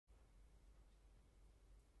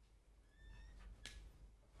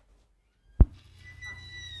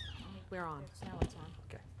we're on. Now it's on.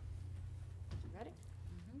 Okay. Ready?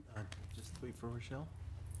 Just wait for Rochelle.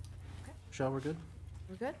 Okay. Rochelle, we're good?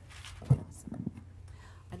 We're good? Awesome.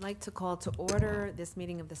 I'd like to call to order this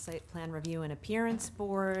meeting of the Site Plan Review and Appearance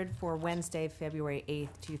Board for Wednesday, February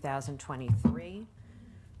 8th, 2023.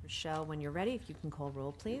 Rochelle, when you're ready, if you can call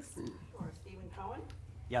roll, please. Sure. Stephen Cohen,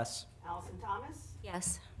 Yes. Allison Thomas,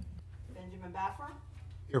 Yes. Benjamin Baffer,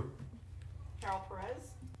 Here. Carol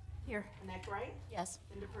Perez, Here. Annette Wright, Yes.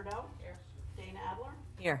 Linda Perdeau, Dana Adler.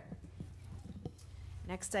 Here.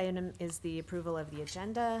 Next item is the approval of the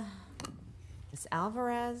agenda. Ms.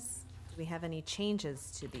 Alvarez, do we have any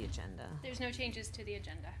changes to the agenda? There's no changes to the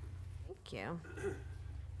agenda. Thank you.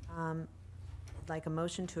 I'd like a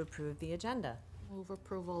motion to approve the agenda. Move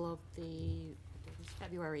approval of the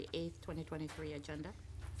February 8th, 2023 agenda.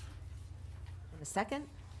 And a second?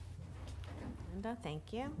 Linda,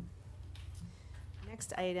 thank you.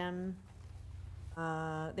 Next item,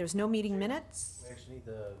 there's no meeting minutes. We actually need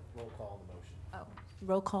the roll call on the motion. Oh,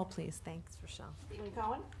 roll call, please. Thanks, Rochelle. Stephen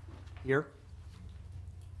Cohen, Here.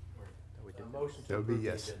 The motion to That would be approve the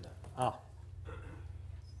yes. agenda. Oh,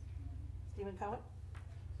 Stephen Cohen,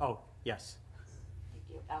 oh, yes. thank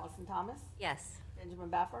you. Allison Thomas, Yes. Benjamin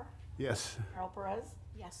Baffer, Yes. Carol Perez,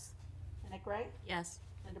 Yes. Annette Wright, Yes.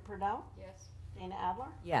 Linda Perdeau, Yes. Dana Adler.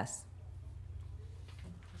 Yes.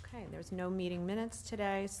 Okay, there's no meeting minutes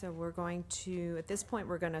today, so we're going to, at this point,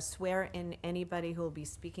 we're going to swear in anybody who will be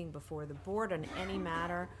speaking before the board on any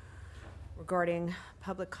matter regarding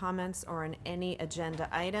public comments or on any agenda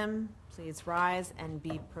item. Please rise and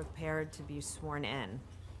be prepared to be sworn in.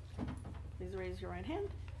 Please raise your right hand.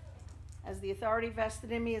 As the authority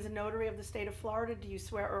vested in me as a notary of the state of Florida, do you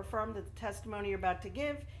swear or affirm that the testimony you're about to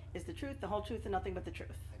give is the truth, the whole truth, and nothing but the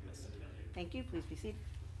truth? Thank you. Please be seated.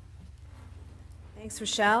 Thanks,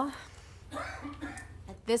 Rochelle.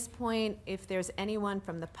 At this point, if there's anyone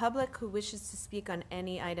from the public who wishes to speak on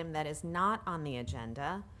any item that is not on the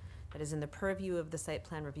agenda, that is in the purview of the Site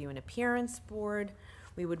Plan Review and Appearance Board,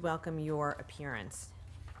 we would welcome your appearance.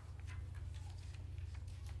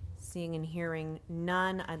 Seeing and hearing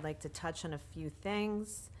none, I'd like to touch on a few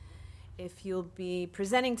things. If you'll be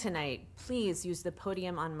presenting tonight, please use the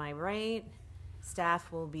podium on my right.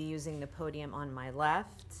 Staff will be using the podium on my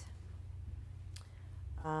left.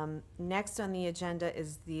 Next on the agenda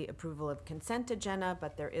is the approval of consent agenda,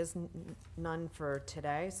 but there is none for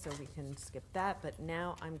today, so we can skip that. But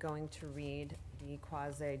now I'm going to read the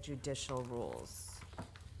quasi-judicial rules.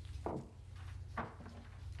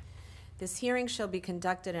 This hearing shall be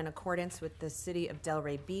conducted in accordance with the City of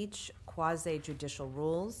Delray Beach quasi-judicial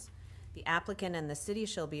rules. The applicant and the city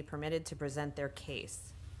shall be permitted to present their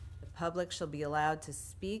case. The public shall be allowed to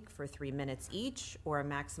speak for 3 minutes each, or a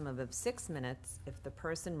maximum of 6 minutes if the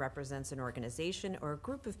person represents an organization or a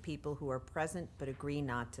group of people who are present but agree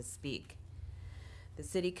not to speak. The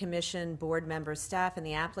city commission, board members, staff, and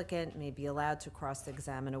the applicant may be allowed to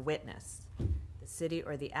cross-examine a witness. The city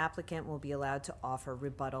or the applicant will be allowed to offer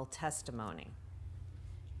rebuttal testimony.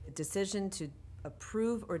 The decision to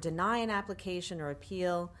approve or deny an application or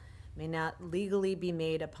appeal may not legally be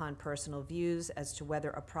made upon personal views as to whether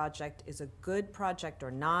a project is a good project or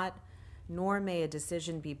not, nor may a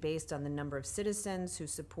decision be based on the number of citizens who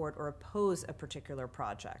support or oppose a particular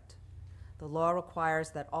project. The law requires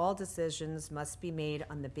that all decisions must be made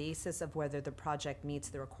on the basis of whether the project meets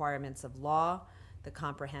the requirements of law, the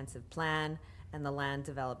comprehensive plan, and the land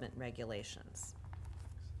development regulations.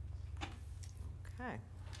 Okay.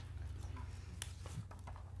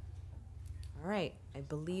 All right, I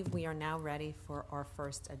believe we are now ready for our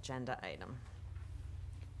first agenda item.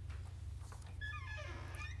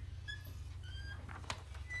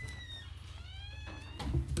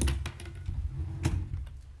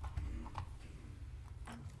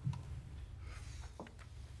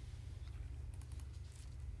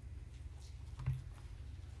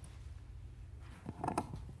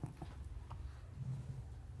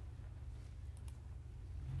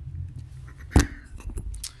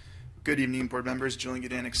 Good evening, board members. Julian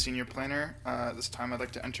Gdanik, Senior Planner. This time I'd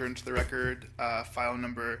like to enter into the record file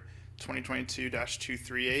number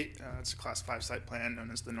 2022-238. It's a Class 5 site plan known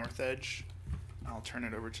as the North Edge. I'll turn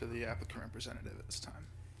it over to the applicant representative at this time.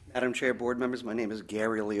 Madam Chair, board members, my name is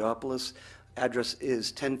Gary Leopoulos. Address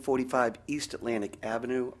is 1045 East Atlantic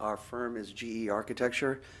Avenue. Our firm is GE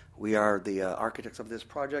Architecture. We are the architects of this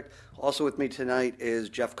project. Also with me tonight is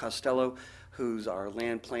Jeff Costello, who's our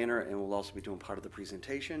land planner and will also be doing part of the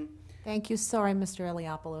presentation. Thank you. Sorry, Mr.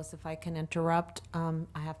 Eliopoulos, if I can interrupt. I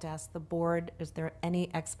have to ask the board, is there any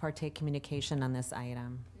ex parte communication on this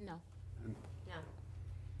item? No. No.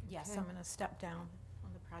 Yes, I'm going to step down on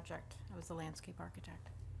the project. I was the landscape architect.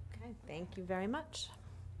 Okay, thank you very much.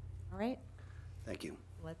 All right, Thank you.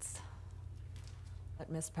 let's let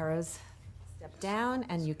Ms. Perez step down,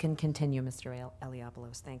 and you can continue, Mr.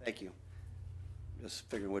 Eliopoulos. Thank you. Thank you. Just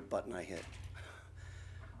figuring what button I hit.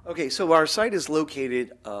 Okay, so our site is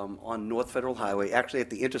located on North Federal Highway, actually at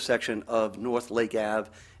the intersection of North Lake Ave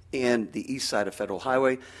and the east side of Federal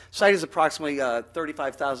Highway. Site is approximately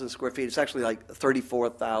 35,000 square feet. It's actually like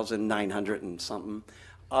 34,900 and something.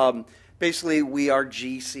 Basically, we are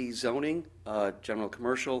GC zoning, general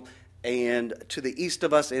commercial, and to the east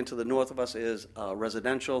of us and to the north of us is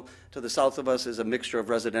residential. To the south of us is a mixture of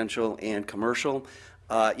residential and commercial.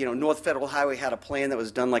 North Federal Highway had a plan that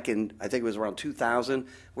was done like in, I think it was around 2000,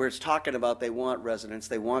 where it's talking about they want residents,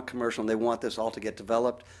 they want commercial, and they want this all to get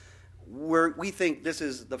developed. We think this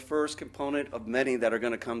is the first component of many that are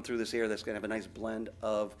going to come through this area that's going to have a nice blend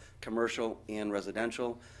of commercial and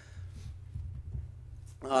residential.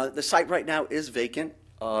 The site right now is vacant.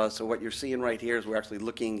 So what you're seeing right here is we're actually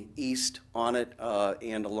looking east on it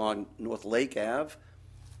and along North Lake Ave.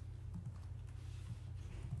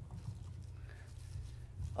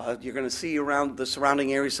 You're going to see around the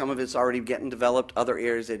surrounding areas, some of it's already getting developed. Other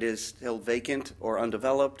areas it is still vacant or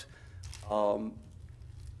undeveloped. And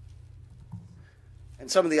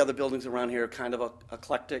some of the other buildings around here are kind of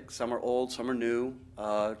eclectic. Some are old, some are new.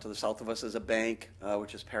 To the south of us is a bank,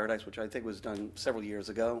 which is Paradise, which I think was done several years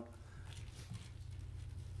ago.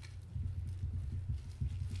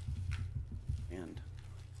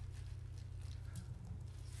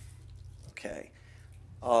 Okay.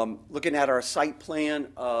 Looking at our site plan,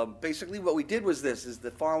 basically what we did was this, is the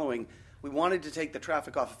following. We wanted to take the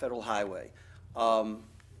traffic off of Federal Highway.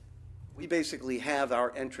 We basically have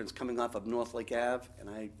our entrance coming off of North Lake Ave, and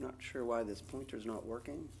I'm not sure why this pointer's not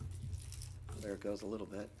working. There it goes a little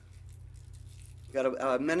bit. We got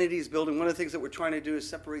a amenities building. One of the things that we're trying to do is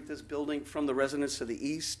separate this building from the residents to the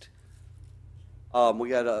east. We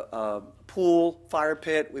got a pool, fire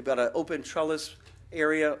pit. We've got an open trellis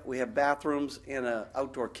area. We have bathrooms and an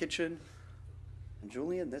outdoor kitchen. And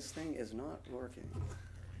Julian, this thing is not working.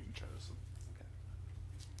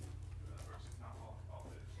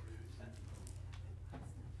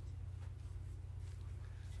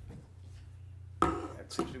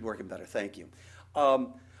 It seems to be working better. Thank you.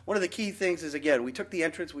 One of the key things is, again, we took the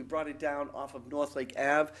entrance, we brought it down off of North Lake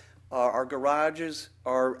Ave. Our garages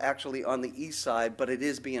are actually on the east side, but it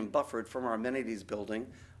is being buffered from our amenities building.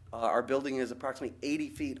 Our building is approximately 80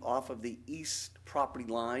 feet off of the east property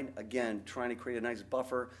line, again, trying to create a nice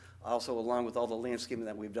buffer, also along with all the landscaping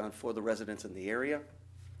that we've done for the residents in the area.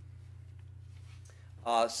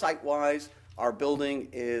 Site-wise, our building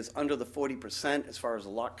is under the 40% as far as the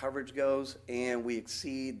lot coverage goes, and we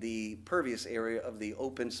exceed the pervious area of the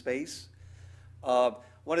open space.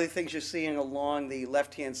 One of the things you're seeing along the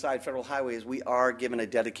left-hand side Federal Highway is we are given a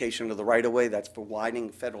dedication to the right-of-way. That's for widening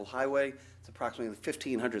Federal Highway. It's approximately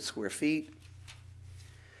 1,500 square feet.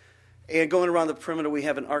 And going around the perimeter, we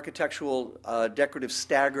have an architectural decorative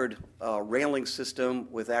staggered railing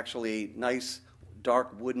system with actually nice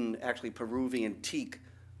dark wooden, actually Peruvian teak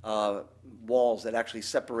walls that actually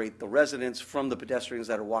separate the residents from the pedestrians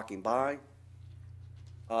that are walking by.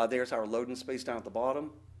 There's our loading space down at the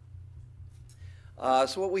bottom.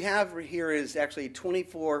 So what we have here is actually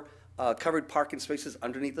 24 covered parking spaces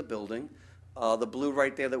underneath the building. The blue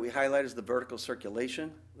right there that we highlight is the vertical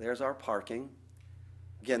circulation. There's our parking.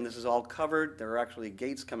 Again, this is all covered. There are actually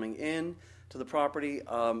gates coming in to the property.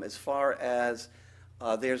 As far as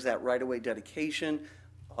there's that right-of-way dedication,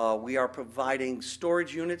 we are providing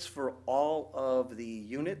storage units for all of the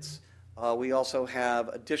units. We also have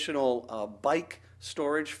additional bike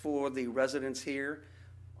storage for the residents here.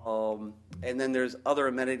 And then there's other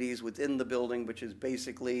amenities within the building, which is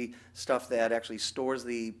basically stuff that actually stores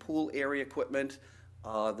the pool area equipment,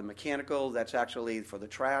 the mechanical, that's actually for the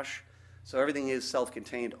trash. So everything is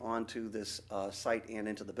self-contained onto this site and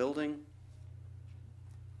into the building.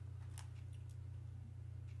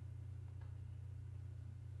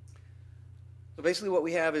 So basically what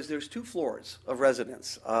we have is there's 2 floors of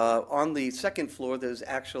residence. On the second floor, there's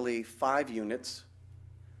actually 5 units.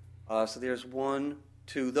 So there's 1,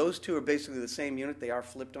 2. Those 2 are basically the same unit. They are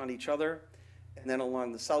flipped on each other. And then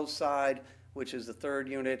along the south side, which is the 3rd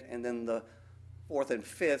unit, and then the 4th and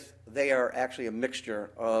 5th, they are actually a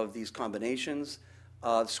mixture of these combinations.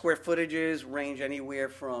 Square footages range anywhere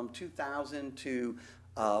from 2,000 to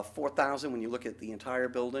 4,000 when you look at the entire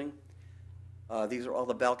building. These are all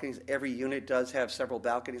the balconies. Every unit does have several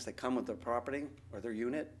balconies that come with their property or their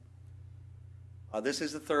unit. This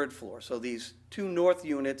is the 3rd floor. So these 2 north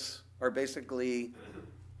units are basically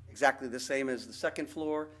exactly the same as the 2nd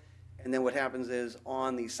floor. And then what happens is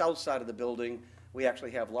on the south side of the building, we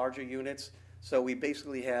actually have larger units. So we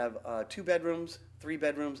basically have 2 bedrooms, 3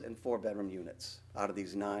 bedrooms, and 4-bedroom units out of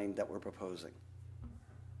these 9 that we're proposing.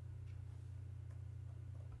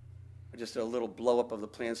 Just a little blow-up of the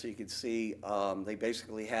plan so you can see they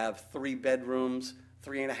basically have 3 bedrooms,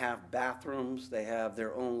 3.5 bathrooms. They have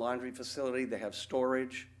their own laundry facility. They have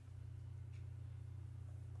storage.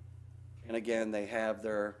 And again, they have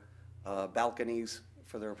their balconies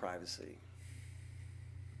for their privacy.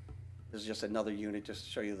 This is just another unit just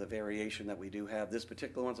to show you the variation that we do have. This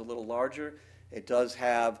particular one's a little larger. It does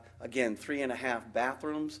have, again, 3.5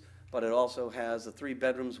 bathrooms, but it also has the 3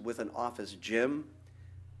 bedrooms with an office gym,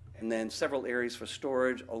 and then several areas for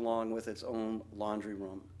storage along with its own laundry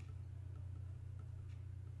room.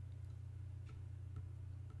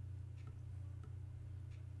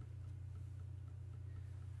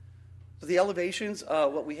 So the elevations,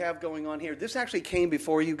 what we have going on here, this actually came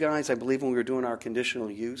before you guys, I believe, when we were doing our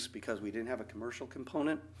conditional use because we didn't have a commercial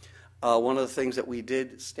component. One of the things that we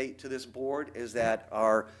did state to this board is that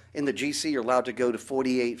in the GC, you're allowed to go to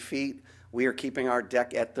 48 feet. We are keeping our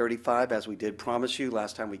deck at 35, as we did promise you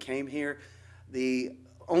last time we came here. The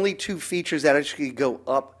only 2 features that actually go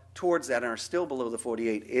up towards that and are still below the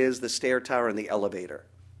 48 is the stair tower and the elevator.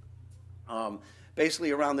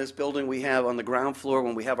 Basically, around this building, we have on the ground floor,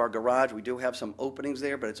 when we have our garage, we do have some openings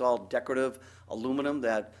there, but it's all decorative aluminum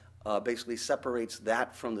that basically separates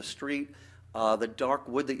that from the street. The dark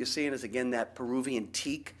wood that you're seeing is, again, that Peruvian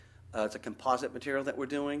teak. It's a composite material that we're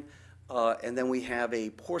doing. And then we have a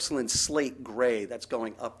porcelain slate gray that's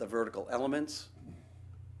going up the vertical elements.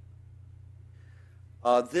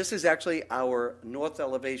 This is actually our north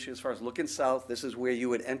elevation as far as looking south. This is where you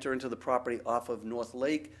would enter into the property off of North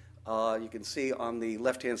Lake. You can see on the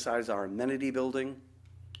left-hand side is our amenity building.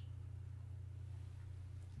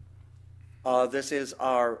 This is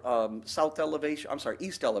our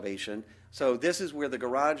east elevation. So this is where the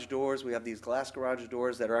garage doors, we have these glass garage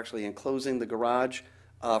doors that are actually enclosing the garage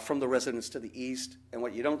from the residence to the east. And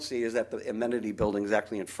what you don't see is that the amenity building is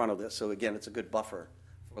actually in front of this. So again, it's a good buffer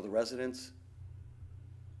for the residents.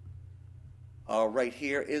 Right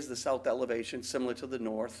here is the south elevation, similar to the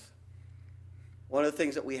north. One of the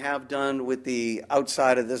things that we have done with the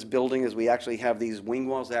outside of this building is we actually have these wing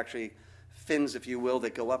walls, actually fins, if you will,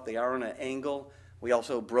 that go up. They are on an angle. We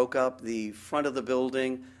also broke up the front of the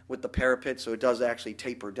building with the parapet, so it does actually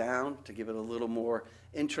taper down to give it a little more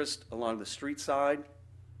interest along the street side.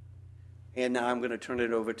 And now I'm going to turn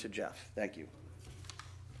it over to Jeff. Thank you.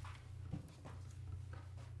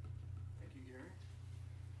 Thank you, Gary.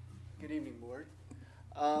 Good evening, board.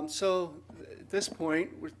 So at this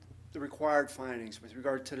point, with the required findings with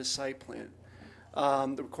regard to the site plan.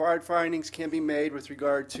 The required findings can be made with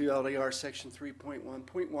regard to LDR section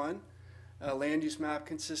 3.1.1, land use map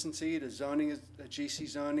consistency. The zoning is GC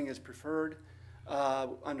zoning is preferred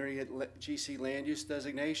under the GC land use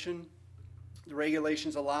designation. The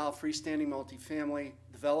regulations allow freestanding multifamily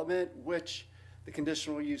development, which the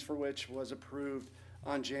conditional use for which was approved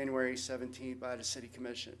on January 17th by the City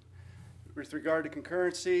Commission. With regard to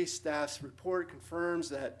concurrency, staff's report confirms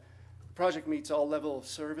that the project meets all level of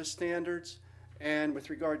service standards, and with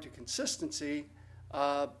regard to consistency,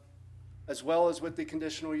 as well as with the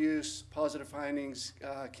conditional use, positive findings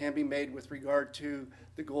can be made with regard to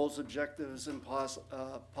the goals, objectives, and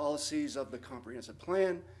policies of the comprehensive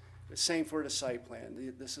plan. The same for the site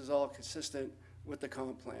plan. This is all consistent with the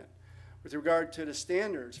comp plan. With regard to the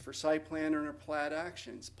standards for site plan or plat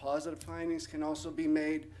actions, positive findings can also be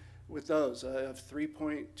made with those of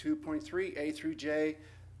 3.2.3 A through J.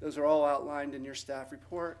 Those are all outlined in your staff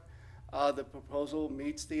report. The proposal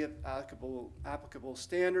meets the applicable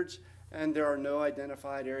standards, and there are no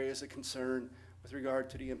identified areas of concern with regard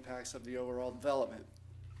to the impacts of the overall development.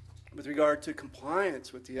 With regard to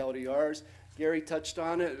compliance with the LDRs, Gary touched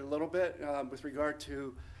on it a little bit with regard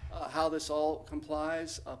to how this all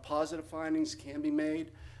complies. Positive findings can be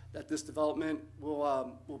made that this development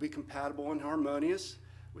will be compatible and harmonious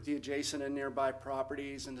with the adjacent and nearby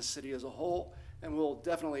properties and the city as a whole, and will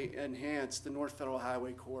definitely enhance the North Federal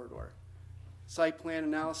Highway corridor. Site plan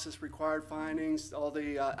analysis required findings, all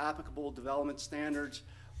the applicable development standards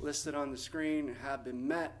listed on the screen have been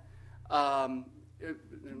met. One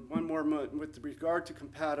more with regard to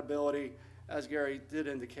compatibility, as Gary did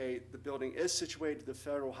indicate, the building is situated to the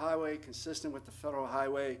federal highway, consistent with the federal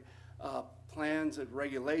highway plans and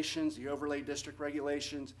regulations, the overlay district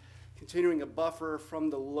regulations, continuing a buffer from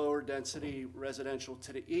the lower density residential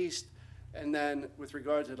to the east. And then with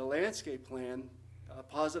regard to the landscape plan,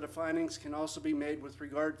 positive findings can also be made with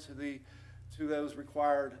regard to those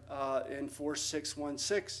required in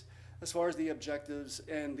 4616 as far as the objectives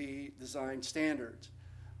and the design standards.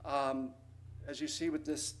 as you see with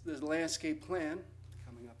this landscape plan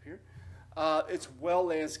coming up here, it's well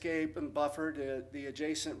landscaped and buffered, the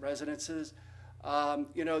adjacent residences.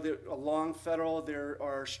 Along Federal, there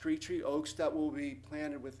are street tree oaks that will be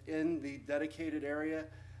planted within the dedicated area.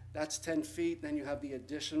 That's 10 feet. Then you have the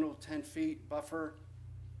additional 10 feet buffer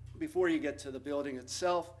before you get to the building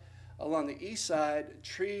itself. Along the east side,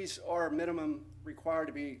 trees are minimum required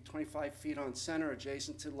to be 25 feet on center,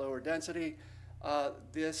 adjacent to lower density.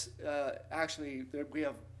 We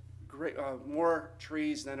have more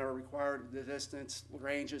trees than are required. The distance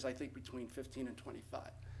ranges, I think, between 15 and 25.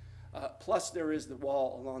 Plus, there is the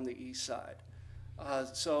wall along the east side.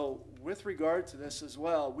 So with regard to this as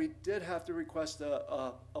well, we did have to request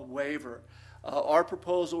a waiver. Our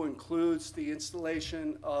proposal includes the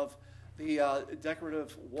installation of the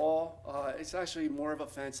decorative wall. It's actually more of a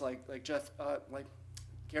fence, like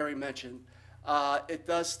Gary mentioned. It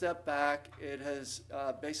does step back. It has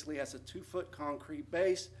basically has a 2-foot concrete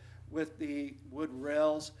base with the wood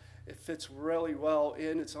rails. It fits really well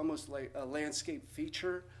in. It's almost like a landscape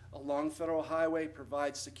feature along Federal Highway,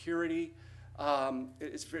 provides security.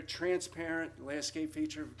 It's very transparent, landscape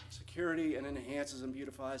feature, security, and enhances and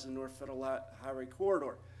beautifies the North Federal Highway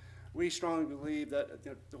corridor. We strongly believe that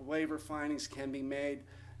the waiver findings can be made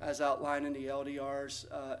as outlined in the LDRs,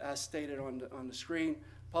 as stated on the screen.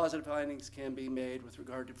 Positive findings can be made with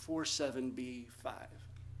regard to 47B5.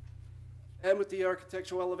 And with the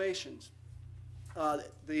architectural elevations,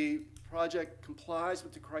 the project complies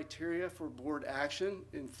with the criteria for board action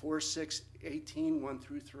in 4618 1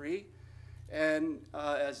 through 3. And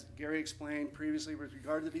as Gary explained previously with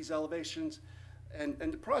regard to these elevations and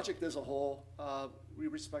the project as a whole, we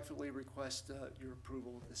respectfully request your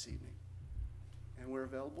approval this evening. And we're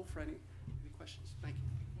available for any questions. Thank you.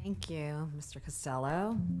 Thank you, Mr.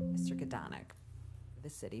 Costello. Mr. Godonic, for the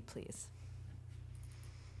city, please.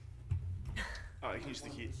 Oh, I can use the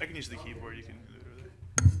key. I can use the keyboard. You can move it over there.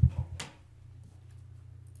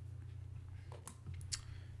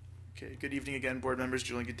 Okay. Good evening again, board members.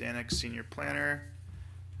 Julian Godanic, senior planner.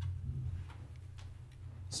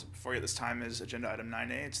 So before you at this time is agenda item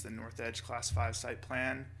 9A. It's the North Edge Class 5 site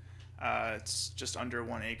plan. It's just under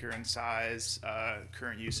 1 acre in size.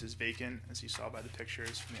 Current use is vacant, as you saw by the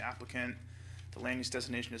pictures from the applicant. The land use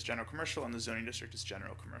designation is general commercial, and the zoning district is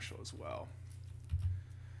general commercial as well.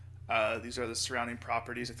 These are the surrounding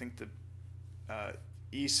properties. I think the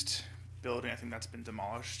east building, I think that's been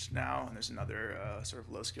demolished now, and there's another sort of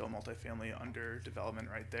low-scale multifamily under development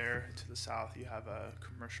right there. To the south, you have a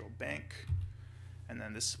commercial bank. And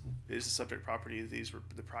then this is the subject property. These were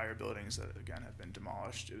the prior buildings that, again, have been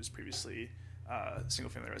demolished. It was previously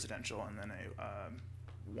single-family residential and then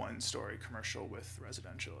a one-story commercial with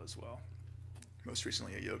residential as well. Most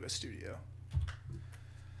recently, a yoga studio.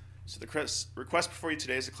 So the request before you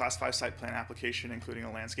today is a Class 5 site plan application, including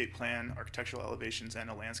a landscape plan, architectural elevations, and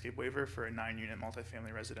a landscape waiver for a 9-unit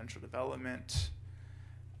multifamily residential development.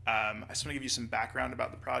 I just want to give you some background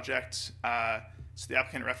about the project. So the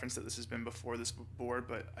applicant referenced that this has been before this board,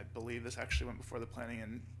 but I believe this actually went before the Planning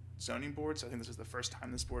and Zoning Board, so I think this is the first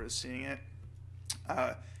time this board is seeing it.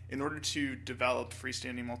 In order to develop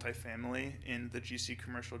freestanding multifamily in the GC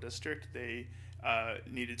Commercial District, they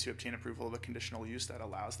needed to obtain approval of a conditional use that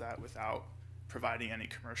allows that without providing any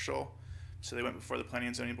commercial. So they went before the Planning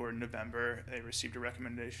and Zoning Board in November. They received a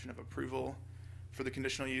recommendation of approval for the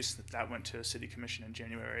conditional use. That went to City Commission in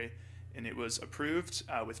January, and it was approved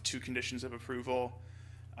with 2 conditions of approval: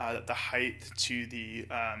 that the height to the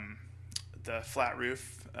flat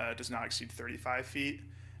roof does not exceed 35 feet,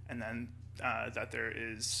 and then that there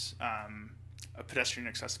is a pedestrian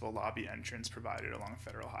accessible lobby entrance provided along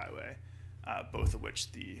Federal Highway, both of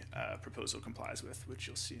which the proposal complies with, which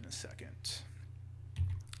you'll see in a second.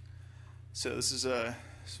 So this is a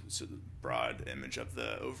broad image of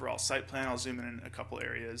the overall site plan. I'll zoom in a couple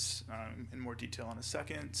areas in more detail in a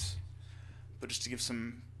second. But just to give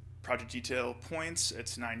some project detail points,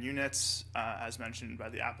 it's 9 units. As mentioned by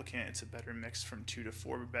the applicant, it's a bedroom mix from 2 to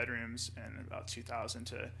 4 bedrooms and about 2,000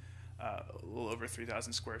 to a little over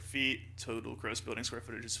 3,000 square feet. Total gross building square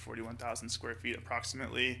footage is 41,000 square feet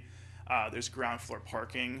approximately. There's ground floor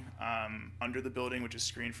parking under the building, which is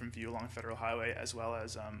screened from view along Federal Highway, as well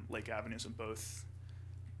as Lake Avenues, and both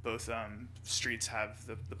streets have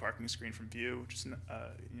the parking screen from view, which is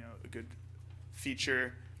a good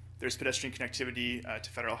feature. There's pedestrian connectivity to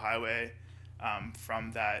Federal Highway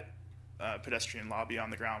from that pedestrian lobby on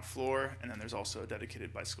the ground floor, and then there's also a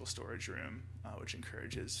dedicated bicycle storage room, which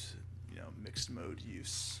encourages mixed mode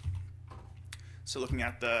use. So looking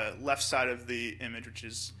at the left side of the image, which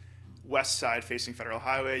is west side facing Federal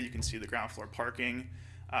Highway, you can see the ground floor parking.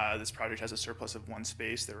 This project has a surplus of 1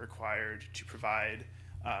 space. They're required to provide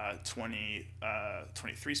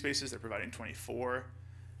 23 spaces. They're providing 24.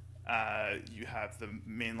 You have the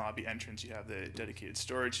main lobby entrance. You have the dedicated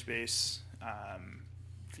storage space.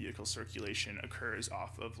 Vehicle circulation occurs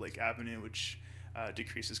off of Lake Avenue, which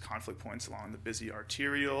decreases conflict points along the busy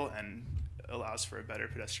arterial and allows for a better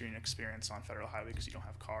pedestrian experience on Federal Highway because you don't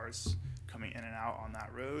have cars coming in and out on that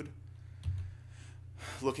road.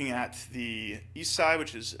 Looking at the east side,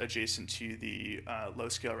 which is adjacent to the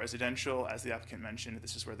low-scale residential, as the applicant mentioned,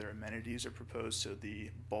 this is where their amenities are proposed, so the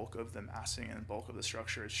bulk of the massing and bulk of the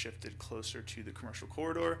structure is shifted closer to the commercial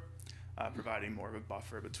corridor, providing more of a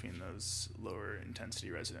buffer between those lower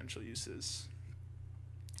intensity residential uses.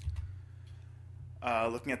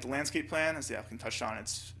 Looking at the landscape plan, as the applicant touched on,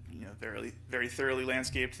 it's very thoroughly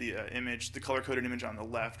landscaped. The image, the color-coded image on the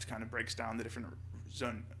left, kind of breaks down the different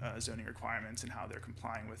zoning requirements and how they're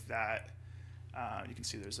complying with that. You can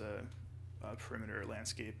see there's a perimeter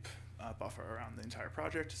landscape buffer around the entire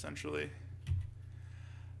project, essentially.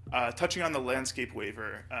 Touching on the landscape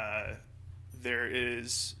waiver, they're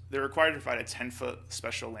required to provide a 10-foot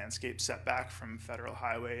special landscape setback from Federal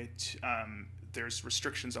Highway. There's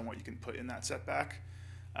restrictions on what you can put in that setback.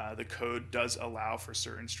 The code does allow for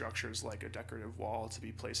certain structures like a decorative wall to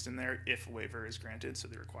be placed in there if a waiver is granted, so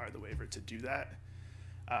they require the waiver to do that.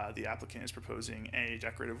 The applicant is proposing a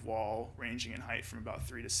decorative wall ranging in height from about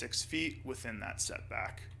 3 to 6 feet within that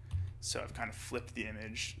setback. So I've kind of flipped the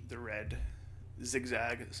image. The red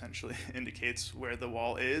zigzag essentially indicates where the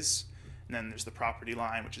wall is. And then there's the property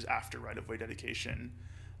line, which is after right-of-way dedication.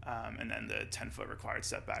 And then the 10-foot required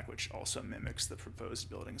setback, which also mimics the proposed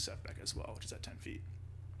building setback as well, which is at 10 feet.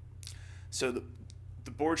 So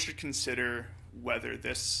the board should consider whether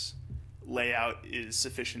this layout is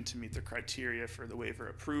sufficient to meet the criteria for the waiver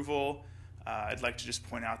approval. I'd like to just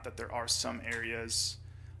point out that there are some areas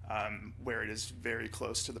where it is very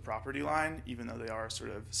close to the property line, even though they are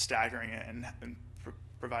sort of staggering it and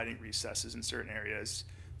providing recesses in certain areas.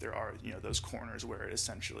 There are those corners where it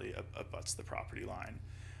essentially abuts the property line.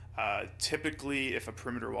 Typically, if a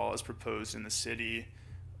perimeter wall is proposed in the city,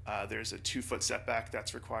 there's a 2-foot setback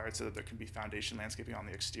that's required so that there can be foundation landscaping on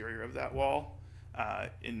the exterior of that wall.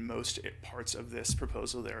 In most parts of this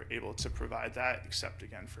proposal, they're able to provide that, except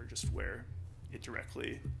again for just where it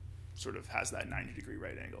directly sort of has that 90-degree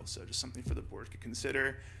right angle. So just something for the board to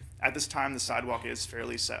consider. At this time, the sidewalk is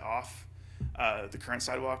fairly set off, the current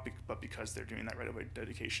sidewalk, but because they're doing that right-of-way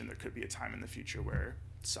dedication, there could be a time in the future where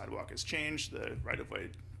the sidewalk has changed, the right-of-way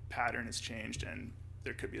pattern has changed, and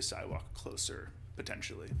there could be a sidewalk closer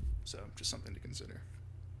potentially. So just something to consider.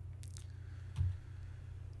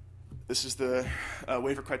 This is the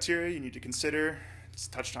waiver criteria you need to consider. It's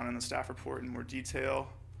touched on in the staff report in more detail.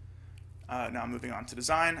 Now moving on to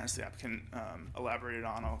design, as the applicant elaborated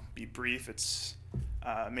on, I'll be brief. It's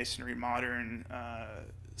masonry modern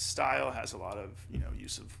style, has a lot of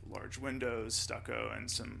use of large windows, stucco,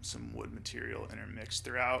 and some wood material intermixed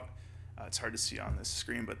throughout. It's hard to see on this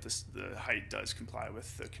screen, but the height does comply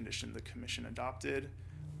with the condition the commission adopted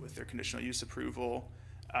with their conditional use approval.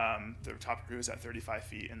 The top roof is at 35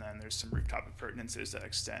 feet, and then there's some rooftop appurtenances that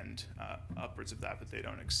extend upwards of that, but they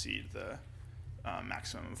don't exceed the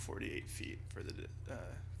maximum of 48 feet for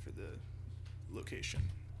the location.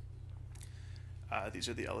 These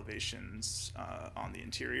are the elevations on the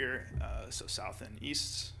interior, so south and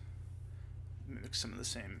east, mimic some of the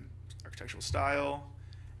same architectural style,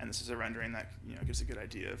 and this is a rendering that gives a good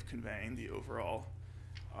idea of conveying the overall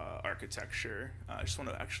architecture. I just want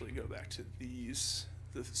to actually go back to these.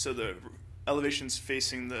 So the elevations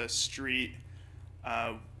facing the street,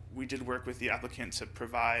 we did work with the applicant to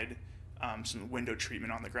provide some window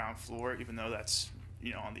treatment on the ground floor, even though that's,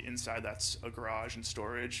 on the inside that's a garage and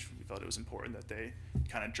storage. We felt it was important that they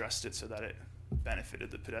kind of dressed it so that it benefited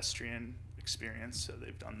the pedestrian experience, so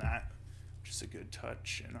they've done that, which is a good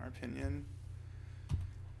touch in our opinion.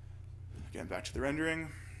 Again, back to the rendering.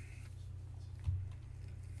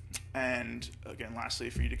 And again, lastly,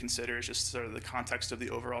 for you to consider is just sort of the context of the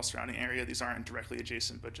overall surrounding area. These aren't directly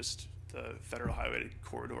adjacent, but just the Federal Highway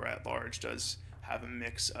corridor at large does have a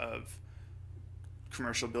mix of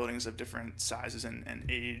commercial buildings of different sizes and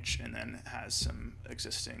age, and then has some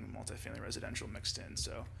existing multifamily residential mixed in.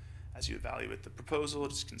 So as you evaluate the proposal,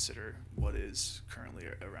 just consider what is currently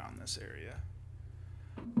around this area.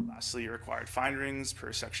 Lastly, your required findings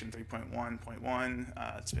per section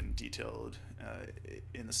 3.1.1. It's been detailed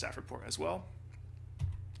in the staff report as well.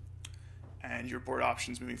 And your board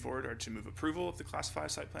options moving forward are to move approval of the Class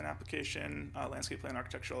 5 site plan application, landscape plan,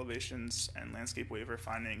 architectural elevations, and landscape waiver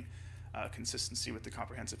finding consistency with the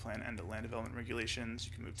comprehensive plan and the land development regulations.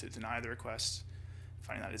 You can move to deny the request.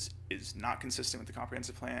 finding that is not consistent with the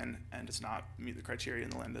comprehensive plan and does not meet the criteria in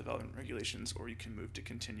the land development regulations, or you can move to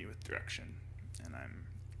continue with direction. And I'm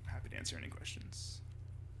happy to answer any questions.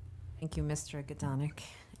 Thank you, Mr. Godonic.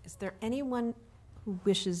 Is there anyone who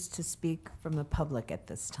wishes to speak from the public at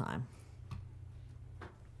this time?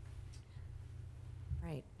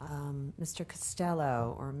 Right, Mr.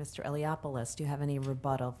 Costello or Mr. Eliopoulos, do you have any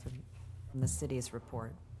rebuttal from the city's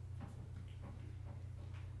report?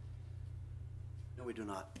 No, we do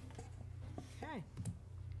not. Okay.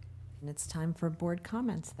 And it's time for board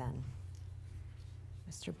comments then.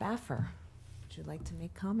 Mr. Baffer, would you like to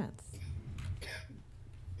make comments?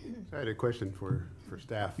 I had a question for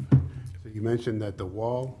staff. So you mentioned that the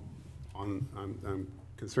wall on, I'm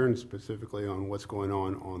concerned specifically on what's going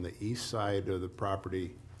on the east side of the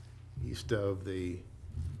property, east of the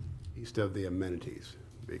amenities,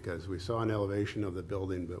 because we saw an elevation of the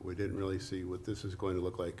building, but we didn't really see what this is going to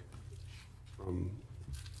look like from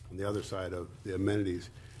on the other side of the amenities.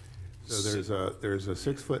 So there's a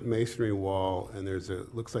 6-foot masonry wall, and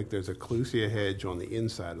looks like there's a clusia hedge on the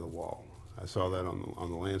inside of the wall. I saw that on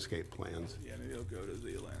the landscape plans. Yeah, maybe I'll go to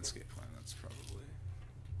the landscape plan. That's probably.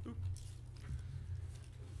 Oop.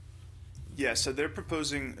 Yeah, so they're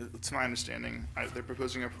proposing, to my understanding, they're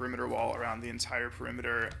proposing a perimeter wall around the entire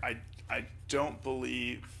perimeter. I don't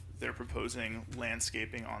believe they're proposing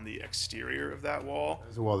landscaping on the exterior of that wall.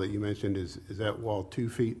 The wall that you mentioned, is that wall 2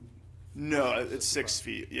 feet? No, it's 6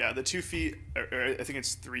 feet. Yeah, the 2 feet, or I think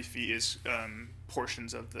it's 3 feet, is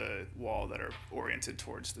portions of the wall that are oriented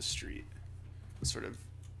towards the street. Sort of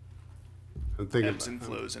I'm thinking ebbs and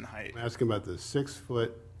flows in height. I'm asking about the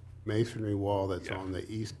 6-foot masonry wall that's Yeah. on the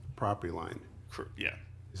east property line. Yeah,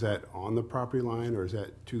 Is that on the property line, or is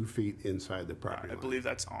that 2 feet inside the property I line? believe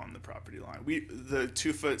that's on the property line. The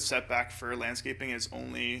 2-foot setback for landscaping is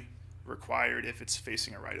only required if it's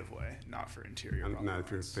facing a right-of-way, not for interior. Not if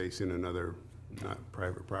you're lines. facing another, not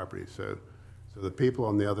private property. So the people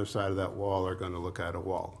on the other side of that wall are going to look at a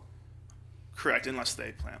wall. Correct, unless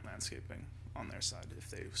they plant landscaping on their side, if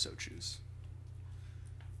they so choose.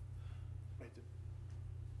 Right,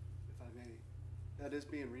 if I may, that is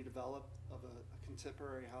being redeveloped of a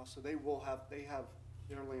contemporary house, so they have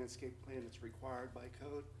their landscape plan that's required by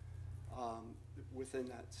code within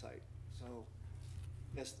that site. So,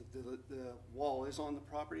 yes, the wall is on the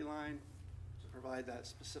property line to provide that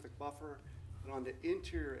specific buffer, but on the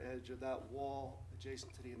interior edge of that wall,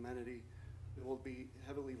 adjacent to the amenity, it will be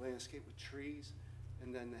heavily landscaped with trees,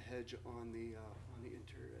 and then the hedge on the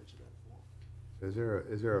interior edge of that wall.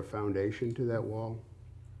 Is there a foundation to that wall?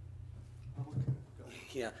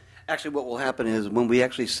 Yeah, actually what will happen is when we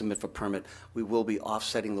actually submit for permit, we will be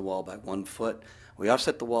offsetting the wall by 1 foot. We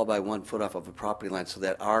offset the wall by 1 foot off of a property line so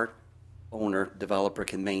that our owner, developer,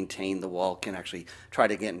 can maintain the wall, can actually try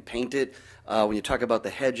to get and paint it. When you talk about the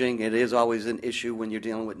hedging, it is always an issue when you're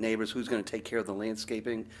dealing with neighbors, who's going to take care of the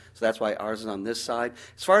landscaping. So that's why ours is on this side.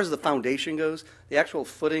 As far as the foundation goes, the actual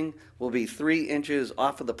footing will be 3 inches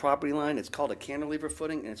off of the property line. It's called a cantilever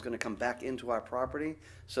footing, and it's going to come back into our property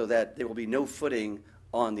so that there will be no footing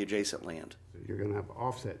on the adjacent land. So you're going to have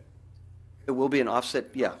offset It will be an offset,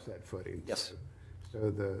 yeah. offset footing. Yes. So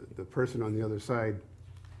the person on the other side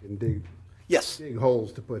can dig Yes.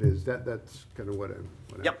 holes to put his, that's kind of what I.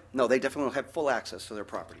 Yep. No, they definitely will have full access to their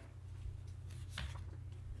property.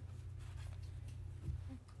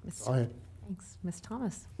 Go ahead. Thanks. Ms.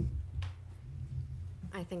 Thomas?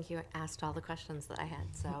 I think you asked all the questions that I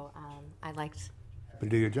had, so I liked. Happy to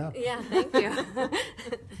do your job. Yeah, thank you.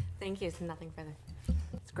 Thank you. So nothing further.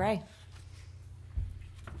 It's Gray.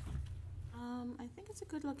 I think it's a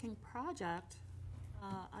good-looking project.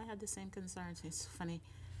 I had the same concerns. It's funny.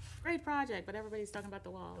 Great project, but everybody's talking about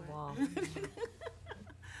the wall. The right?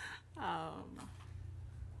 wall.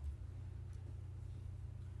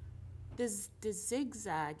 The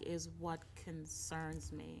zigzag is what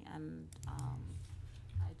concerns me, and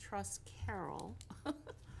I trust Carol.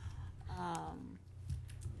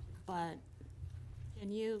 But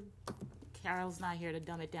can you, Carol's not here to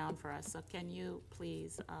dumb it down for us, so can you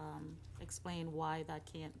please explain why that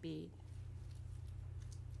can't be?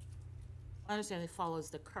 I understand it follows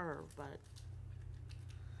the curve, but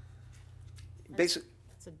Basic.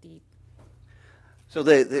 it's a deep. So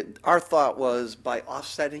our thought was by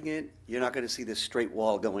offsetting it, you're not going to see this straight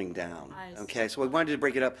wall going down. I see. Okay, so we wanted to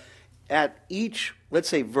break it up. At each, let's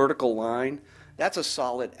say, vertical line, that's a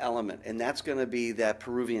solid element, and that's going to be that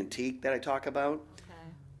Peruvian teak that I talk about. Okay.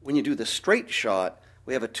 When you do the straight shot,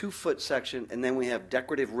 we have a 2-foot section, and then we have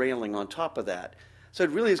decorative railing on top of that. So it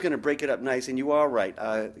really is going to break it up nice, and you are right.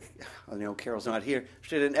 I know Carol's not here.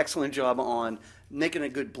 She did an excellent job on making a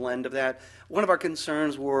good blend of that. One of our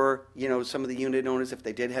concerns were, some of the unit owners, if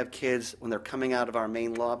they did have kids, when they're coming out of our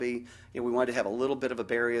main lobby, we wanted to have a little bit of a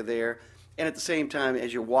barrier there. And at the same time,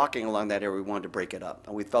 as you're walking along that area, we wanted to break it up.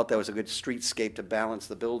 And we felt that was a good streetscape to balance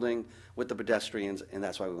the building with the pedestrians, and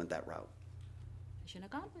that's why we went that route. Mission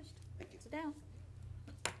accomplished. Thank you. Sit down.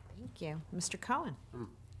 Thank you. Mr. Cohen?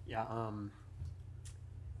 Yeah,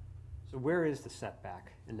 so where is the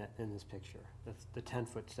setback in this picture? That's the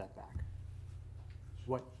 10-foot setback.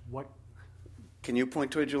 What, Can you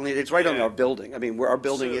point to it, Julian? It's right on Yeah. our building. I mean, where our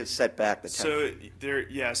building So- is set back the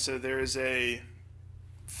 10 So there is a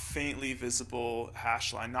faintly visible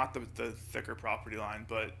hash line, not the thicker property line,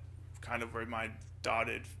 but kind of where my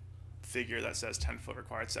dotted figure that says 10-foot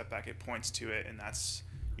required setback, it points to it, and that's,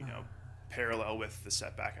 parallel with the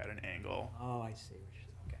setback at an angle. oh, I see.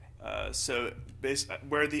 Okay. So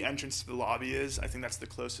where the entrance to the lobby is, I think that's the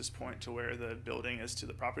closest point to where the building is to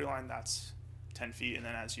the property line. That's 10 feet, and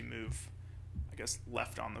then as you move, I guess,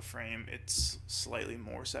 left on the frame, it's slightly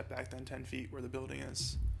more setback than 10 feet where the building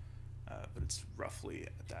is, but it's roughly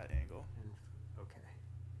at that angle. Okay.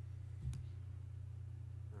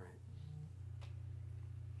 All right.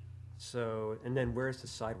 So, and then where's the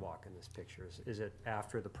sidewalk in this picture? Is it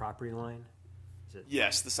after the property line? Is it?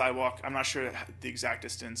 Yes, the sidewalk, I'm not sure the exact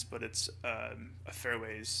distance, but it's a fair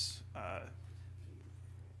ways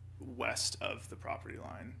west of the property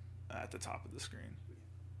line at the top of the screen.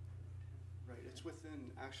 Right, it's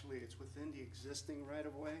within the existing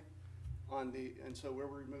right-of-way and so we're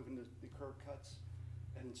removing the curb cuts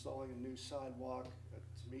and installing a new sidewalk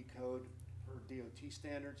to meet code per DOT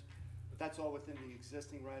standards. But that's all within the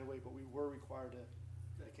existing right-of-way, but we were required to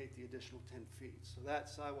dedicate the additional 10 feet. So that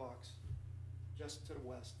sidewalk's just to the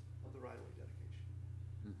west of the right-of-way dedication.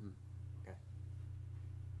 Okay.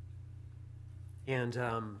 And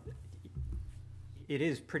it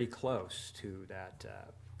is pretty close to that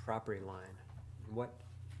property line.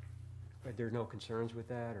 There's no concerns with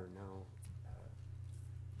that, or no?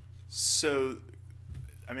 So,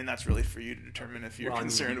 I mean, that's really for you to determine if you're Well, I mean,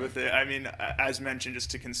 concerned with it. I mean, as mentioned,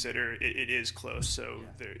 just to consider, it is close. So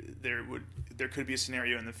there could be a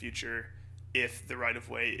scenario in the future if the right of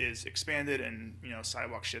way is expanded and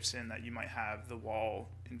sidewalk shifts in, that you might have the wall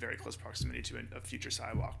in very close proximity to a future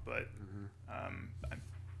sidewalk. But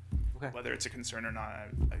Okay. whether it's a concern or not,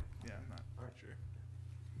 I'm not sure.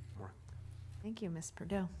 More. Thank you, Ms.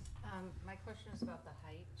 Purdue. My question is about the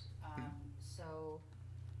height. So,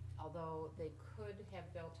 although they could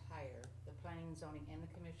have built higher, the planning and zoning and the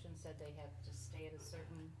commission said they have to stay at a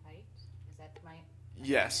certain height? Is that my?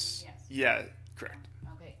 Yes. Yes. Yeah, correct.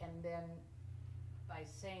 Okay, and then by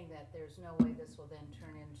saying that, there's no way this will then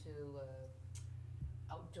turn into a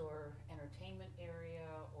outdoor entertainment area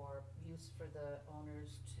or use for the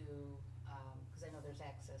owners to, because I know there's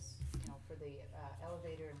access, for the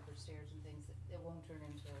elevator and for stairs and things, it won't turn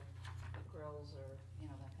into grills or,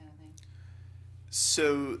 that kind of thing?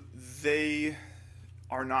 So they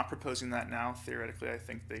are not proposing that now. Theoretically, I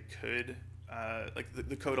think they could.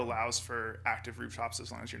 The code allows for active rooftops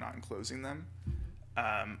as long as you're not enclosing them.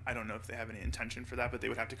 I don't know if they have any intention for that, but they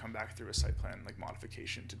would have to come back through a site plan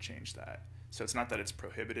modification to change that. So it's not that it's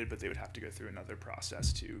prohibited, but they would have to go through another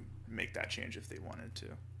process to make that change if they wanted to.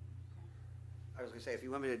 I was going to say, if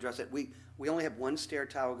you want me to address it, we only have one stair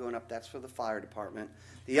tower going up. That's for the fire department.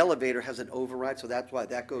 The elevator has an override, so that's why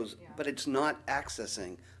that goes, but it's not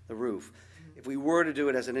accessing the roof. If we were to do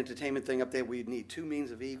it as an entertainment thing up there, we'd need two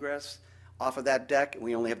means of egress off of that deck, and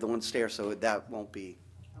we only have the one stair, so that won't be.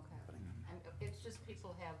 Okay. And it's just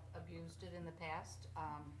people have abused it in the past,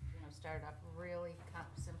 started up really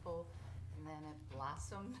simple, and then it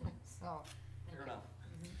blossomed, so. Fair enough.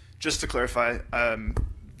 Just to clarify,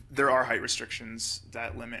 there are height restrictions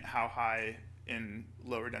that limit how high in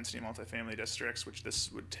lower density multifamily districts, which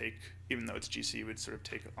this would take, even though it's GC, would sort of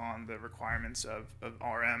take on the requirements of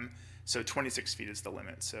RM. So 26 feet is the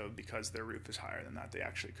limit. So because their roof is higher than that, they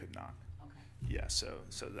actually could not. Okay. Yeah, so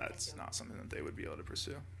that's not something that they would be able to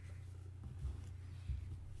pursue.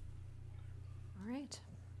 All right.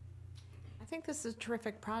 I think this is a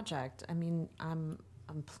terrific project. I mean, I'm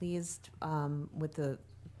pleased with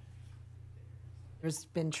there's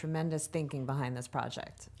been tremendous thinking behind this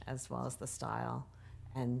project, as well as the style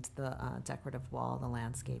and the decorative wall, the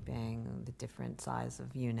landscaping, the different size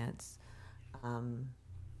of units.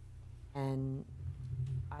 And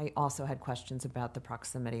I also had questions about the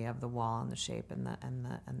proximity of the wall and the shape and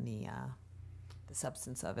the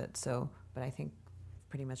substance of it. So, but I think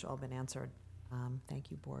pretty much all been answered.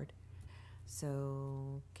 Thank you, board.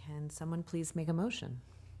 So, can someone please make a motion?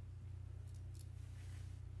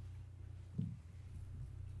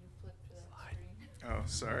 Oh,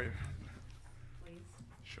 sorry. please?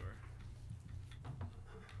 Sure.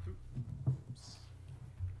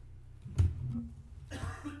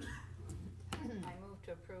 I move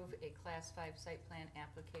to approve a Class 5 site plan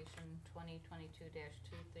application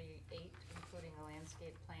 2022-238, including a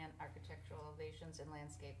landscape plan, architectural elevations, and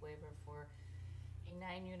landscape waiver for a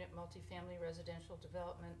 9-unit multifamily residential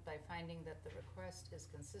development by finding that the request is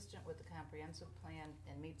consistent with the comprehensive plan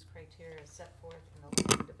and meets criteria set forth in the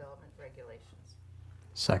land development regulations.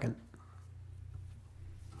 Second.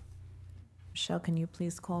 Michelle, can you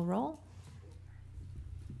please call roll?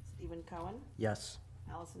 Stephen Cohen, Yes.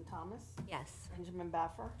 Allison Thomas, Yes. Benjamin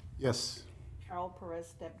Baffer, Yes. Carol Perez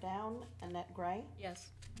stepped down, Annette Gray, Yes.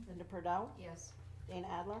 Linda Purdell, Yes. Dana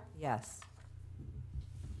Adler. Yes.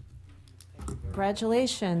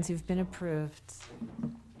 Congratulations, you've been approved.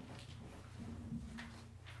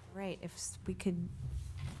 Great, if we could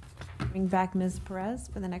bring back Ms. Perez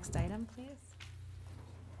for the next item, please.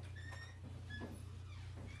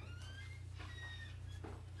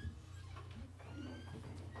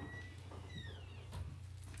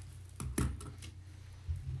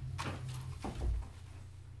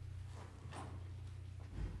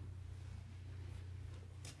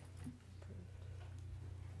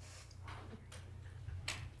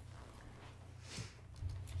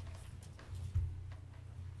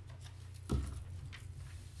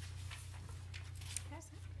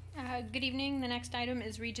 Good evening. The next item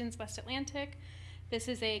is Regions West Atlantic. This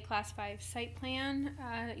is a Class 5 site plan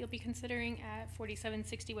that you'll be considering at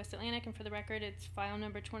 4760 West Atlantic, and for the record, it's file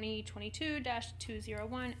number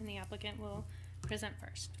 2022-201, and the applicant will present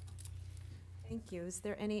first. Thank you. Is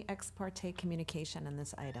there any ex parte communication in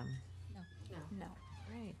this item? No.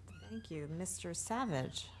 Great, thank you. Mr.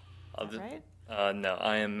 Savage, is that right? No,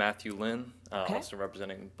 I am Matthew Lynn, Okay. also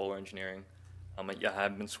representing Bowler Engineering. I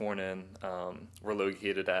have been sworn in. We're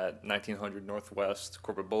located at 1900 Northwest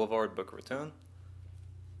Corporate Boulevard, Boca Raton.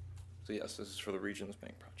 So yes, this is for the Regions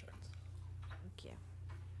Bank project. Thank you.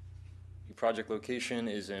 The project location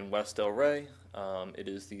is in West Del Rey. It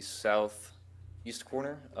is the southeast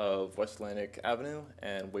corner of West Atlantic Avenue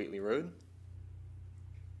and Whately Road.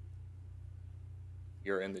 We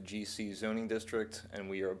are in the GC zoning district, and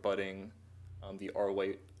we are abutting the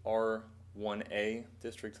R1A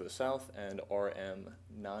district to the south and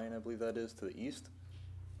RM9, I believe that is, to the east.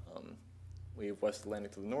 We have West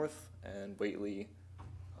Atlantic to the north and Whately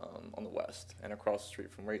on the west. And across the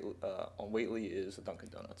street from Whately is a Dunkin'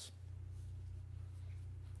 Donuts.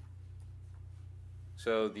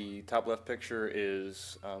 So the top left picture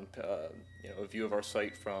is a view of our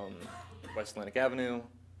site from West Atlantic Avenue.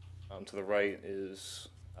 To the right is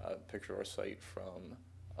a picture of our site from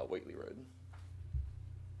Whately Road.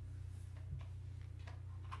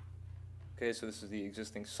 Okay, so this is the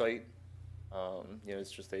existing site.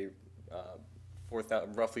 It's just a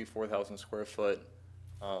roughly 4,000 square foot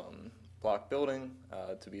block building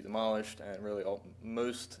to be demolished, and really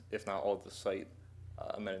most, if not all, of the site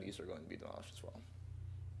amenities are going to be demolished as well.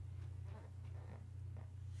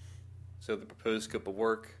 So the proposed scope of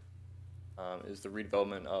work is the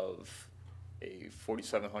redevelopment of a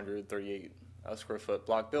 4,738 square foot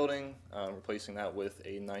block building, replacing that with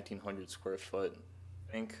a 1,900 square foot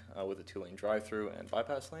bank with a 2-lane drive-through and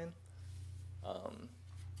bypass lane.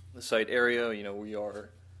 The site area, we are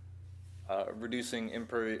reducing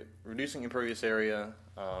impervious area,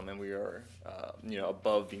 and we are,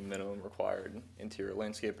 above the minimum required interior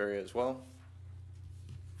landscape area as well.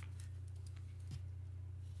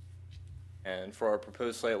 And for our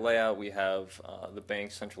proposed site layout, we have the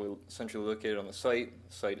bank centrally located on the site.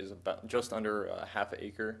 The site is about just under half an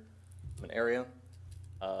acre of an area.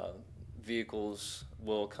 Vehicles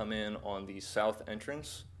will come in on the south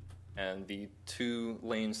entrance, and the 2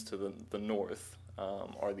 lanes to the north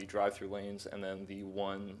are the drive-through lanes, and then the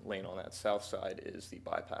 1 lane on that south side is the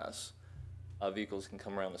bypass. Vehicles can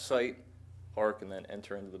come around the site, park, and then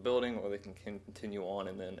enter into the building, or they can continue on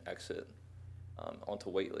and then exit onto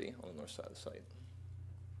Whately on the north side of the site.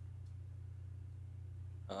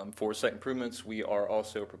 For site improvements, we are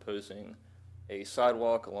also proposing a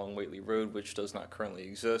sidewalk along Whately Road, which does not currently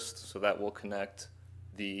exist, so that will connect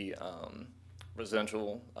the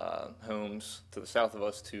residential homes to the south of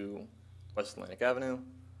us to West Atlantic Avenue.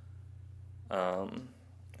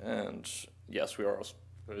 And yes, we are also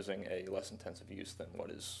proposing a less intensive use than what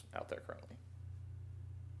is out there currently.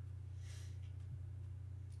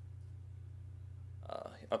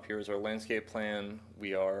 Up here is our landscape plan.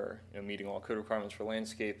 We are meeting all code requirements for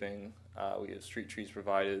landscaping. We have street trees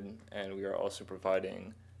provided, and we are also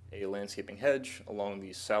providing a landscaping hedge along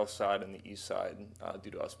the south side and the east side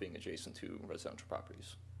due to us being adjacent to residential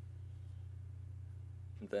properties.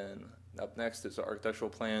 And then Up next is the architectural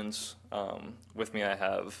plans. With me I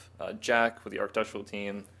have Jack with the architectural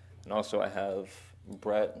team, and also I have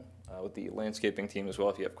Brett with the landscaping team as well,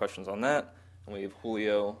 if you have questions on that. And we have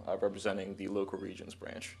Julio representing the local regions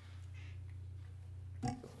branch.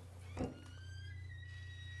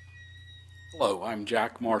 Hello, I'm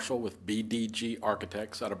Jack Marshall with BDG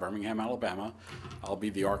Architects out of Birmingham, Alabama. I'll be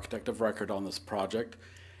the architect of record on this project,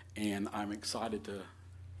 and I'm excited to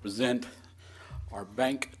present our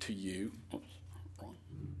bank to you. Oops, wrong.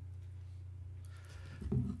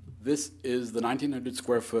 This is the 1,900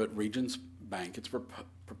 square foot Regions Bank. It's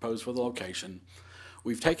proposed for the location.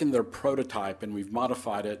 We've taken their prototype and we've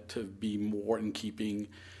modified it to be more in keeping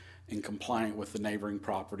and compliant with the neighboring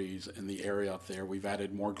properties in the area up there. We've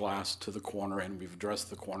added more glass to the corner and we've addressed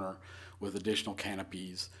the corner with additional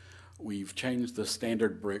canopies. We've changed the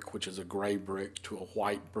standard brick, which is a gray brick, to a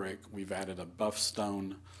white brick. We've added a buff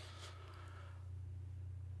stone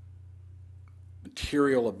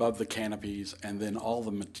material above the canopies, and then all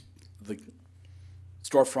the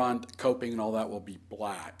storefront coping and all that will be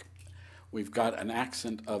black. We've got an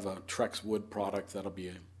accent of a Trex wood product that'll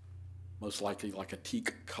be most likely like a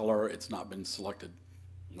teak color. It's not been selected.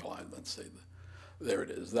 Well, let's say there it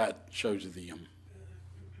is. That shows you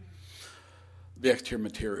the exterior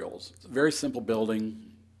materials. It's a very simple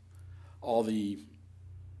building. All the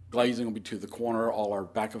glazing will be to the corner. All our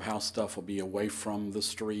back of house stuff will be away from the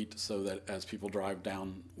street so that as people drive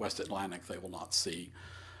down West Atlantic, they will not see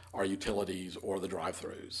our utilities or the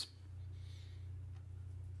drive-throughs.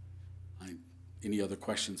 Any other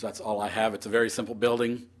questions? That's all I have. It's a very simple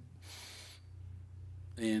building.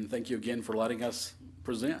 And thank you again for letting us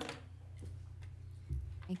present.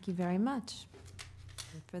 Thank you very much.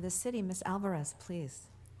 And for the city, Ms. Alvarez, please.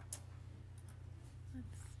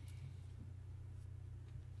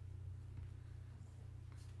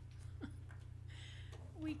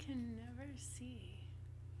 We can never see.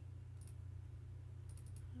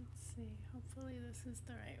 Let's see. Hopefully this is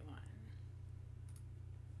the right one.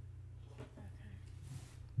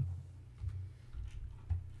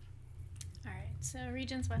 All right, so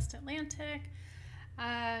Regions West Atlantic.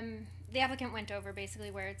 The applicant went over basically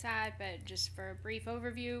where it's at, but just for a brief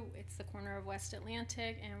overview, it's the corner of West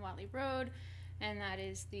Atlantic and Watley Road, and that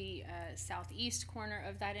is the southeast corner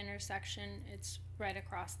of that intersection. It's right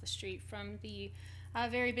across the street from the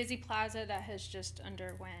very busy plaza that has just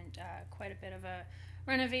underwent quite a bit of a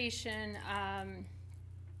renovation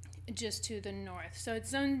just to the north. So it's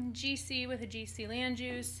zone GC with a GC land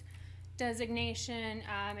use designation.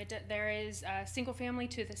 There is single family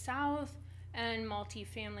to the south and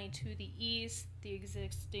multifamily to the east. The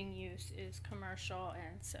existing use is commercial,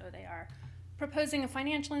 and so they are proposing a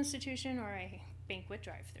financial institution or a banquet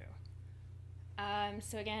drive-through.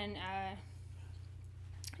 So again,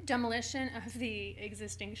 demolition of the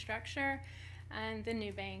existing structure, and the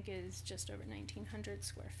new bank is just over 1,900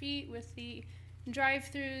 square feet with the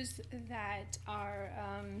drive-throughs that are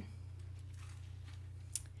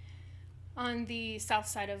on the south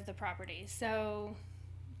side of the property. So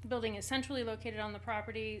the building is centrally located on the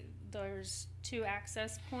property. There's two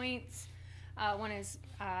access points. One is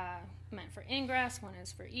meant for ingress, one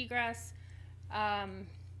is for egress. And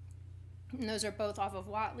those are both off of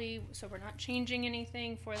Watley, so we're not changing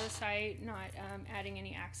anything for the site, not adding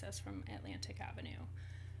any access from Atlantic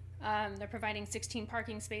Avenue. They're providing 16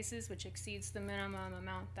 parking spaces, which exceeds the minimum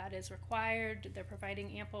amount that is required. They're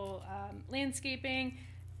providing ample landscaping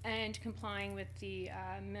and complying with the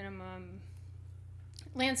minimum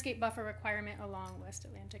landscape buffer requirement along West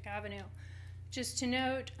Atlantic Avenue. Just to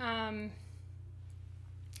note,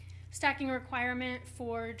 stacking requirement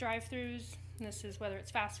for drive-throughs, this is whether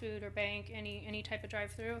it's fast food or bank, any type of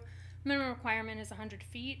drive-through, minimum requirement is 100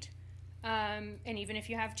 feet. And even if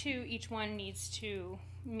you have two, each one needs to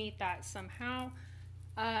meet that somehow.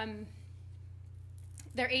 Their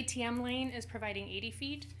ATM lane is providing 80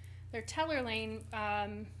 feet. Their teller lane,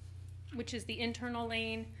 which is the internal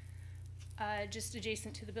lane, just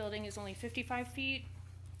adjacent to the building, is only 55 feet.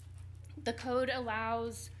 The code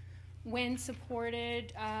allows, when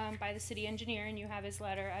supported by the city engineer, and you have his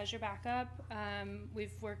letter as your backup,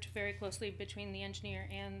 we've worked very closely between the engineer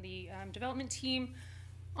and the development team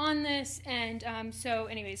on this, and so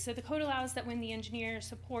the code allows that when the engineer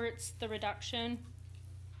supports the reduction,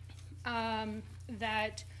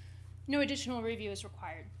 that no additional review is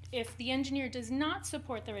required. If the engineer does not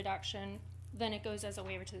support the reduction, then it goes as a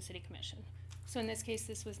waiver to the city commission. So in this case,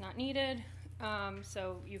 this was not needed.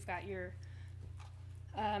 So you've got your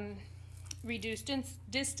reduced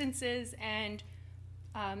distances, and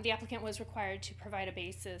the applicant was required to provide a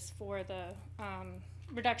basis for the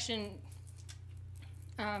reduction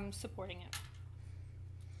supporting it.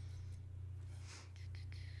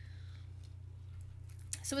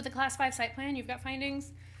 So with the Class 5 site plan, you've got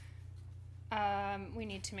findings. We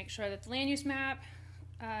need to make sure that the land use map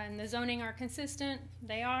and the zoning are consistent.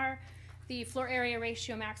 They are. The floor area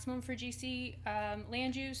ratio maximum for GC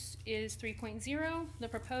land use is 3.0. The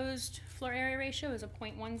proposed floor area ratio is a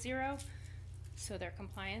 0.10, so they're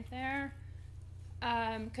compliant there.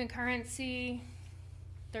 Concurrency,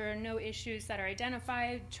 there are no issues that are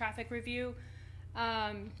identified. Traffic review,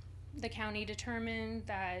 the county determined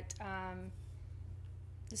that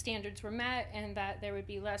the standards were met and that there would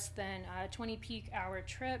be less than 20 peak hour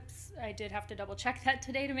trips. I did have to double check that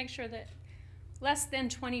today to make sure that less than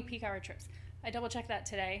 20 peak hour trips. I double checked that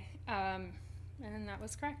today, and that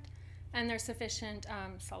was correct. And there's sufficient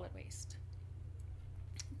solid waste.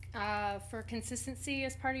 For consistency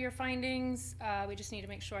as part of your findings, we just need to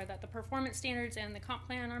make sure that the performance standards and the comp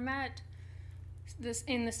plan are met.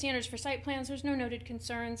 In the standards for site plans, there's no noted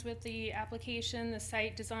concerns with the application. The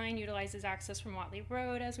site design utilizes access from Watley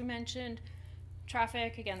Road, as we mentioned.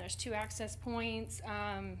 Traffic, again, there's 2 access points.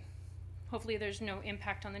 Hopefully there's no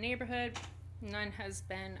impact on the neighborhood. None has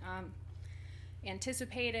been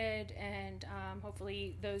anticipated, and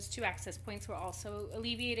hopefully those 2 access points will also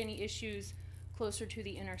alleviate any issues closer to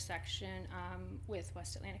the intersection with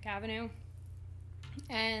West Atlantic Avenue.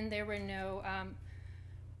 And there were no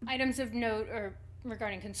items of note or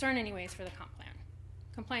regarding concern anyways for the comp plan.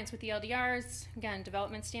 Compliance with the LDRs, again,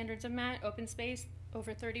 development standards are met. Open space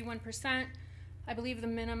over 31%. I believe the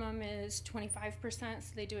minimum is 25%,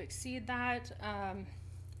 so they do exceed that.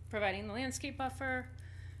 Providing the landscape buffer.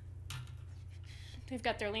 They've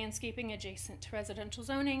got their landscaping adjacent to residential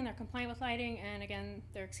zoning. They're compliant with lighting, and again,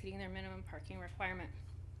 they're exceeding their minimum parking requirement.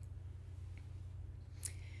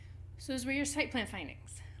 So those were your site plan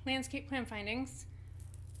findings. Landscape plan findings.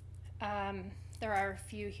 There are a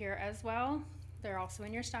few here as well. They're also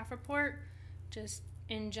in your staff report. Just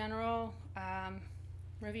in general,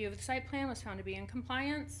 review of the site plan was found to be in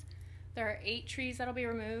compliance. There are 8 trees that'll be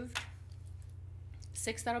removed,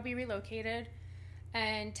 6 that'll be relocated,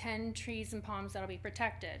 and 10 trees and palms that'll be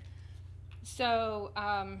protected. So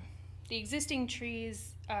the existing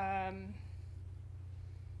trees that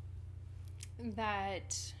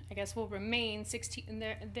I guess will remain 16,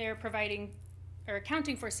 they're providing or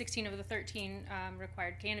accounting for 16 of the 13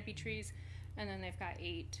 required canopy trees, and then they've got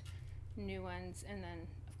 8 new ones, and then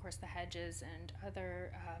of course the hedges and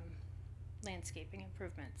other landscaping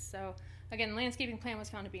improvements. So again, the landscaping plan was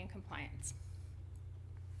found to be in compliance.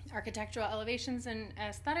 Architectural elevations and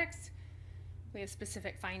aesthetics, we have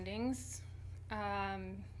specific findings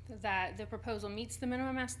that the proposal meets the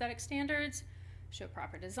minimum aesthetic standards, show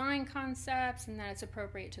proper design concepts, and that it's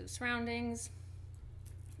appropriate to the surroundings.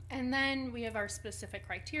 And then we have our specific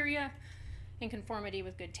criteria in conformity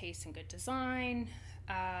with good taste and good design.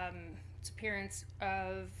 It's appearance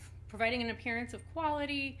of providing an appearance of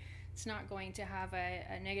quality. It's not going to have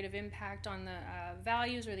a negative impact on the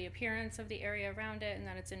values or the appearance of the area around it, and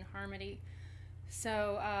that it's in harmony.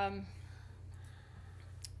 So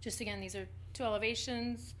just again, these are 2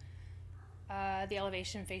 elevations. The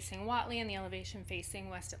elevation facing Watley and the elevation facing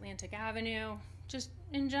West Atlantic Avenue. Just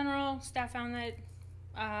in general, staff found that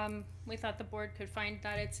we thought the board could find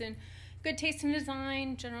that it's in good taste and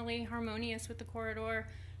design, generally harmonious with the corridor,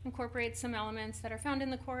 incorporates some elements that are found in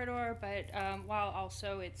the corridor, but while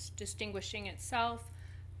also it's distinguishing itself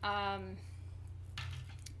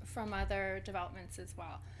from other developments as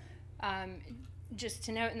well. Just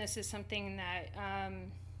to note, and this is something that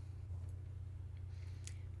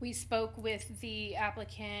we spoke with the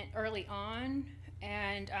applicant early on,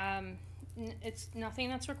 and it's nothing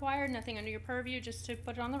that's required, nothing under your purview, just to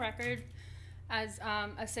put it on the record as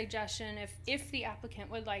a suggestion. If the applicant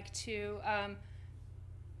would like to,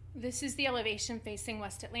 this is the elevation facing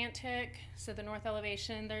West Atlantic, so the north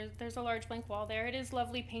elevation, there's a large blank wall there. It is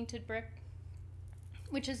lovely painted brick,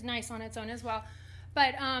 which is nice on its own as well.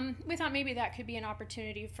 But we thought maybe that could be an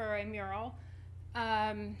opportunity for a mural.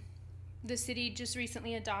 The city just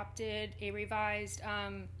recently adopted a revised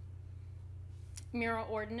mural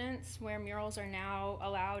ordinance where murals are now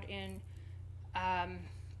allowed in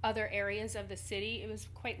other areas of the city. It was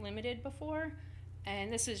quite limited before,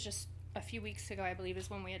 and this is just a few weeks ago, I believe, is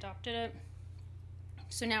when we adopted it.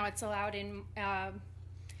 So now it's allowed in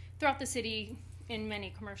throughout the city in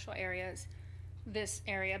many commercial areas, this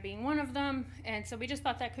area being one of them. And so we just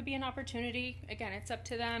thought that could be an opportunity. Again, it's up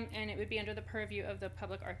to them, and it would be under the purview of the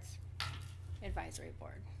Public Arts Advisory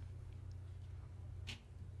Board.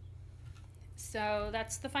 So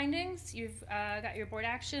that's the findings. You've got your board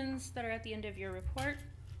actions that are at the end of your report.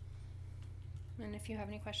 And if you have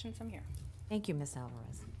any questions, I'm here. Thank you, Ms.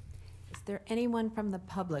 Alvarez. Is there anyone from the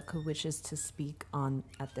public who wishes to speak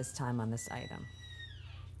at this time on this item?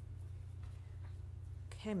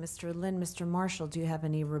 Okay, Mr. Lynn, Mr. Marshall, do you have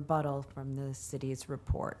any rebuttal from the city's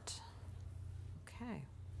report? Okay.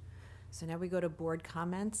 So now we go to board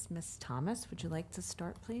comments. Ms. Thomas, would you like to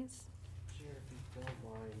start, please? Chair, if you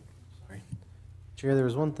don't mind. Sorry. Chair, there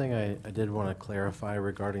was one thing I did want to clarify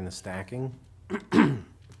regarding the stacking.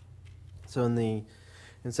 So in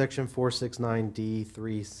section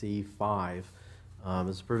 469D3C5,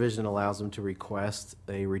 this provision allows them to request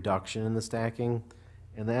a reduction in the stacking.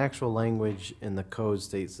 And the actual language in the code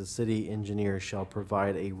states the city engineer shall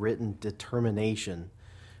provide a written determination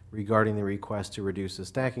regarding the request to reduce the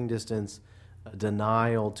stacking distance. A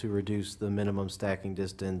denial to reduce the minimum stacking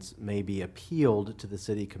distance may be appealed to the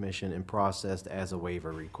city commission and processed as a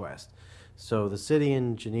waiver request. So the city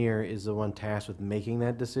engineer is the one tasked with making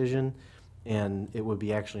that decision, and it would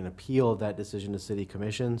be actually an appeal of that decision to city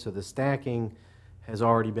commission. So the stacking has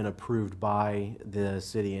already been approved by the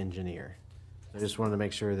city engineer. I just wanted to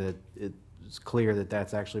make sure that it's clear that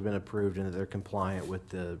that's actually been approved and that they're compliant with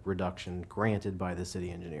the reduction granted by the city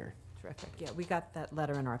engineer. Terrific. Yeah, we got that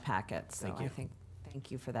letter in our packet, so Thank you. thank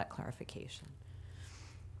you for that clarification.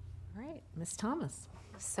 All right, Ms. Thomas.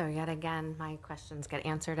 So yet again, my questions get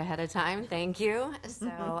answered ahead of time. Thank you.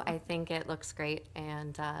 So I think it looks great,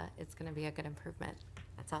 and it's going to be a good improvement.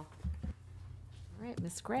 That's all. All right,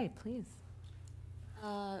 Ms. Gray, please.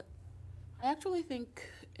 I actually think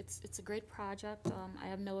it's a great project. I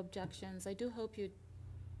have no objections. I do hope you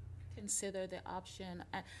consider the option.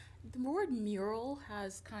 The word mural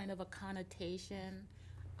has kind of a connotation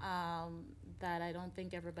that I don't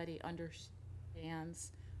think everybody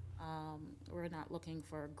understands. We're not looking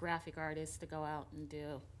for graphic artists to go out and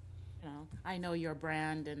do, I know your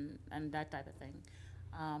brand and that type of thing.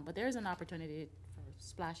 But there's an opportunity for a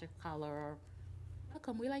splash of color or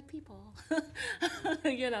welcome, we like people,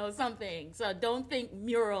 something. So don't think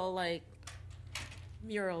mural as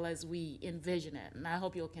we envision it, and I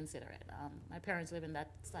hope you'll consider it. My parents live in that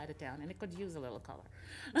side of town, and it could use a little color.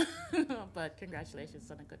 But congratulations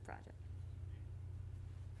on a good project.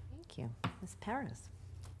 Thank you. Ms. Paris.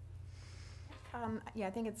 Yeah, I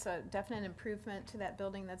think it's a definite improvement to that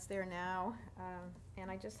building that's there now. And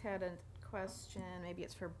I just had a question, maybe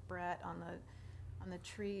it's for Brett, on the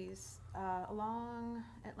trees. Along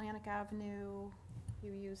Atlantic Avenue,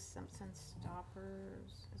 you use Simpson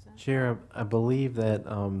stoppers, is that? Chair, I believe that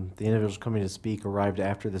the individuals coming to speak arrived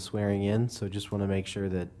after the swearing in, so just want to make sure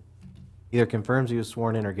that either confirms he was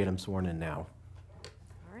sworn in or get him sworn in now.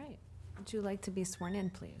 All right. Would you like to be sworn in,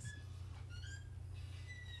 please?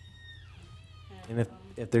 And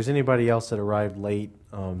if there's anybody else that arrived late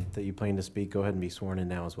that you plan to speak, go ahead and be sworn in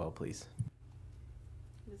now as well, please.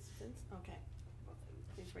 Ms. Vince, okay.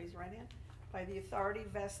 Please raise your right hand. By the authority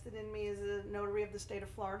vested in me as a notary of the state of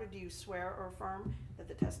Florida, do you swear or affirm that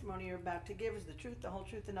the testimony you're about to give is the truth, the whole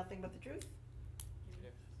truth, and nothing but the truth?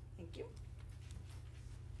 Yes. Thank you.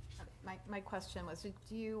 My question was, do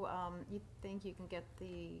you think you can get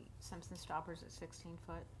the Simpson stoppers at 16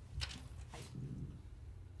 foot height?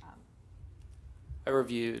 I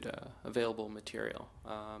reviewed available material.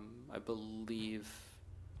 I believe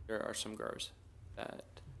there are some growers that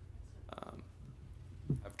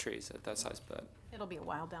have trees at that size, but It'll be a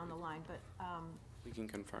while down the line, but we can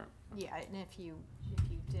confirm. yeah, and if you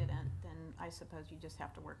didn't, then I suppose you just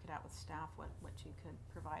have to work it out with staff what you could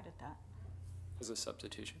provide at that. As a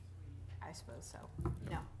substitution. I suppose so.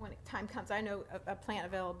 No, when time comes, I know a plant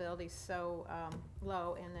availability is so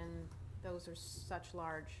low, and then those are such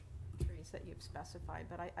large trees that you've specified,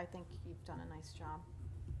 but I think you've done a nice job.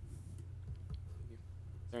 Is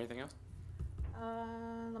there anything else?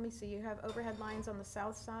 Let me see, you have overhead lines on the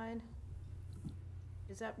south side.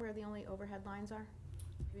 Is that where the only overhead lines are?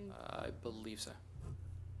 I believe so.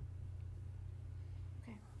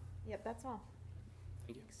 Okay, yep, that's all.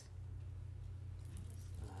 Thank you.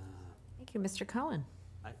 Thank you, Mr. Cohen.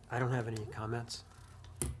 I don't have any comments.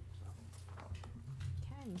 Okay,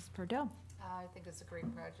 Ms. Perdue. I think it's a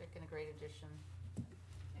great project and a great addition.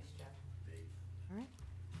 Nice job. All right.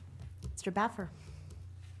 Mr. Baffer.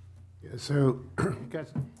 Yeah, so I've got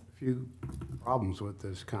a few problems with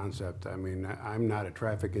this concept. I mean, I'm not a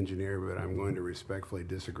traffic engineer, but I'm going to respectfully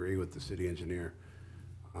disagree with the city engineer.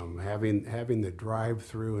 Having the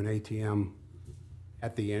drive-through and ATM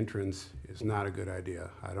at the entrance is not a good idea.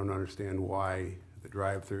 I don't understand why the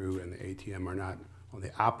drive-through and the ATM are not on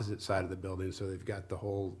the opposite side of the building, so they've got the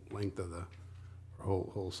whole length of the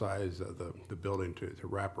whole size of the building to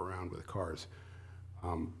wrap around with cars.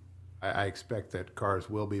 I expect that cars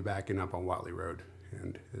will be backing up on Watley Road,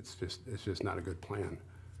 and it's just not a good plan.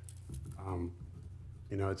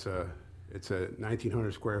 It's a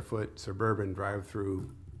 1,900 square foot suburban drive-through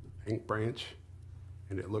bank branch,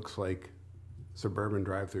 and it looks like suburban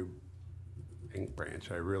drive-through bank branch.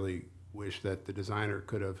 I really wish that the designer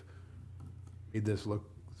could have made this look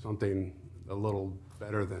something a little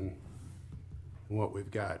better than what we've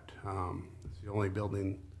got. It's the only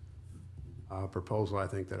building proposal I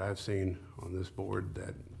think that I've seen on this board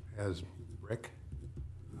that has brick.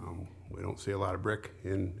 We don't see a lot of brick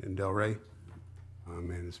in Delray,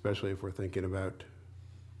 and especially if we're thinking about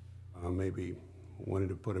maybe wanting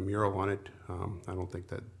to put a mural on it. I don't think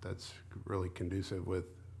that that's really conducive with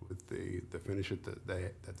the finish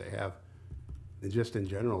that they have. And just in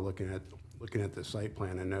general, looking at the site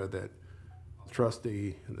plan, I know that I'll trust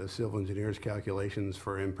the civil engineer's calculations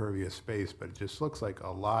for impervious space, but it just looks like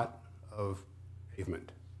a lot of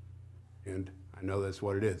pavement. And I know that's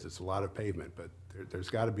what it is. It's a lot of pavement, but there's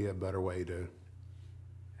got to be a better way to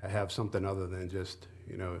have something other than just,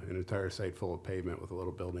 you know, an entire site full of pavement with a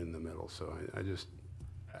little building in the middle. So I just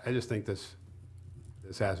think this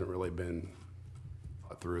hasn't really been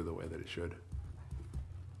thought through the way that it should.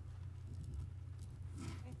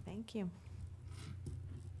 Okay, thank you.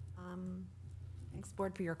 Thanks,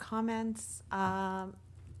 board, for your comments. You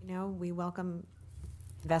know, we welcome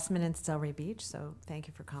investment in Delray Beach, so thank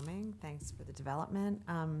you for coming. Thanks for the development.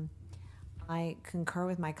 I concur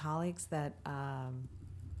with my colleagues that a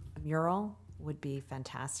mural would be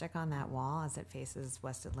fantastic on that wall as it faces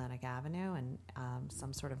West Atlantic Avenue, and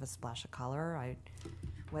some sort of a splash of color.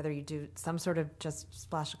 Whether you do some sort of just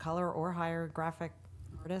splash of color or hire a graphic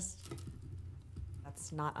artist,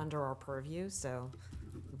 that's not under our purview, so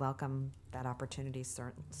we welcome that opportunity,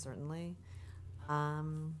 certainly.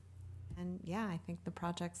 And yeah, I think the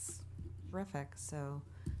project's terrific, so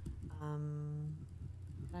can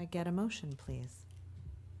I get a motion, please?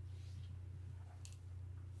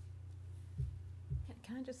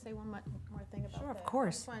 Can I just say one more thing about that? Sure, of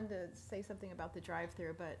course. I just wanted to say something about the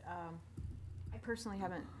drive-through, but I personally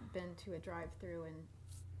haven't been to a drive-through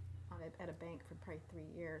at a bank for probably 3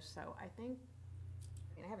 years, so I think,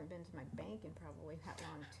 I haven't been to my bank in probably that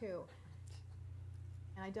long too.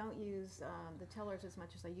 And I don't use the tellers as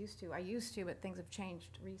much as I used to. I used to, but things have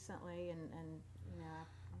changed recently, and you know,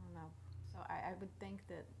 I don't know. So I would think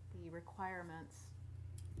that the requirements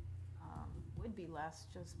would be less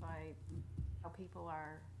just by how people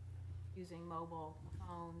are using mobile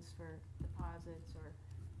phones for deposits or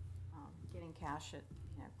getting cash at,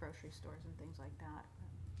 you know, grocery stores and things like that.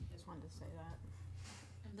 Just wanted to say that.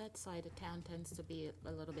 And that side of town tends to be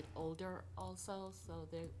a little bit older also, so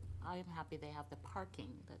I'm happy they have the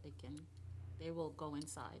parking that they will go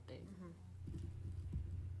inside.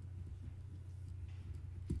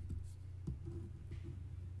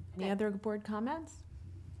 Any other board comments?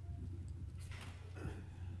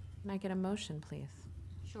 Can I get a motion, please?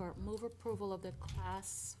 Sure. Move approval of the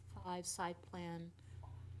Class 5 site plan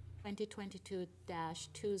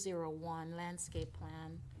 2022-201 landscape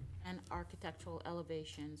plan and architectural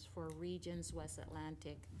elevations for Regions West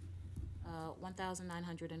Atlantic,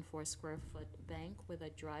 1,904 square foot bank with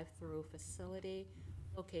a drive-through facility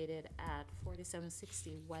located at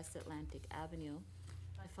 4760 West Atlantic Avenue,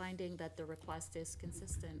 by finding that the request is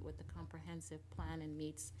consistent with the comprehensive plan and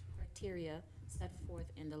meets criteria set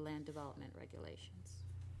forth in the land development regulations.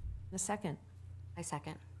 A second. I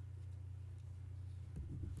second.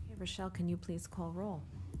 Okay, Rochelle, can you please call roll?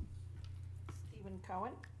 Stephen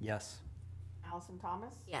Cohen, Yes. Allison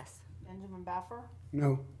Thomas, Yes. Benjamin Baffer,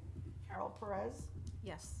 No. Carol Perez,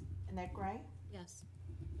 Yes. Annette Gray, Yes.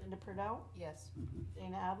 Linda Prideaux, Yes.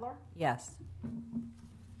 Dana Adler. Yes.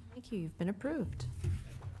 Thank you, you've been approved.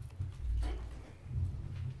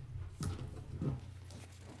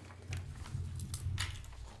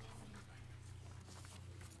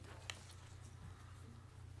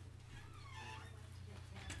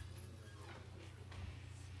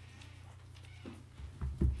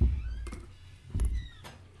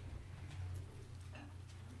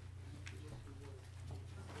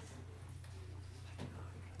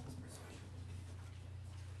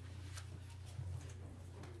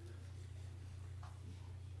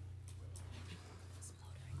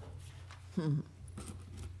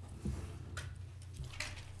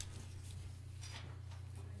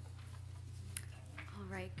 All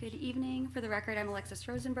right, good evening. For the record, I'm Alexis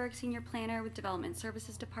Rosenberg, Senior Planner with Development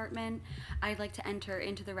Services Department. I'd like to enter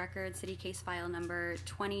into the record City Case File number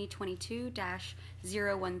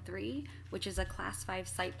 2022-013, which is a Class 5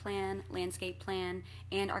 site plan, landscape plan,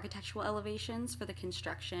 and architectural elevations for the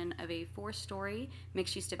construction of a 4-story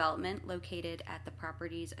mixed-use development located at the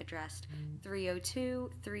properties addressed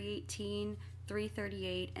 302, 318,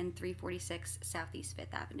 338 and 346 Southeast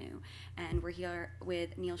 5th Avenue. And we're here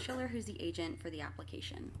with Neil Schiller, who's the agent for the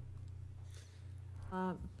application.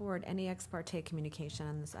 Board, any ex parte communication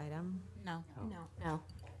on this item? No. No.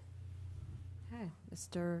 Okay,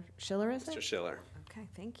 Mr. Schiller, is it? Mr. Schiller. Okay,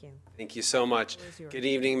 thank you. Thank you so much. Floor is yours. Good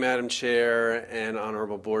evening, Madam Chair and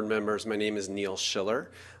honorable board members. My name is Neil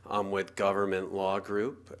Schiller. I'm with Government Law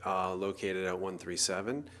Group, located at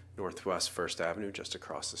 137 Northwest First Avenue, just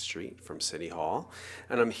across the street from City Hall.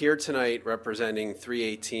 And I'm here tonight representing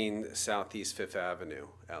 318 Southeast Fifth Avenue,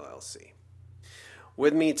 LLC.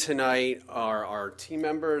 With me tonight are our team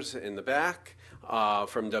members in the back.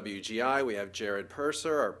 From WGI, we have Jared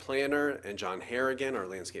Purser, our planner, and John Harrigan, our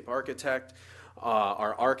landscape architect.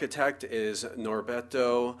 Our architect is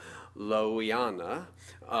Norberto Loiana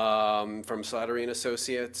from Slattery &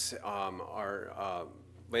 Associates. Our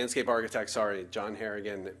landscape architect, John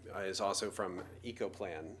Harrigan, is also from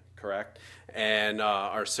EcoPlan, correct? And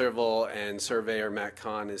our civil and surveyor, Matt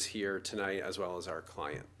Kahn, is here tonight, as well as our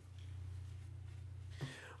client.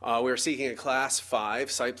 We're seeking a Class 5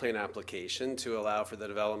 site plan application to allow for the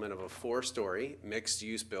development of a 4-story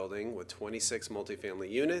mixed-use building with 26 multifamily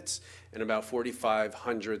units and about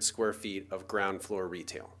 4,500 square feet of ground floor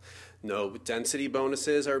retail. No density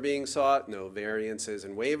bonuses are being sought, no variances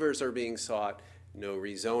and waivers are being sought, no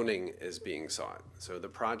rezoning is being sought. So the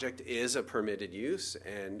project is a permitted use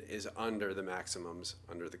and is under the maximums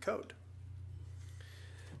under the code.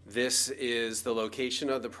 This is the location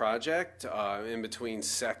of the project in between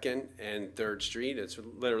 2nd and 3rd Street. It's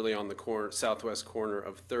literally on the southwest corner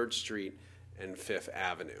of 3rd Street and 5th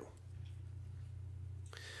Avenue.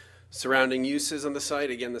 Surrounding uses on the site,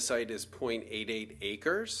 again, the site is 0.88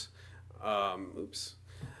 acres.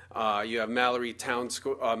 You have Mallory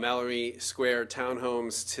Square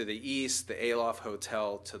townhomes to the east, the Aloft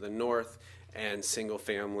Hotel to the north, and single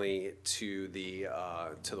family to the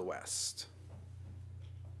west.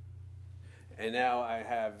 And now I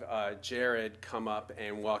have Jared come up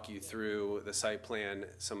and walk you through the site plan,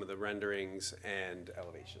 some of the renderings and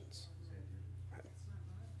elevations.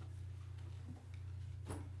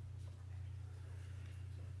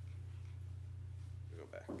 Go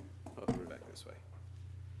back. Oh, we're back this way.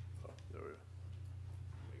 Oh, there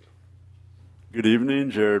we go. Good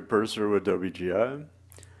evening, Jared Purser with WGI.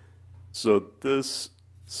 So this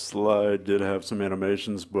slide did have some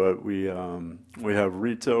animations, but we have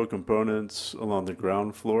retail components along the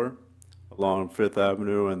ground floor, along 5th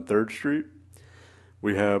Avenue and 3rd Street.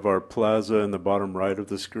 We have our plaza in the bottom right of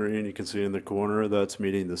the screen. You can see in the corner that's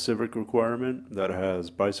meeting the civic requirement that has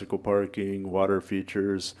bicycle parking, water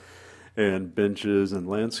features, and benches and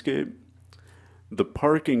landscape. The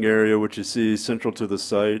parking area, which you see central to the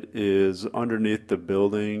site, is underneath the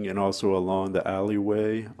building and also along the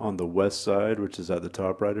alleyway on the west side, which is at the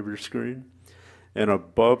top right of your screen. And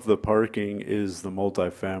above the parking is the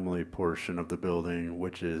multifamily portion of the building,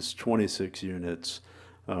 which is 26 units,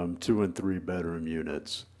 2 and 3 bedroom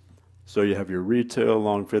units. So you have your retail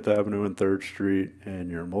along 5th Avenue and 3rd Street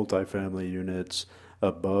and your multifamily units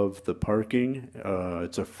above the parking.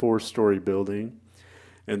 It's a 4-story building.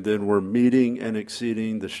 And then we're meeting and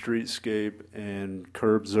exceeding the streetscape and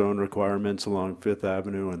curb zone requirements along 5th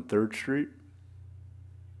Avenue and 3rd Street.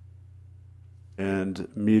 And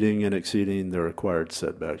meeting and exceeding the required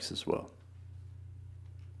setbacks as well.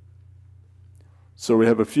 So we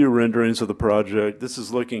have a few renderings of the project. This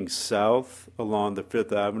is looking south along the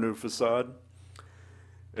 5th Avenue facade.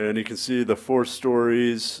 And you can see the 4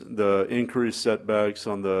 stories, the increased setbacks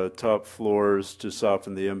on the top floors to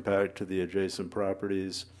soften the impact to the adjacent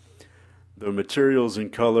properties. The materials and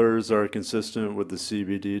colors are consistent with the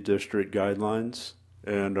CBD district guidelines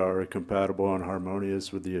and are compatible and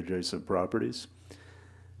harmonious with the adjacent properties.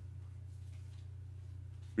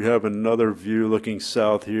 We have another view looking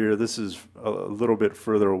south here. This is a little bit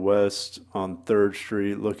further west on 3rd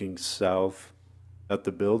Street, looking south at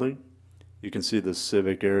the building. You can see the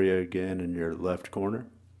civic area again in your left corner.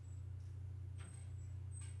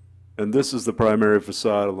 And this is the primary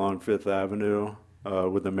facade along 5th Avenue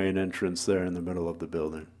with the main entrance there in the middle of the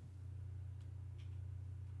building.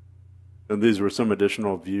 And these were some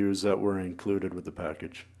additional views that were included with the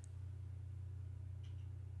package.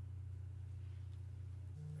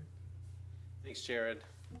 Thanks, Jared.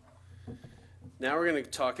 Now we're going to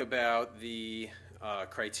talk about the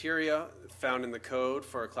criteria found in the code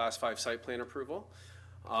for a Class 5 site plan approval.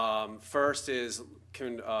 First is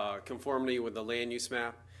conformity with the land use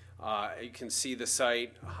map. You can see the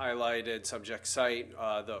site highlighted, subject site.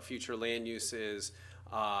 The future land use is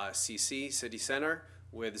CC, City Center,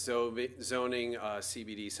 with zoning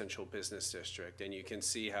CBD Central Business District. And you can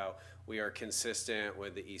see how we are consistent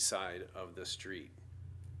with the east side of the street.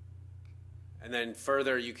 And then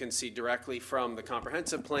further, you can see directly from the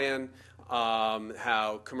comprehensive plan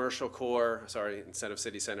how commercial core, sorry, instead of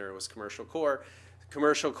city center, it was commercial core.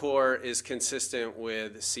 Commercial core is consistent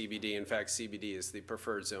with CBD. In fact, CBD is the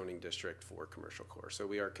preferred zoning district for commercial core. So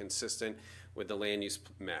we are consistent with the land use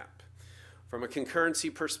map. From a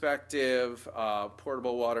concurrency perspective,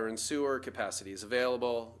 portable water and sewer capacity is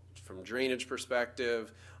available. From drainage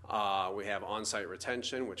perspective, we have on-site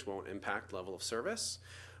retention, which won't impact level of service.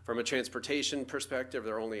 From a transportation perspective,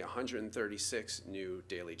 there are only 136 new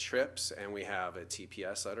daily trips, and we have a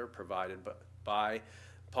TPS letter provided by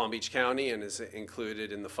Palm Beach County and is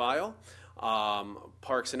included in the file.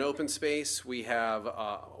 Parks and open space, we have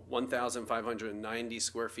 1,590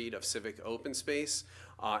 square feet of civic open space,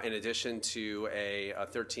 in addition to a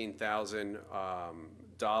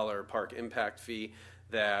 $13,000 park impact fee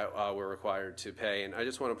that we're required to pay. And I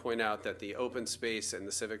just want to point out that the open space and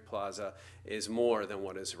the civic plaza is more than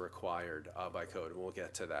what is required by code, and we'll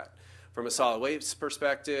get to that. From a solid waste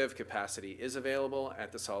perspective, capacity is available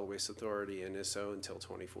at the Solid Waste Authority and is so until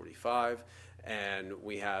 2045. And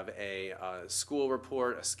we have a school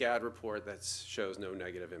report, a SCAD report that shows no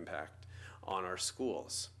negative impact on our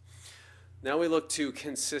schools. Now we look to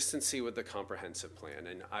consistency with the comprehensive plan,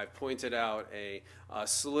 and I've pointed out a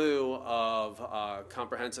slew of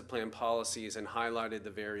comprehensive plan policies and highlighted the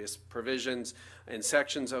various provisions and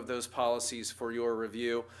sections of those policies for your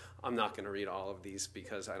review. I'm not going to read all of these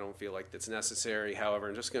because I don't feel like that's necessary. However,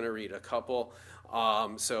 I'm just going to read a couple.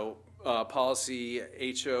 Policy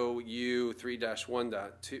HOU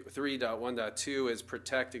 3.1.2 is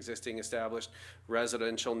protect existing established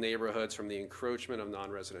residential neighborhoods from the encroachment of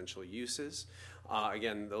non-residential uses.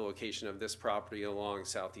 Again, the location of this property along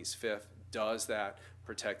Southeast 5th does that,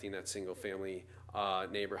 protecting that single-family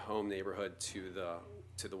home neighborhood to the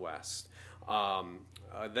west.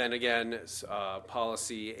 Then again,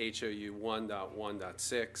 policy HOU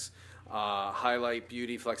 1.1.6. Highlight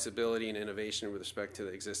beauty, flexibility, and innovation with respect to the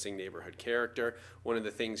existing neighborhood character. One of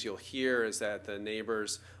the things you'll hear is that the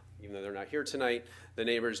neighbors, even though they're not here tonight, the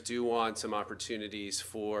neighbors do want some opportunities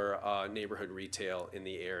for neighborhood retail in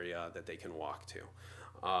the area that they can walk to.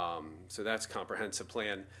 So that's comprehensive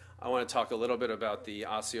plan. I want to talk a little bit about the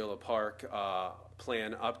Osceola Park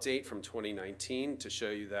plan update from 2019 to show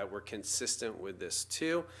you that we're consistent with this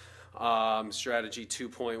too. Strategy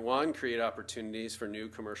 2.1, create opportunities for new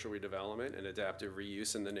commercial redevelopment and adaptive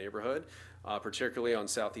reuse in the neighborhood, particularly on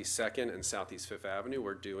Southeast 2nd and Southeast 5th Avenue.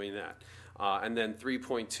 We're doing that. And then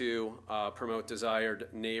 3.2, promote desired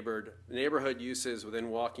neighborhood uses within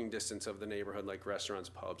walking distance of the neighborhood, like restaurants,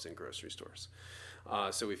 pubs, and grocery stores.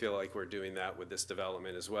 So we feel like we're doing that with this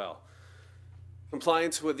development as well.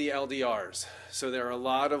 Compliance with the LDRs. So there are a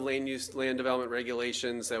lot of land development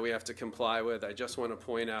regulations that we have to comply with. I just want to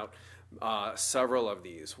point out several of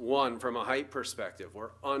these. One, from a height perspective, we're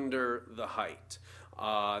under the height.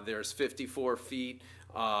 There's 54 feet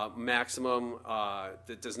maximum.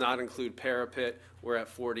 That does not include parapet. We're at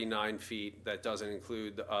 49 feet. That doesn't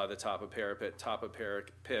include the top of parapet. Top of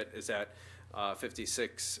parapet is at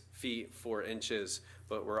 56 feet 4 inches,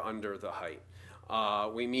 but we're under the height.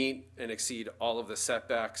 We meet and exceed all of the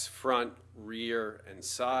setbacks, front, rear, and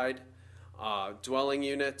side. Dwelling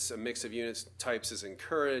units, a mix of unit types is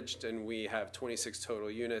encouraged, and we have 26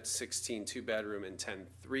 total units, 16 two-bedroom and 10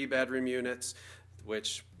 three-bedroom units,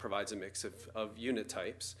 which provides a mix of unit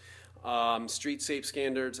types. Street safe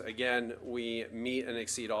standards, again, we meet and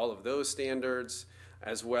exceed all of those standards,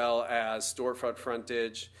 as well as storefront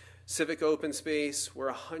frontage. Civic open space,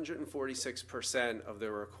 we're 146% of the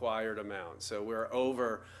required amount. So we're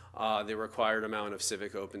over the required amount of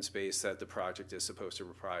civic open space that the project is supposed to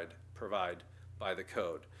provide by the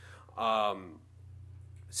code.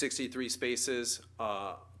 63 spaces,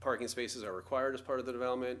 parking spaces are required as part of the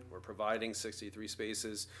development. We're providing 63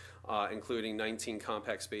 spaces, including 19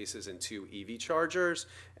 compact spaces and 2 EV chargers.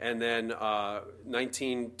 And then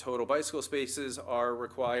 19 total bicycle spaces are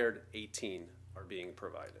required, 18 are being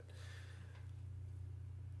provided.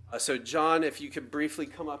 So John, if you could briefly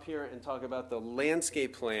come up here and talk about the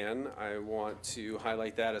landscape plan. I want to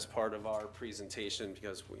highlight that as part of our presentation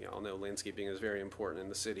because we all know landscaping is very important in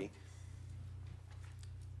the city.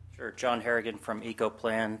 Sure. John Harrigan from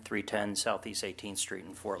EcoPlan, 310 Southeast 18th Street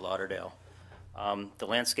in Fort Lauderdale. The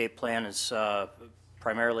landscape plan is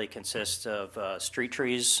primarily consists of street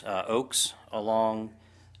trees, oaks along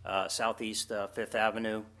Southeast 5th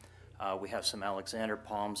Avenue. We have some Alexander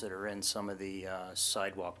palms that are in some of the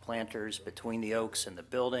sidewalk planters between the oaks and the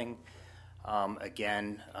building.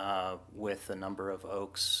 Again, with a number of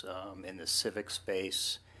oaks in the civic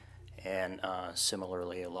space and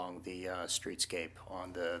similarly along the streetscape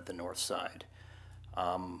on the north side.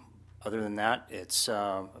 Other than that, it's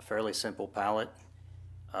a fairly simple palette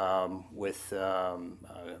with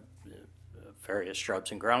various shrubs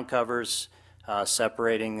and ground covers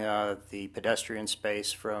separating the pedestrian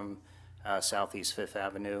space from Southeast Fifth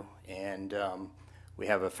Avenue, and we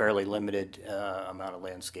have a fairly limited amount of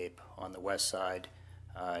landscape on the west side,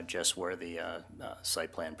 just where the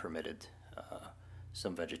site plan permitted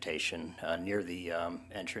some vegetation near the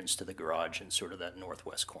entrance to the garage in sort of that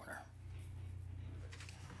northwest corner.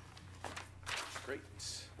 Great.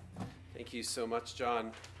 Thank you so much,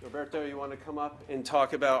 John. Roberto, you want to come up and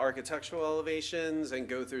talk about architectural elevations and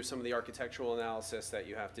go through some of the architectural analysis that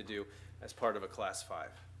you have to do as part of a Class 5?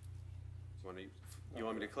 You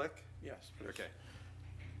want me to click? Yes, please. Okay.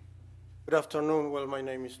 Good afternoon. Well, my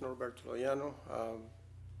name is Norberto Loiano,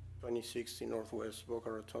 2060 Northwest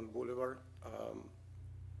Boca Raton Boulevard.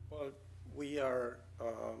 Well, we are,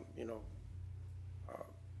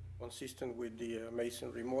 consistent with the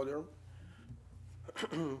masonry modern.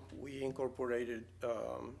 We incorporated, the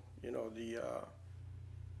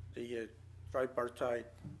tripartite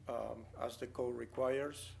as the code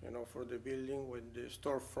requires, for the building with the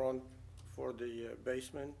storefront for the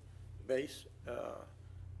base.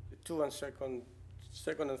 The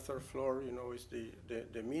second and third floor, is the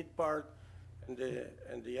mid part, and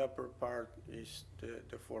the upper part is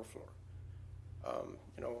the fourth floor.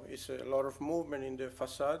 It's a lot of movement in the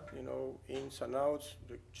facade, ins and outs,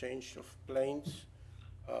 the change of planes,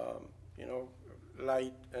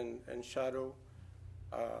 light and shadow.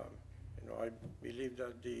 I believe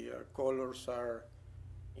that the colors are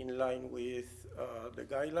in line with the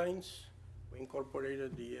guidelines. We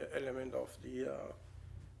incorporated the element of the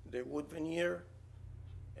wood veneer,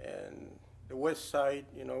 and the west side,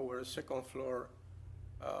 where the second floor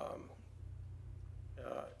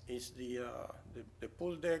is the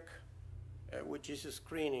pool deck, which is a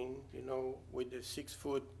screening, with the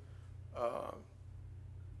 6-foot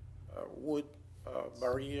wood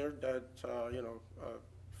barrier that,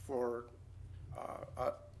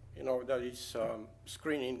 that is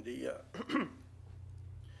screening the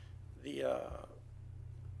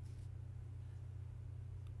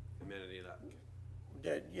amenity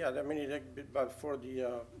deck. The amenity deck, but for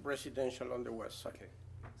the residential on the west side. Okay.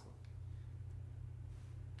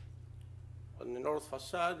 On the north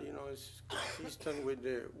facade, it's consistent with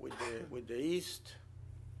the east.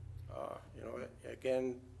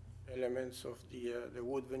 Again, elements of the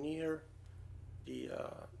wood veneer. The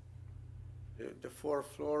fourth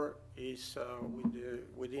floor is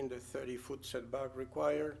within the 30-foot setback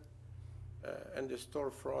required, and the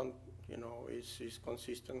storefront, is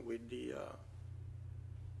consistent with the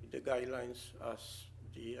guidelines as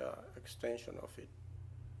the extension of it.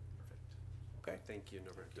 Perfect. Okay. Thank you,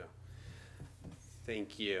 Norberto.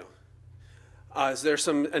 Thank you. Is there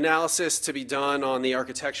some analysis to be done on the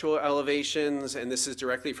architectural elevations? And this is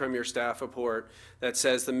directly from your staff report that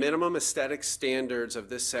says the minimum aesthetic standards of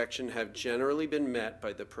this section have generally been met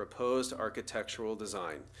by the proposed architectural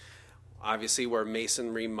design. Obviously, we're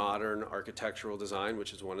masonry modern architectural design,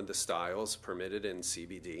 which is one of the styles permitted in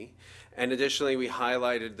CBD. And additionally, we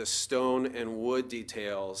highlighted the stone and wood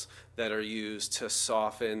details that are used to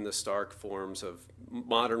soften the stark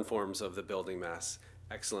modern forms of the building mass.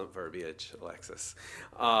 Excellent verbiage, Alexis.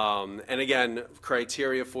 And again,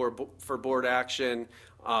 criteria for board action.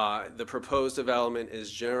 The proposed development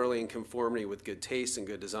is generally in conformity with good taste and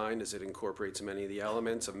good design, as it incorporates many of the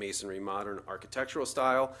elements of masonry modern architectural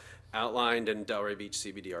style outlined in Delray Beach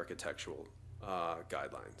CBD architectural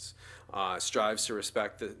guidelines. Strives to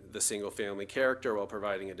respect the single-family character while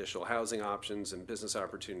providing additional housing options and business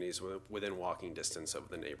opportunities within walking distance of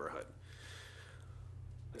the neighborhood.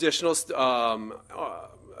 Additional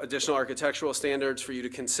architectural standards for you to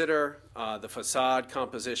consider, the facade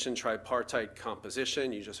composition, tripartite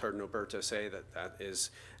composition. You just heard Norberto say that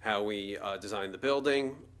is how we designed the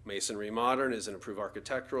building. Masonry modern is an approved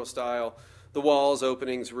architectural style. The walls,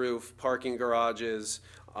 openings, roof, parking garages,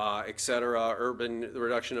 etc. The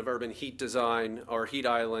reduction of urban heat design or heat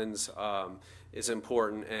islands is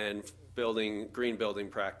important, and green building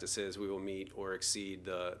practices, we will meet or exceed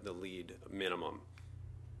the LEED minimum.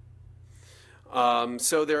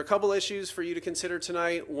 So there are a couple issues for you to consider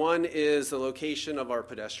tonight. One is the location of our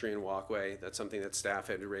pedestrian walkway. That's something that staff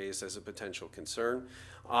had raised as a potential concern.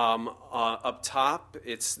 Up top,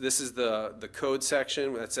 this is the code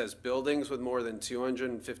section that says buildings with more than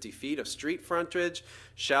 250 feet of street frontage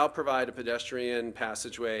shall provide a pedestrian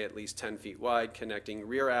passageway at least 10 feet wide connecting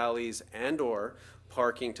rear alleys and/or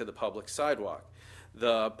parking to the public sidewalk.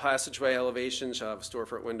 The passageway elevation shall have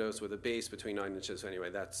storefront windows with a base between 9 inches. Anyway,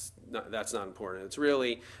 that's not important. It's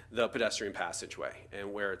really the pedestrian passageway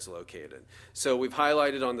and where it's located. So we've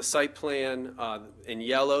highlighted on the site plan in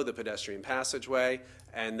yellow the pedestrian passageway,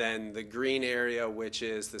 and then the green area, which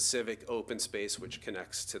is the civic open space which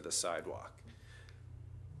connects to the sidewalk.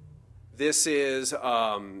 This is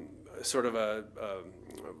sort of a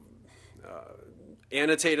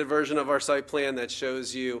annotated version of our site plan that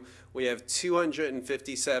shows you we have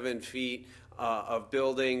 257 feet of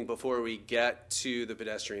building before we get to the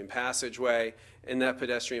pedestrian passageway. In that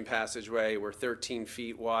pedestrian passageway, we're 13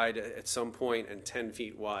 feet wide at some point and 10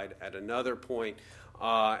 feet wide at another point.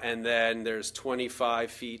 And then there's 25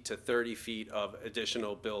 feet to 30 feet of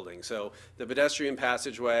additional building. So the pedestrian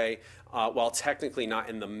passageway, while technically not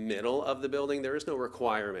in the middle of the building, there is no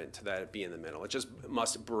requirement that it be in the middle. It just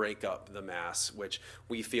must break up the mass, which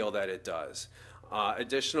we feel that it does.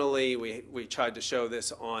 Additionally, we tried to show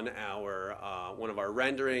this on our one of our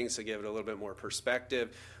renderings to give it a little bit more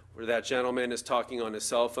perspective. Where that gentleman is talking on his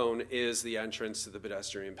cell phone is the entrance to the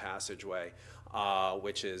pedestrian passageway,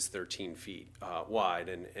 which is 13 feet wide,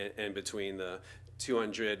 and between the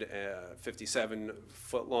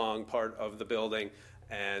 257-foot long part of the building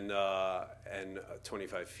and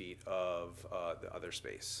 25 feet of the other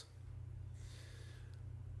space.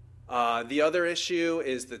 The other issue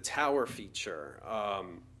is the tower feature.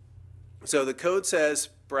 So the code says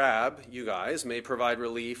SPRAB, you guys, may provide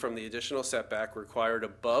relief from the additional setback required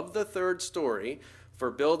above the third story for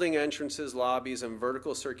building entrances, lobbies, and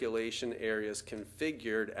vertical circulation areas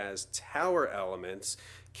configured as tower elements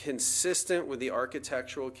consistent with the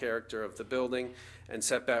architectural character of the building, and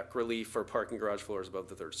setback relief for parking garage floors above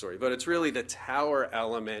the third story. But it's really the tower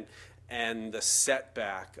element and the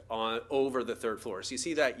setback over the third floor. So you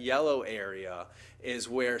see that yellow area is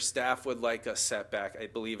where staff would like a setback, I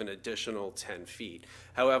believe, an additional 10 feet.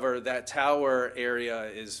 However, that tower area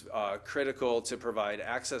is critical to provide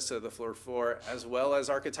access to the floor as well as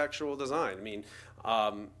architectural design. I mean,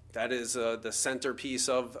 that is the centerpiece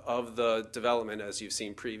of the development, as you've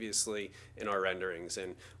seen previously in our renderings.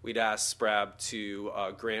 And we'd ask SPRAB to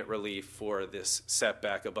grant relief for this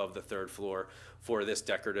setback above the third floor for this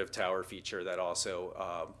decorative tower feature that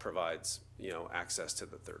also provides, access to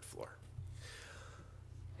the third floor.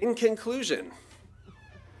 In conclusion,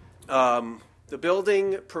 the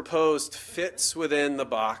building proposed fits within the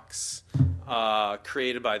box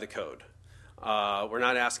created by the code. We're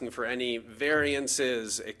not asking for any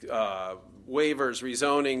variances, waivers,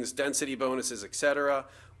 rezonings, density bonuses, etc.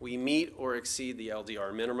 We meet or exceed the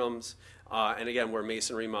LDR minimums. And again, we're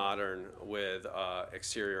masonry modern with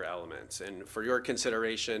exterior elements. And for your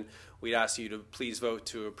consideration, we'd ask you to please vote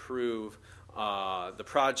to approve the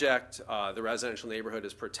project. The residential neighborhood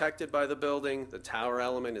is protected by the building. The tower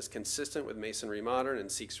element is consistent with masonry modern and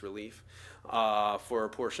seeks relief for a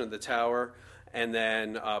portion of the tower. And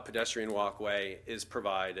then pedestrian walkway is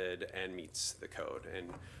provided and meets the code.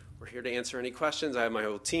 And we're here to answer any questions. I have my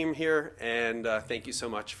whole team here, and thank you so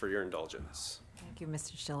much for your indulgence. Thank you,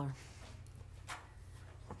 Mr. Schiller.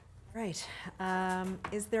 Right.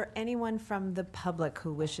 Is there anyone from the public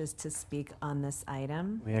who wishes to speak on this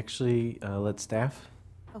item? We actually let staff.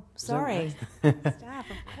 Oh, sorry. Staff,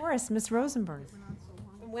 of course, Ms. Rosenberg.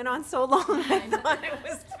 It went on so long, I thought it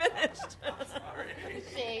was finished.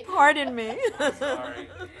 Sorry. Pardon me. Sorry.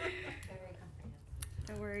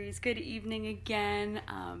 No worries. Good evening again.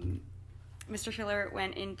 Mr. Schiller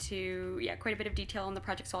went into quite a bit of detail on the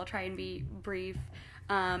project, so I'll try and be brief.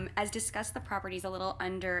 As discussed, the property is a little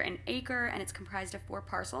under an acre, and it's comprised of 4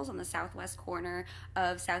 parcels on the southwest corner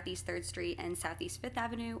of Southeast 3rd Street and Southeast 5th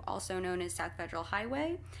Avenue, also known as South Federal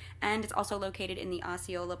Highway, and it's also located in the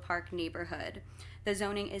Osceola Park neighborhood. The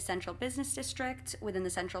zoning is Central Business District within the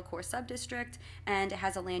Central Core Subdistrict, and it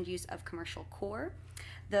has a land use of commercial core.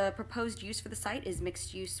 The proposed use for the site is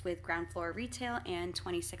mixed use with ground floor retail and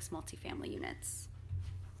 26 multifamily units.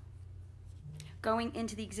 Going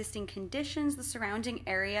into the existing conditions, the surrounding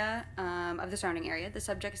area, the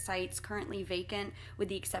subject site's currently vacant with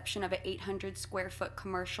the exception of an 800 square foot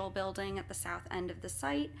commercial building at the south end of the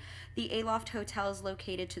site. The Aloft Hotel is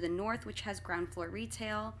located to the north, which has ground floor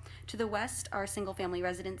retail. To the west are single family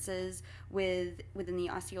residences within the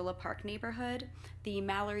Osceola Park neighborhood. The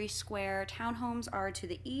Mallory Square townhomes are to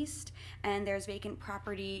the east, and there's vacant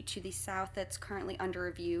property to the south that's currently under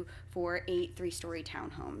review for 8 3-story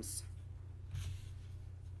townhomes.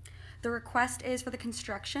 The request is for the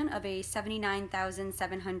construction of a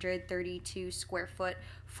 79,732 square foot,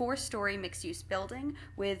 4-story mixed-use building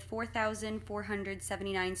with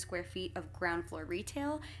 4,479 square feet of ground floor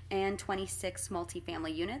retail and 26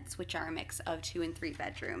 multifamily units, which are a mix of 2 and 3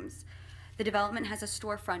 bedrooms. The development has a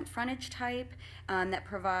storefront frontage type that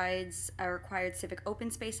provides a required civic open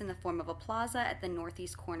space in the form of a plaza at the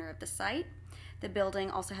northeast corner of the site. The building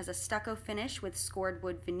also has a stucco finish with scored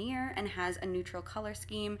wood veneer and has a neutral color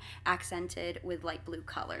scheme accented with light blue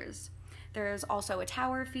colors. There's also a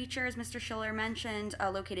tower feature, as Mr. Schiller mentioned,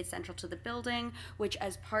 located central to the building, which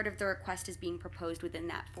as part of the request is being proposed within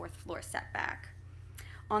that 4th floor setback.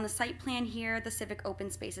 On the site plan here, the civic open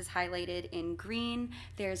space is highlighted in green.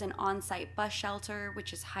 There's an on-site bus shelter,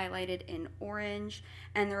 which is highlighted in orange,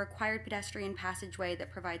 and the required pedestrian passageway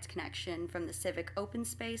that provides connection from the civic open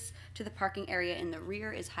space to the parking area in the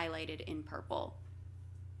rear is highlighted in purple.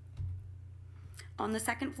 On the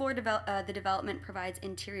 2nd floor, the development provides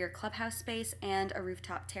interior clubhouse space and a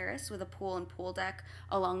rooftop terrace with a pool and pool deck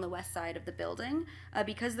along the west side of the building.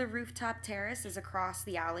 Because the rooftop terrace is across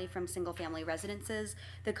the alley from single-family residences,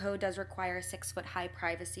 the code does require a 6-foot-high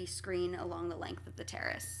privacy screen along the length of the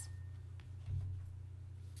terrace.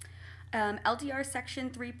 LDR section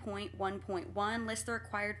 3.1.1 lists the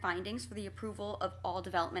required findings for the approval of all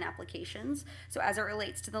development applications. So as it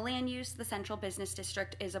relates to the land use, the central business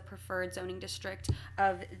district is a preferred zoning district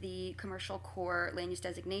of the commercial core land use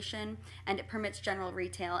designation, and it permits general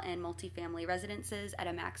retail and multifamily residences at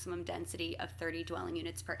a maximum density of 30 dwelling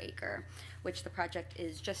units per acre, which the project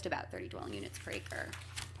is just about 30 dwelling units per acre.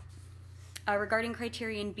 Regarding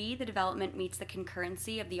criterion B, the development meets the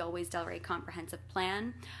concurrency of the Always Delray Comprehensive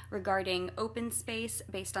Plan. Regarding open space,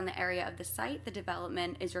 based on the area of the site, the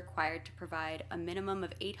development is required to provide a minimum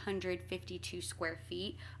of 852 square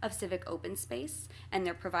feet of civic open space, and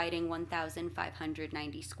they're providing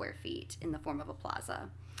 1,590 square feet in the form of a plaza.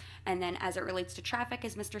 And then as it relates to traffic,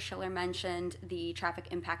 as Mr. Schiller mentioned, the traffic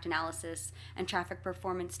impact analysis and traffic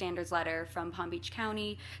performance standards letter from Palm Beach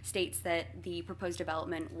County states that the proposed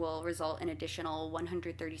development will result in additional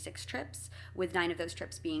 136 trips, with 9 of those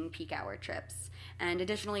trips being peak hour trips. And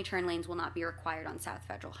additionally, turn lanes will not be required on South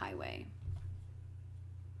Federal Highway.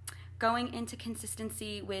 Going into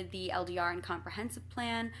consistency with the LDR and comprehensive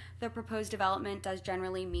plan, the proposed development does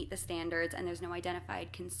generally meet the standards, and there's no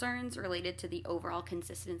identified concerns related to the overall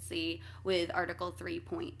consistency with Article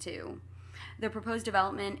 3.2. The proposed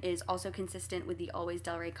development is also consistent with the Always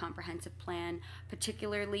Delray Comprehensive Plan,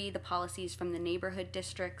 particularly the policies from the neighborhood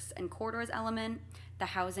districts and corridors element, the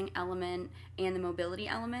housing element, and the mobility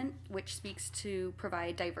element, which speaks to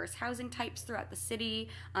provide diverse housing types throughout the city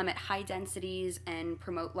at high densities and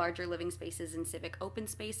promote larger living spaces and civic open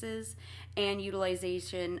spaces, and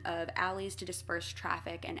utilization of alleys to disperse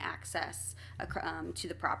traffic and access to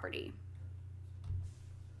the property.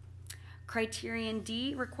 Criterion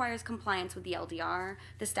D requires compliance with the LDR.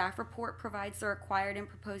 The staff report provides the required and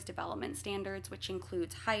proposed development standards, which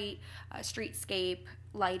includes height, streetscape,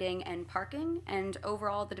 lighting, and parking, and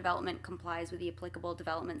overall the development complies with the applicable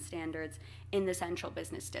development standards in the central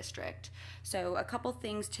business district. So a couple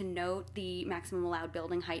things to note: the maximum allowed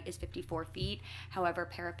building height is 54 feet. However,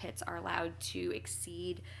 parapets are allowed to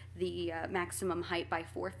exceed the maximum height by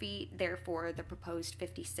 4 feet. Therefore, the proposed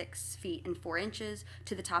 56 feet and 4 inches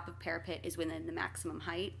to the top of parapet is within the maximum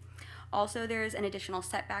height. Also, there's an additional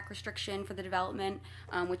setback restriction for the development,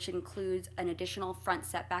 which includes an additional front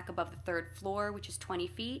setback above the 3rd floor, which is 20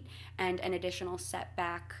 feet, and an additional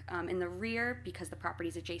setback in the rear because the property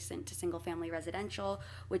is adjacent to single-family residential,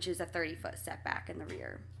 which is a 30-foot setback in the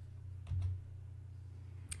rear.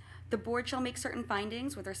 The board shall make certain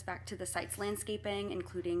findings with respect to the site's landscaping,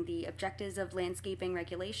 including the objectives of landscaping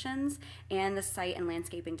regulations and the site and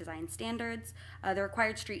landscaping design standards. The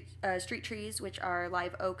required street trees, which are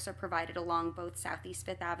live oaks, are provided along both Southeast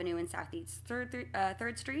 5th Avenue and Southeast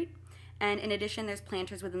 3rd Street. And in addition, there's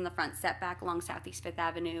planters within the front setback along Southeast 5th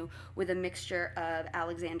Avenue with a mixture of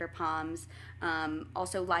Alexander palms.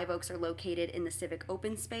 Also, live oaks are located in the civic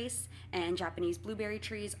open space, and Japanese blueberry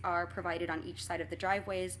trees are provided on each side of the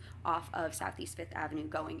driveways off of Southeast 5th Avenue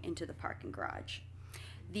going into the parking garage.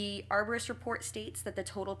 The arborist report states that the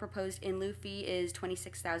total proposed in lieu fee is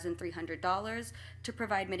 $26,300 to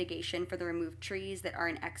provide mitigation for the removed trees that are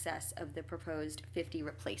in excess of the proposed 50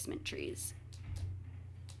 replacement trees.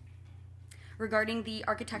 Regarding the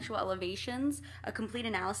architectural elevations, a complete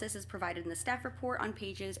analysis is provided in the staff report on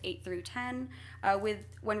pages 8 through 10.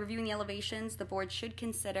 When reviewing the elevations, the board should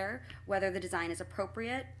consider whether the design is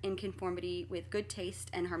appropriate, in conformity with good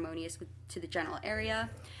taste and harmonious to the general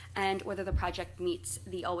area, and whether the project meets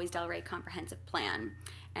the Always Delray Comprehensive Plan.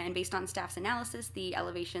 And based on staff's analysis, the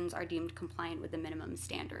elevations are deemed compliant with the minimum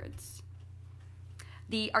standards.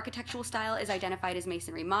 The architectural style is identified as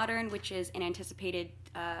Masonry Modern, which is an anticipated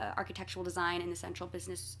architectural design in the Central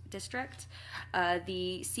Business District.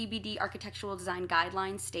 The CBD architectural design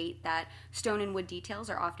guidelines state that stone and wood details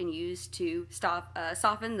are often used to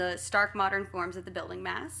soften the stark modern forms of the building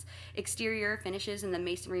mass. Exterior finishes in the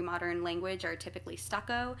Masonry Modern language are typically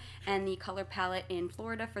stucco, and the color palette in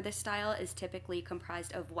Florida for this style is typically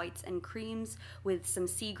comprised of whites and creams with some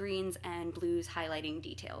sea greens and blues highlighting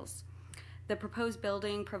details. The proposed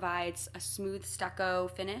building provides a smooth stucco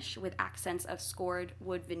finish with accents of scored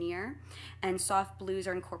wood veneer, and soft blues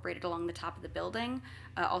are incorporated along the top of the building.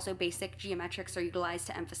 Also, basic geometrics are utilized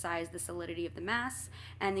to emphasize the solidity of the mass,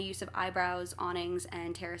 and the use of eyebrows, awnings,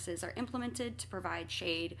 and terraces are implemented to provide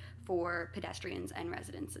shade for pedestrians and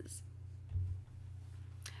residences.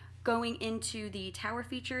 Going into the tower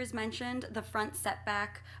features mentioned, the front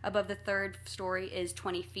setback above the third story is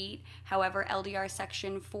 20 feet. However, LDR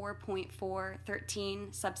section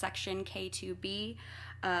 4.413 subsection K2B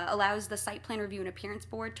allows the Site Plan Review and Appearance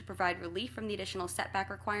Board to provide relief from the additional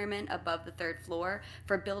setback requirement above the third floor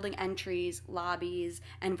for building entries, lobbies,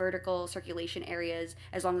 and vertical circulation areas,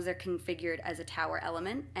 as long as they're configured as a tower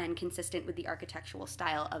element and consistent with the architectural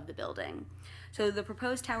style of the building. So the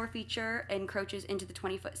proposed tower feature encroaches into the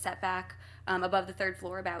 20-foot setback above the third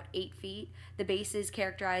floor, about 8 feet. The base is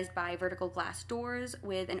characterized by vertical glass doors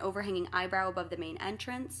with an overhanging eyebrow above the main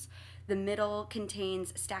entrance. The middle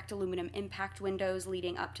contains stacked aluminum impact windows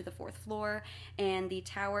leading up to the fourth floor, and the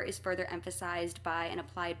tower is further emphasized by an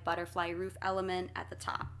applied butterfly roof element at the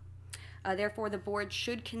top. Therefore, the board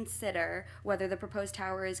should consider whether the proposed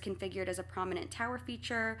tower is configured as a prominent tower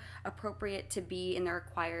feature, appropriate to be in the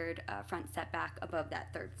required front setback above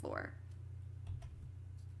that third floor.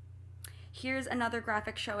 Here's another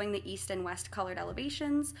graphic showing the east and west colored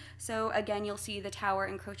elevations. So again, you'll see the tower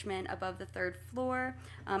encroachment above the third floor.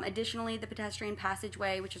 Additionally, the pedestrian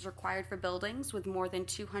passageway, which is required for buildings with more than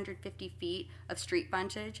 250 feet of street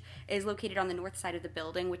frontage, is located on the north side of the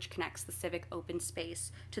building, which connects the civic open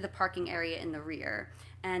space to the parking area in the rear.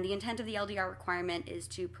 And the intent of the LDR requirement is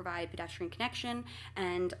to provide pedestrian connection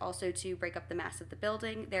and also to break up the mass of the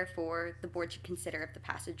building. Therefore, the board should consider if the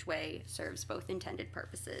passageway serves both intended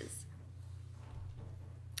purposes.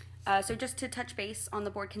 So just to touch base on the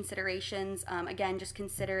board considerations, again, just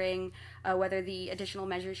considering whether the additional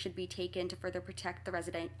measures should be taken to further protect the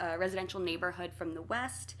residential neighborhood from the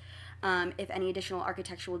west, if any additional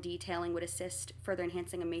architectural detailing would assist further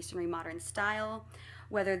enhancing a masonry modern style,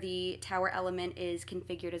 whether the tower element is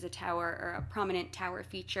configured as a tower or a prominent tower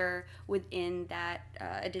feature within that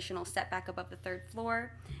additional setback above the third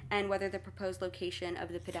floor, and whether the proposed location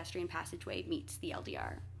of the pedestrian passageway meets the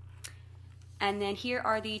LDR. And then here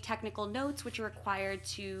are the technical notes, which are required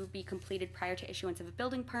to be completed prior to issuance of a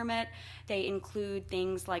building permit. They include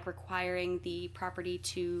things like requiring the property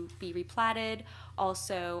to be replatted,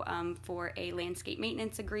 also for a landscape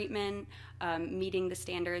maintenance agreement, meeting the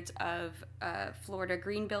standards of Florida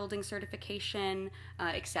Green Building certification,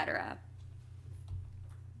 etc.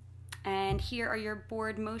 And here are your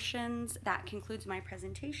board motions. That concludes my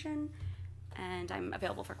presentation, and I'm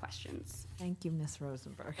available for questions. Thank you, Ms.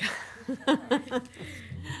 Rosenberg. All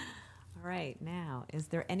right, now, is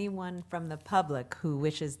there anyone from the public who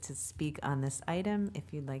wishes to speak on this item?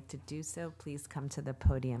 If you'd like to do so, please come to the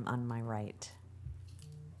podium on my right.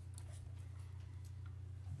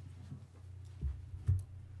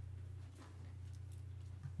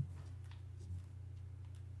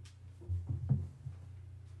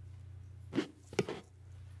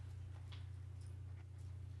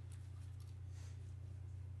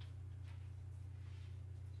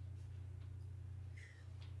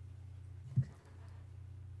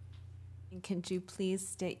 And could you please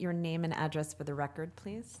state your name and address for the record,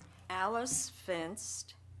 please? Alice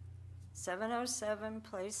Finst, 707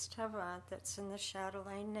 Place Tavant, that's in the Shadow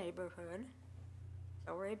Lane neighborhood,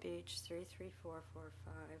 Delray Beach,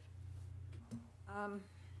 33445.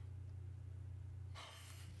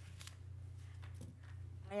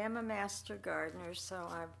 I am a master gardener, so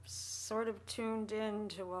I've sort of tuned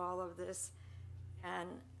into all of this, and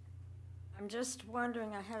I'm just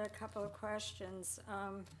wondering, I had a couple of questions.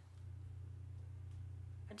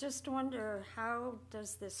 I just wonder, how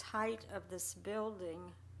does this height of this building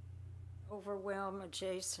overwhelm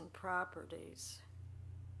adjacent properties?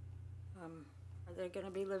 Are they going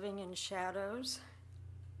to be living in shadows?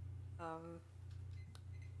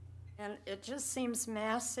 And it just seems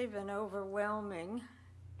massive and overwhelming.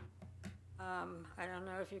 I don't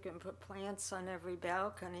know if you can put plants on every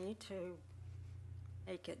balcony to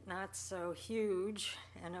make it not so huge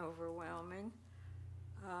and overwhelming.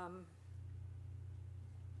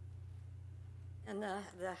 And the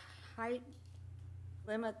height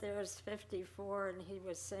limit there is 54 and he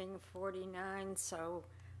was saying 49, so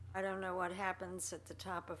I don't know what happens at the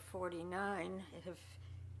top of 49 if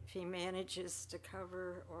he manages to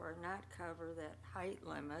cover or not cover that height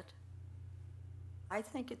limit. I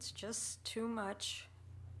think it's just too much,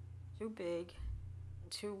 too big,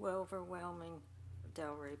 and too overwhelming for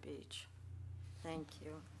Delray Beach. Thank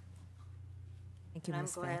you. Thank you, And I'm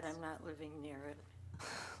Ms. glad Vance. I'm not living near it.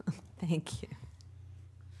 Thank you.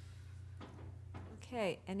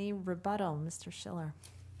 Okay, any rebuttal, Mr. Schiller?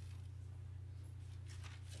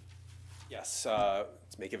 Yes,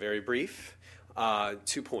 let's make it very brief.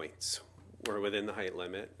 2 points. We're within the height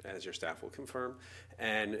limit, as your staff will confirm,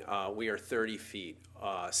 and we are 30 feet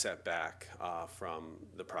set back from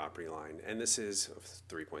the property line. And this is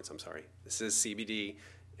 3 points. I'm sorry. This is CBD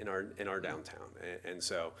in our downtown, and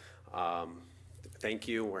so thank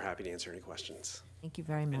you. We're happy to answer any questions. Thank you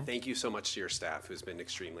very much. And thank you so much to your staff, who's been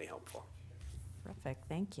extremely helpful. Terrific,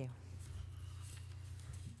 thank you.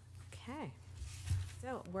 Okay,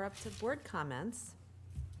 so we're up to board comments.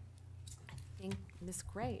 I think, Ms.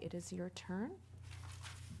 Gray, it is your turn.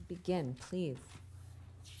 Begin, please.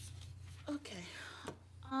 Okay.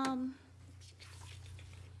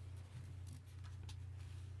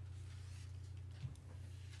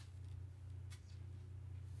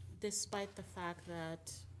 Despite the fact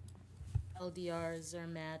that LDRs are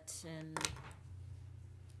met and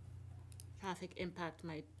traffic impact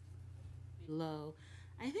might be low,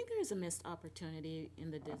 I think there's a missed opportunity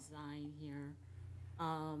in the design here.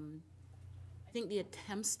 I think the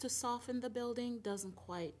attempts to soften the building doesn't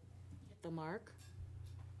quite hit the mark.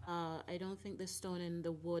 I don't think the stone and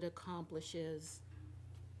the wood accomplishes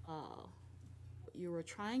what you were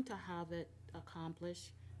trying to have it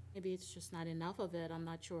accomplish. Maybe it's just not enough of it, I'm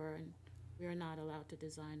not sure, and we're not allowed to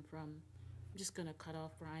design from, I'm just gonna cut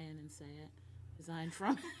off Brian and say it, design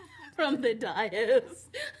from, from the dais.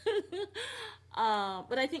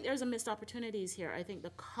 But I think there's a missed opportunities here. I think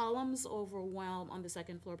the columns overwhelm, on the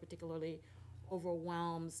second floor particularly,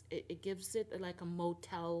 overwhelms, it gives it like a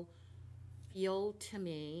motel feel to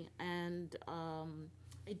me, and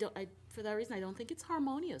for that reason, I don't think it's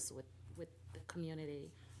harmonious with the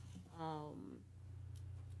community.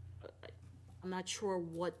 I'm not sure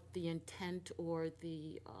what the intent or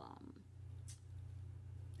the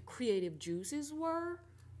creative juices were.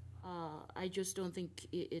 I just don't think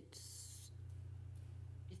it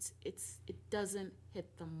doesn't hit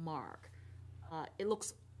the mark. It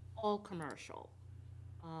looks all commercial,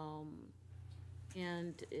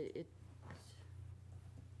 and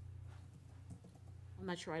I'm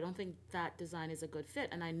not sure. I don't think that design is a good fit,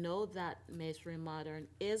 and I know that Masonry Modern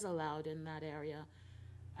is allowed in that area.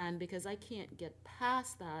 And because I can't get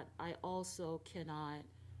past that, I also cannot,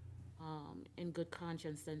 in good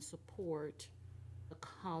conscience, then support the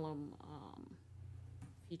column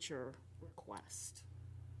feature request.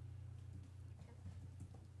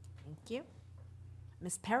 Thank you.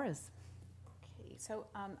 Ms. Perez. Okay, so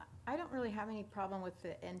I don't really have any problem with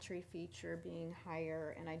the entry feature being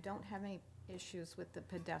higher, and I don't have any issues with the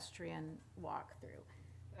pedestrian walkthrough.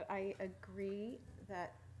 But I agree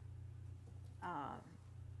that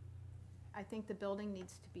I think the building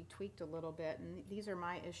needs to be tweaked a little bit, and these are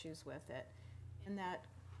my issues with it. In that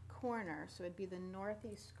corner, so it'd be the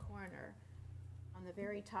northeast corner, on the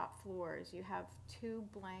very top floors, you have two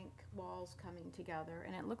blank walls coming together,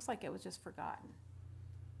 and it looks like it was just forgotten.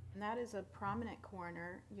 And that is a prominent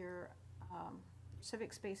corner. Your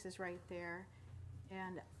civic space is right there,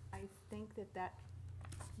 and I think that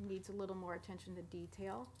needs a little more attention to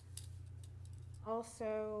detail.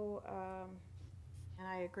 Also, and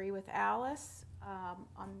I agree with Alice,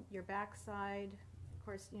 on your backside, of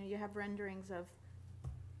course, you have renderings of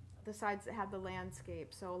the sides that have the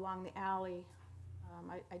landscape. So along the alley,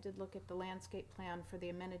 I did look at the landscape plan for the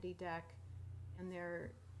amenity deck, and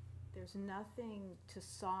there's nothing to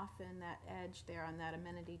soften that edge there on that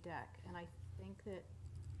amenity deck. And I think that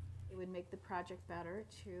it would make the project better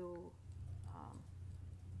to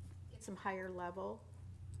get some higher level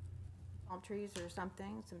palm trees or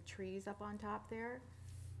something, some trees up on top there.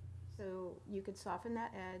 So you could soften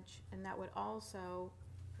that edge, and that would also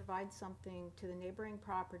provide something to the neighboring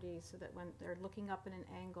properties so that when they're looking up at an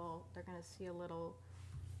angle, they're going to see a little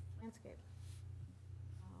landscape.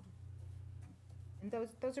 And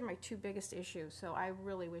those are my two biggest issues. So I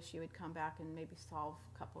really wish you would come back and maybe solve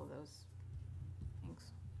a couple of those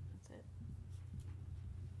things. That's it.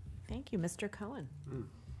 Thank you, Mr. Cohen.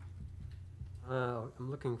 I'm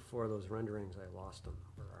looking for those renderings. I lost them.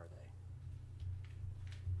 Where are they?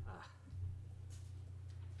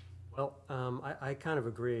 Well, I kind of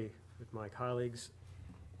agree with my colleagues.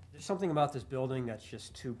 There's something about this building that's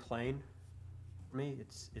just too plain. for me.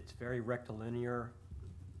 It's very rectilinear,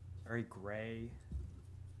 very gray.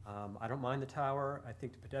 I don't mind the tower. I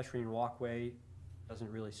think the pedestrian walkway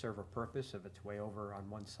doesn't really serve a purpose if it's way over on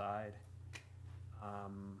one side.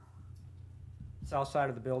 South side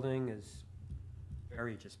of the building is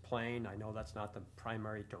very just plain. I know that's not the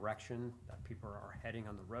primary direction that people are heading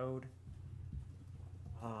on the road.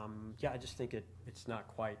 Yeah, I just think it's not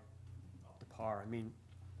quite up to par. I mean,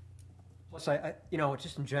 plus I you know,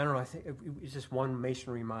 just in general, I think it's just one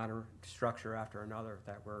masonry modern structure after another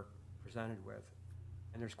that we're presented with.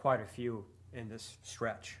 And there's quite a few in this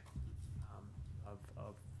stretch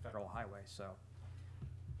of federal highway. So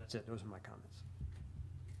that's it. Those are my comments.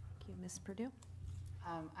 Thank you. Ms. Purdue?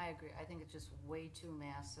 I agree. I think it's just way too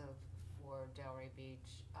massive for Delray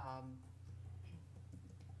Beach. I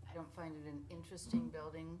don't find it an interesting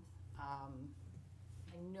building. I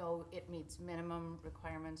know it meets minimum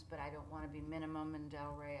requirements, but I don't want to be minimum in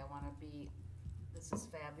Delray. I want to be, this is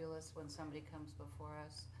fabulous when somebody comes before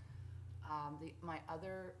us. My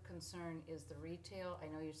other concern is the retail. I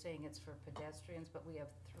know you're saying it's for pedestrians, but we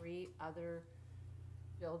have 3 other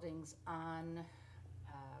buildings on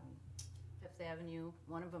Fifth Avenue,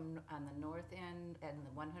 one of them on the north end and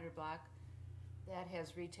the 100 block, that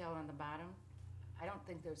has retail on the bottom. I don't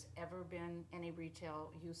think there's ever been any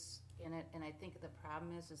retail use in it, and I think the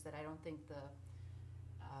problem is that I don't think the,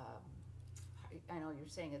 I know you're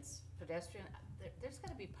saying it's pedestrian, there's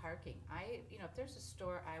gotta be parking. You know, if there's a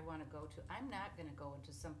store I wanna go to, I'm not gonna go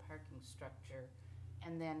into some parking structure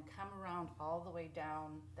and then come around all the way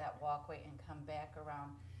down that walkway and come back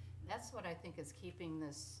around. That's what I think is keeping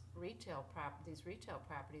these retail properties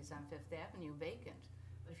on Fifth Avenue vacant.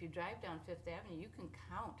 But if you drive down Fifth Avenue, you can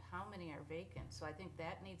count how many are vacant. So I think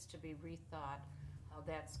that needs to be rethought, how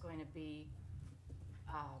that's going to be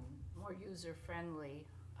more user-friendly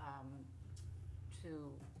to,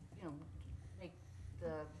 you know, make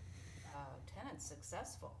the tenants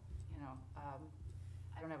successful. You know,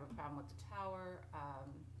 I don't have a problem with the tower.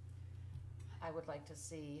 I would like to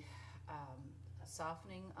see a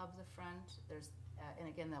softening of the front. There's, and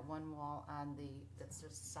again, that one wall on that's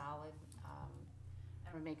just solid.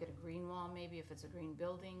 I would make it a green wall, maybe if it's a green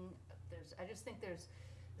building. I just think there's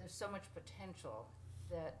so much potential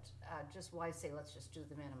that just why say let's just do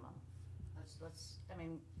the minimum. I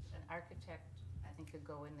mean, an architect I think could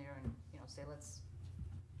go in there and, you know, say let's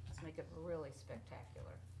make it really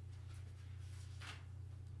spectacular.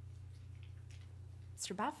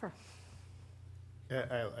 Mr. Buffer?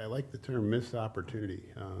 I like the term missed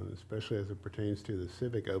opportunity, especially as it pertains to the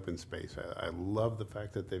civic open space. I love the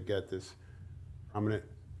fact that they've got this prominent,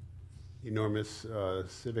 enormous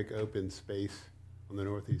civic open space on the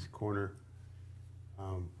northeast corner.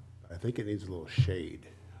 I think it needs a little shade.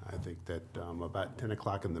 I think that about 10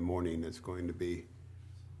 o'clock in the morning it's going to be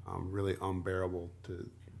really unbearable to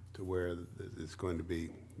where it's going to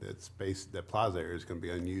be, that space, that plaza area is going to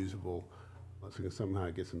be unusable unless we can somehow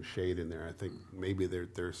get some shade in there. I think maybe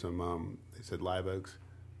there's some, they said live oaks,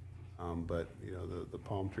 but you know, the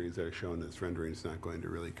palm trees that are shown in this rendering is not going to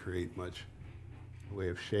really create much way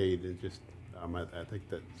of shade. And just, I think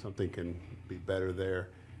that something can be better there.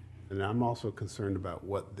 And I'm also concerned about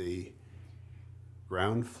what the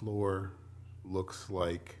ground floor looks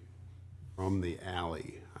like from the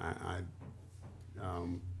alley.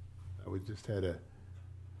 We just had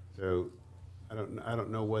so I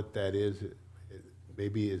don't know what that is.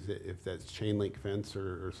 Maybe if that's chain link fence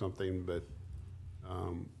or something, but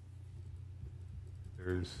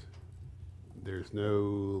there's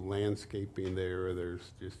no landscaping there.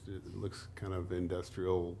 There's just, it looks kind of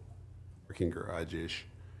industrial parking garage-ish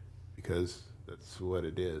because that's what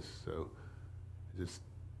it is. So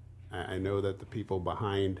I know that the people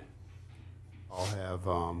behind all have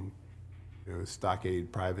you know,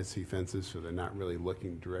 stockade privacy fences, so they're not really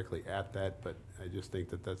looking directly at that, but I just think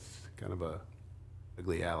that that's kind of a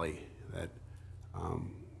ugly alley that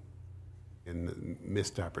and the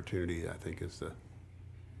missed opportunity, I think, is the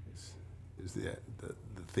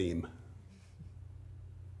theme.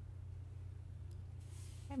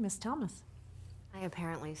 Okay, Ms. Thomas. I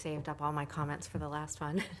apparently saved up all my comments for the last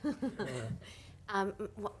one.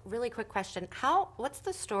 Really quick question. What's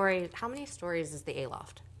the story, how many stories is the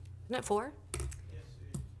A-loft? Isn't it 4?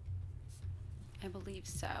 I believe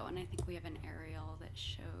so, and I think we have an aerial that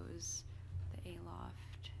shows the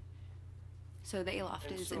A-loft. So the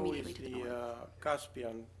A-loft And is so immediately is to the north.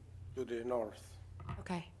 Caspian to the north.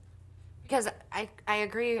 Okay. Because I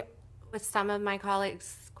agree with some of my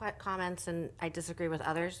colleagues' comments and I disagree with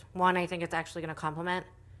others. One, I think it's actually going to complement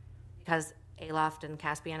because A-loft and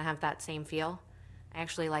Caspian have that same feel. I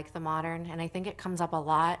actually like the modern, and I think it comes up a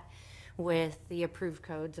lot with the approved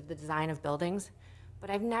codes of the design of buildings. but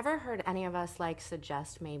I've never heard any of us like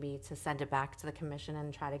suggest maybe to send it back to the commission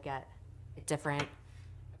and try to get a different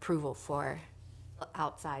approval for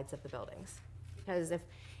outsides of the buildings. Because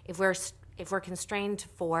if we're constrained to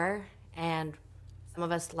 4 and some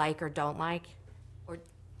of us like or don't like, or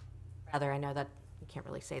rather, I know that you can't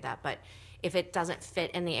really say that, but if it doesn't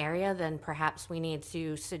fit in the area, then perhaps we need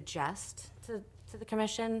to suggest to the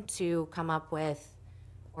commission to come up with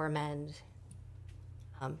or amend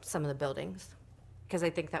some of the buildings, because I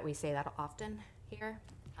think that we say that often here.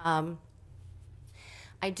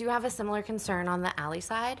 I do have a similar concern on the alley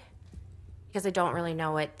side, because I don't really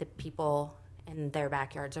know what the people in their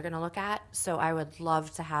backyards are going to look at. So I would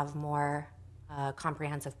love to have more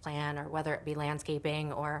comprehensive plan, or whether it be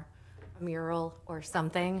landscaping or a mural or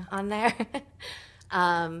something on there.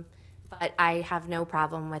 But I have no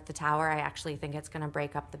problem with the tower. I actually think it's going to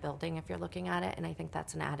break up the building if you're looking at it, and I think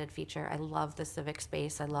that's an added feature. I love the civic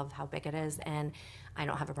space. I love how big it is, and I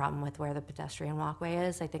don't have a problem with where the pedestrian walkway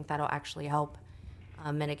is. I think that'll actually help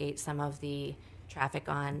mitigate some of the traffic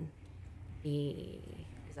on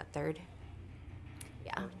is that 3rd?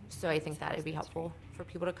 Yeah, so I think that would be helpful for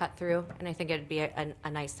people to cut through, and I think it'd be a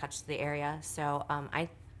nice touch to the area. So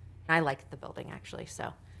I like the building, actually,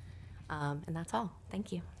 so, and that's all.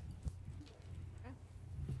 Thank you.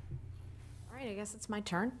 All right, I guess it's my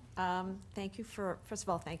turn. Thank you first of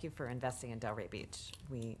all, thank you for investing in Delray Beach.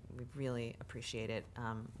 We really appreciate it.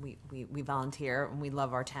 We volunteer and we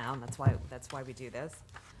love our town. That's why we do this.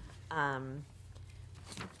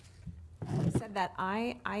 Said that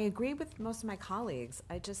I agree with most of my colleagues.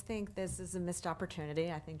 I just think this is a missed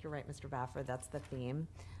opportunity. I think you're right, Mr. Baffer. That's the theme.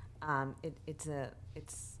 It's a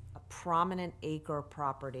prominent acre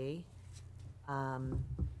property.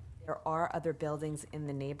 There are other buildings in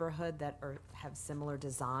the neighborhood that have similar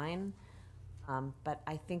design, but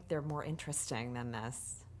I think they're more interesting than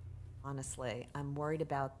this, honestly. I'm worried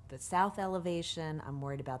about the south elevation. I'm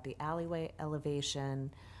worried about the alleyway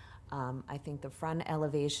elevation. I think the front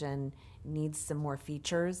elevation needs some more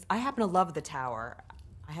features. I happen to love the tower.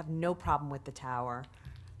 I have no problem with the tower.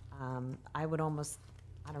 I would almost,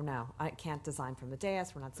 I don't know, I can't design from the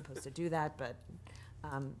dais. We're not supposed to do that, but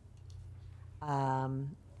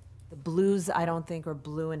the blues, I don't think, are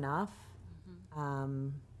blue enough.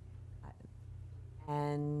 And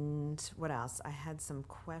what else? I had some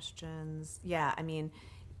questions. Yeah, I mean,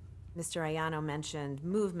 Mr. Ayano mentioned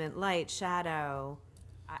movement, light, shadow.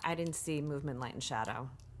 I didn't see movement, light, and shadow,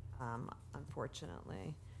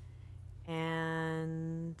 unfortunately.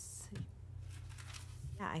 And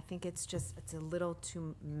yeah, I think it's a little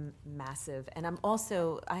too massive. And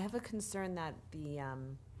I have a concern that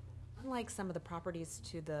unlike some of the properties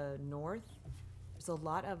to the north, there's a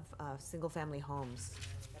lot of single-family homes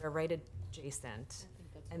that are right adjacent,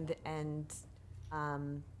 and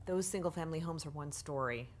those single-family homes are 1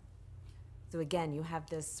 story. So again, you have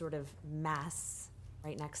this sort of mass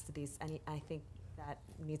right next to these, and I think that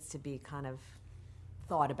needs to be kind of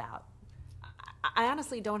thought about. I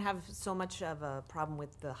honestly don't have so much of a problem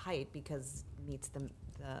with the height because it meets the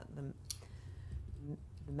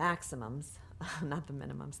maximums, not the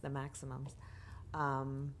minimums, the maximums.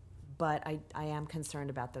 But I am concerned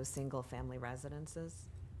about those single-family residences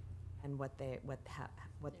and what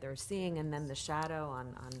they're seeing, and then the shadow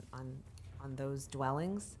on those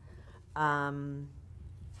dwellings.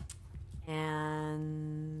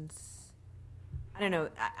 And I don't know.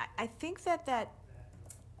 I think that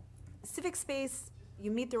civic space,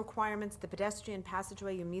 you meet the requirements. The pedestrian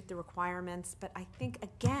passageway, you meet the requirements. But I think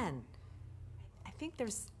again, I think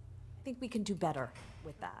we can do better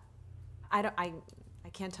with that. I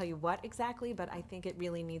can't tell you what exactly, but I think it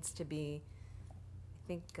really needs to be. I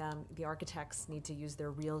think the architects need to use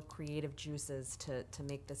their real creative juices to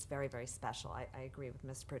make this very, very special. I agree with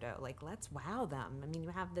Ms. Prideaux. Like, let's wow them. I mean, you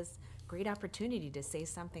have this great opportunity to say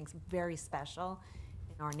something very special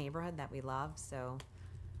in our neighborhood that we love. So,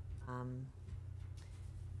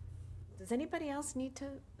 does anybody else need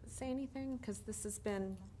to say anything? Because this has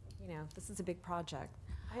been, this is a big project.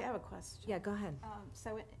 I have a question. Yeah, go ahead.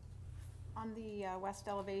 On the west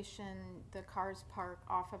elevation, the cars park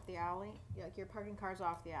off of the alley. Like you're parking cars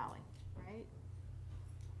off the alley, right?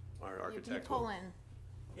 Our You architect pull will- in.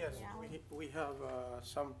 Yes, the alley? we have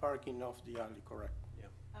some parking off the alley, correct?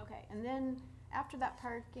 Yeah. Okay, and then after that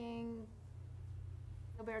parking,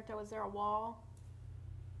 Roberto, is there a wall?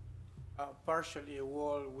 Partially a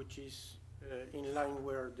wall which is in line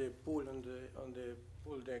where the pool on the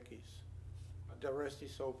pool deck is. The rest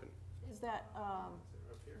is open. Is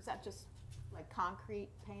that just like concrete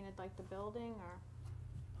painted like the building, or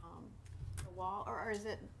the wall, or is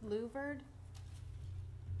it louvered?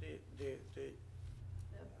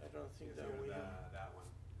 don't think that we. That one,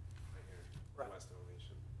 right here, Right. west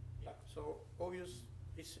elevation. Yeah, so obvious,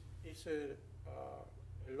 it's a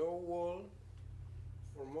low wall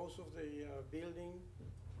for most of the building,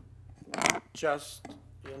 just,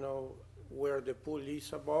 you know, where the pool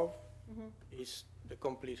is above is the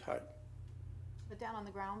complete height. But down on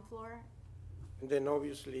the ground floor? And then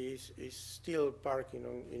obviously is still parking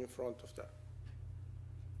in front of that.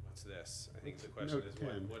 What's this? I think the question Note is,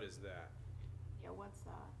 10. what is that? Yeah, what's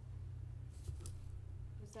that?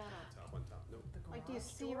 Is that Top one, top, nope. like, do you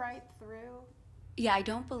see right through? Yeah, I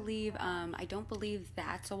don't believe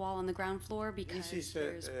that's a wall on the ground floor because This is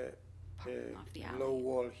there's a parking off the alley. low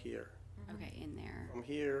wall here. Okay, in there. From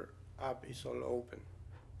here up is all open.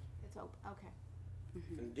 It's open, okay.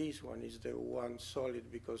 And this one is the one solid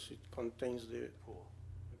because it contains the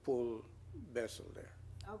pool vessel there.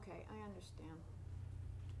 Okay, I understand.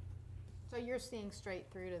 So you're seeing straight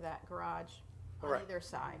through to that garage on Correct. either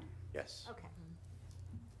side? Yes. Okay.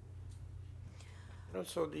 And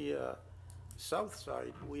also the south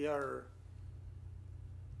side, we are.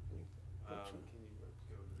 Can you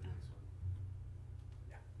go to the next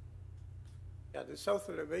one? Yeah, the south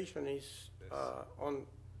elevation is on,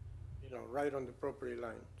 you know, right on the property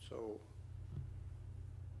line. So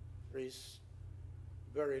there is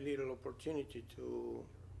very little opportunity to,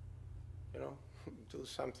 you know, do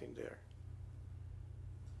something there.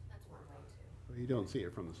 That's one way too. Well, you don't see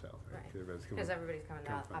it from the south, right? Right. Because Because everybody's coming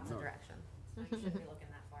down from opposite north. direction. So you shouldn't be looking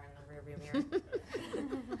that far in the rearview mirror.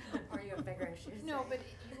 Or you have bigger issues. No, but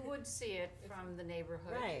you would see it from the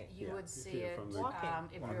neighborhood. Right. You Yeah, would you see see it it, from the- Walking.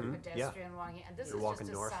 if you're a pedestrian walking, and this You're is walking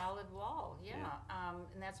just a north. solid wall, yeah.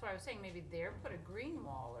 And that's why I was saying, maybe there, put a green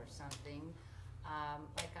wall or something,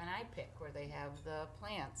 like on iPic, where they have the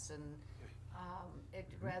plants and,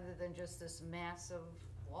 rather than just this massive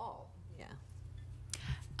wall.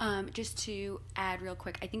 Yeah. Just to add real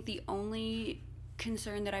quick, I think the only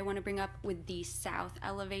concern that I want to bring up with the south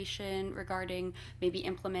elevation regarding maybe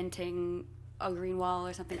implementing a green wall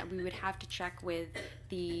or something, that we would have to check with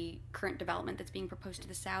the current development that's being proposed to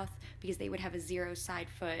the south, because they would have a 0 side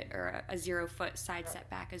foot or a 0 foot side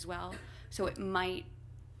setback as well. So it might,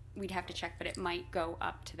 we'd have to check, but it might go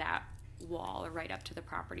up to that wall or right up to the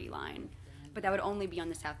property line. But that would only be on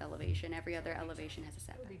the south elevation. Every other elevation has a It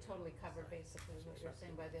would setback. be totally covered, basically, is what you're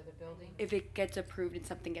saying, by the other building? If it gets approved and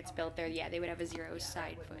something gets built there, yeah, they would have a 0 Yeah,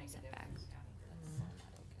 side that would foot make a setback. difference.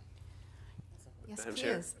 Yes, Madam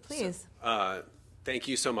Chair, please, please. Thank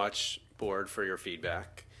you so much, Board, for your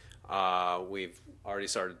feedback. We've already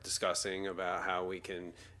started discussing about how we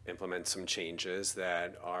can implement some changes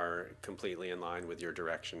that are completely in line with your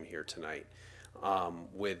direction here tonight.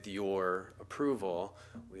 With your approval,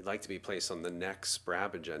 we'd like to be placed on the next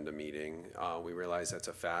SPRAB agenda meeting. We realize that's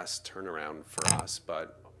a fast turnaround for us,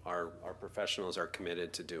 but our professionals are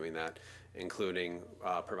committed to doing that, including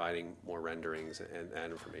providing more renderings and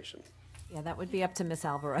information. Yeah, that would be up to Ms.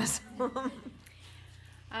 Alvarez.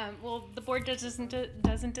 Well, the board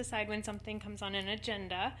doesn't decide when something comes on an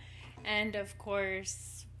agenda, and of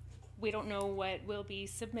course, we don't know what will be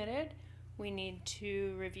submitted. We need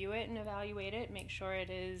to review it and evaluate it, make sure it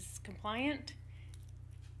is compliant.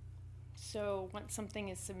 So once something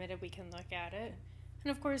is submitted, we can look at it. And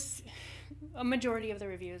of course, a majority of the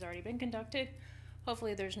review has already been conducted.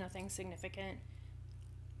 Hopefully there's nothing significant.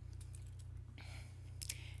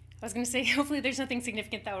 I was going to say, hopefully there's nothing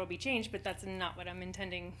significant that will be changed, but that's not what I'm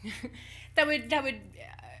intending. that would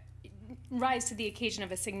rise to the occasion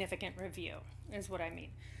of a significant review, is what I mean.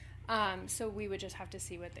 So we would just have to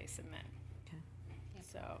see what they submit. Okay.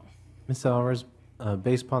 So, Ms. Alvarez,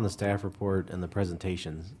 based upon the staff report and the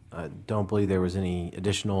presentations, I don't believe there was any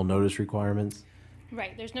additional notice requirements.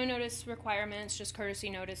 right, there's no notice requirements, just courtesy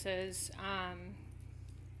notices.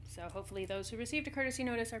 So hopefully those who received a courtesy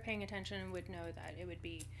notice are paying attention and would know that it would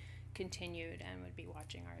be continued and would be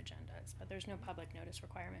watching our agendas. But there's no public notice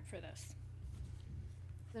requirement for this.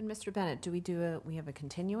 Then, Mr. Bennett, we have a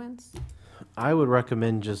continuance? I would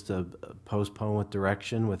recommend just a postpone with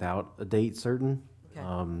direction without a date certain.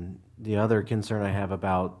 Okay. The other concern I have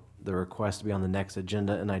about the request to be on the next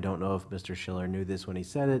agenda, and I don't know if Mr. Schiller knew this when he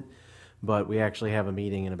said it, but we actually have a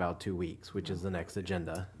meeting in about 2 weeks, which is the next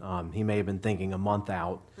agenda. He may have been thinking a month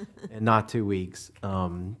out and not 2 weeks,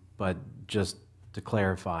 but just to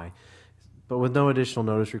clarify. But with no additional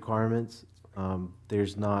notice requirements,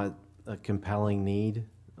 there's not a compelling need,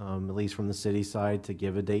 at least from the city side, to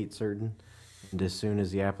give a date certain. And as soon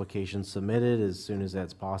as the application's submitted, as soon as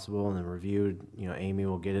that's possible and then reviewed, Amy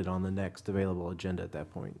will get it on the next available agenda at that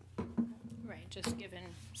point. Right, just given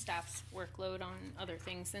staff's workload on other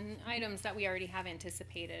things and items that we already have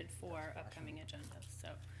anticipated for upcoming agendas. So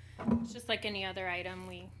it's just like any other item,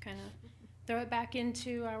 we kind of throw it back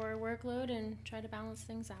into our workload and try to balance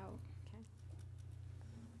things out.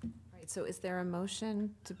 All right, so is there a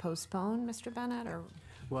motion to postpone, Mr. Bennett, or?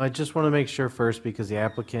 Well, I just want to make sure first, because the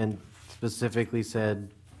applicant specifically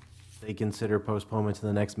said they consider postponement to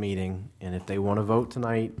the next meeting, and if they want to vote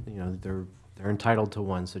tonight, you know, they're entitled to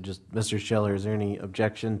one. So just, Mr. Schiller, is there any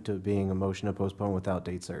objection to being a motion to postpone without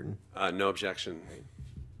date certain? No objection.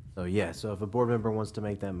 So yeah, so if a board member wants to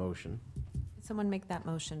make that motion. Can someone make that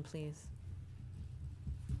motion, please?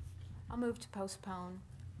 I'll move to postpone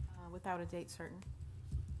without a date certain.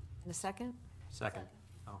 In a second? Second.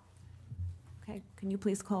 Oh. Okay, can you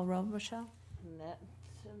please call roll, Rochelle?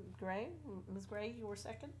 Gray, Ms. Gray, you were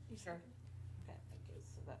second? You Sure. Okay, thank you.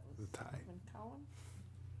 So that was The tie. Stephen Cohen.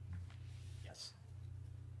 Yes.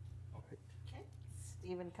 Okay,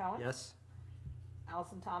 Stephen Cohen. Yes.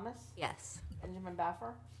 Allison Thomas. Yes. Benjamin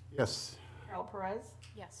Baffer. Yes. Carol Perez.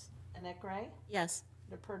 Yes. Annette Gray. Yes.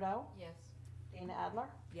 DePerdo. Yes. Dana Adler.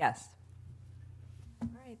 Yes. All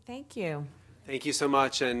right, thank you. Thank you so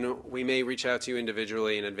much, and we may reach out to you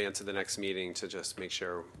individually in advance of the next meeting to just make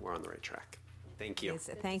sure we're on the right track. Thank you. Yes,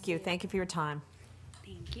 thank you. Thank you for your time.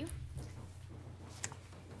 Thank you.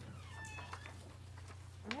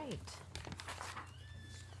 All right.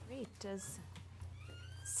 Great. Does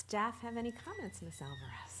staff have any comments, Ms.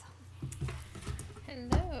 Alvarez?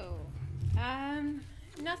 Hello.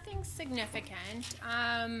 Nothing significant.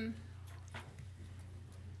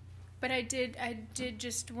 But I did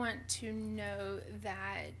just want to know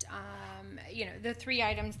that, you know, the 3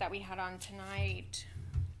 items that we had on tonight,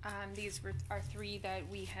 these are 3 that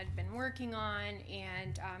we had been working on,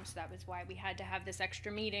 and so that was why we had to have this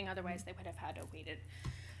extra meeting. Otherwise, they would have had to waited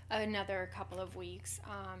another couple of weeks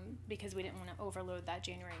because we didn't want to overload that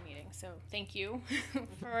January meeting. So thank you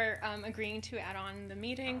for agreeing to add on the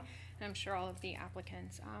meeting, and I'm sure all of the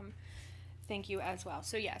applicants thank you as well.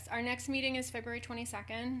 So yes, our next meeting is February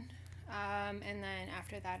 22nd. And then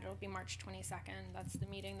after that, it'll be March 22nd. That's the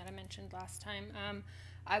meeting that I mentioned last time.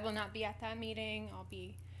 I will not be at that meeting. I'll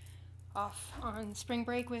be off on spring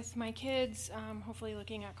break with my kids, hopefully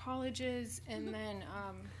looking at colleges. And then,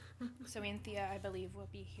 so Anthea, I believe, will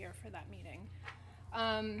be here for that meeting.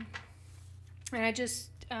 And I just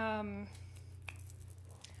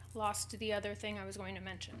lost the other thing I was going to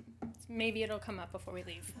mention. Maybe it'll come up before we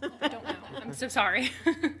leave. I don't know. I'm so sorry.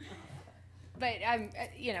 But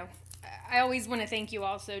you know, I always want to thank you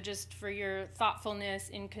also just for your thoughtfulness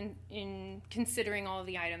in considering all of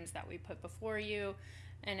the items that we put before you.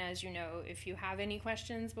 And as you know, if you have any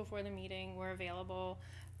questions before the meeting, we're available.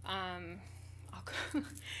 I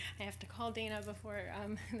have to call Dana before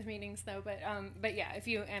the meetings though. But yeah, if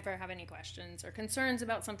you ever have any questions or concerns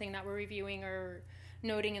about something that we're reviewing or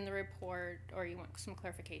noting in the report, or you want some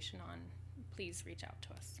clarification on, please reach out to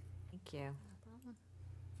us. Thank you.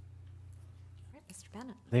 Mr.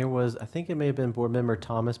 Bennett. There was, I think it may have been Board Member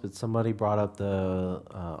Thomas, but somebody brought up the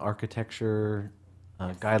architecture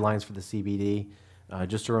guidelines for the CBD.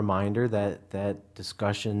 Just a reminder that that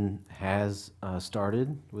discussion has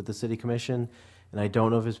started with the City Commission, and I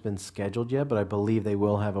don't know if it's been scheduled yet, but I believe they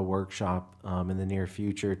will have a workshop in the near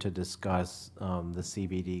future to discuss the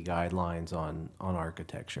CBD guidelines on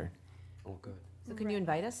architecture. Oh, good. So can you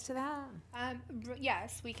invite us to that?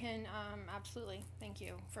 Yes, we can, absolutely. Thank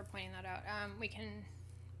you for pointing that out. We can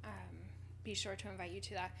be sure to invite you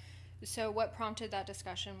to that. So what prompted that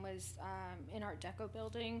discussion was an Art Deco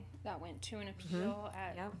building that went to an appeal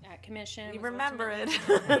at commission. We remember it.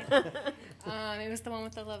 It was the one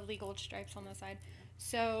with the lovely gold stripes on the side.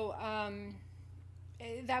 So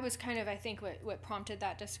that was kind of, I think, what prompted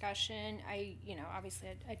that discussion. Obviously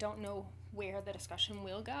I don't know where the discussion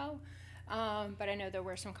will go. But I know there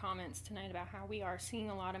were some comments tonight about how we are seeing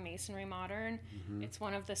a lot of masonry modern. Mm-hmm. It's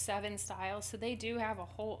one of the 7 styles, so they do have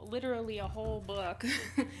literally a whole book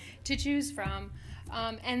to choose from.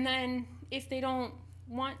 And then if they don't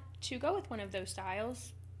want to go with one of those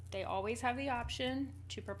styles, they always have the option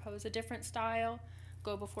to propose a different style,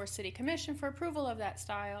 go before City Commission for approval of that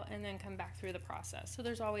style, and then come back through the process. So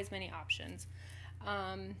there's always many options.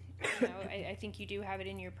 I think you do have it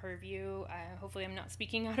in your purview. Hopefully I'm not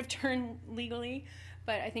speaking out of turn legally,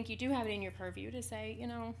 but I think you do have it in your purview to say,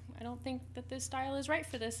 I don't think that this style is right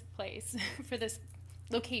for this place, for this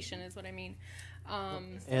location is what I mean.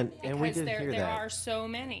 And we did hear that. There are so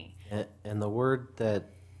many. And the word that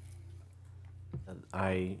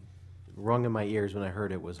I rung in my ears when I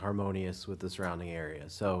heard it was harmonious with the surrounding area.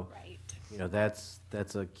 So, right.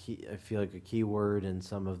 That's a key. I feel like a key word in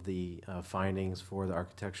some of the findings for the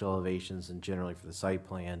architectural elevations and generally for the site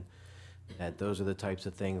plan. That those are the types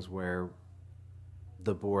of things where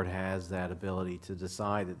the board has that ability to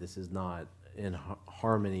decide that this is not in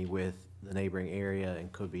harmony with the neighboring area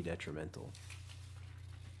and could be detrimental.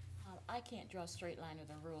 I can't draw a straight line with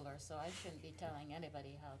a ruler, so I shouldn't be telling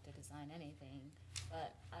anybody how to design anything.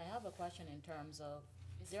 But I have a question in terms of,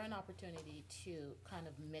 is there an opportunity to kind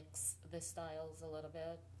of mix the styles a little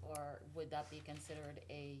bit? Or would that be considered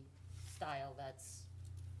a style that's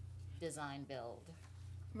design build?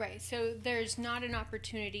 Right, so there's not an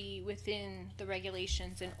opportunity within the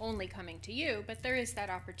regulations and only coming to you, but there is that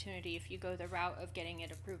opportunity if you go the route of getting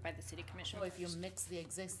it approved by the city commission. So if you mix the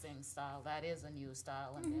existing style, that is a new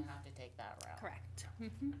style, and you have to take that route. Correct.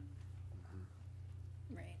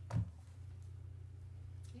 Right.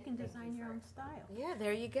 You can design your own style. Yeah,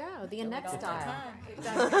 there you go, the next style.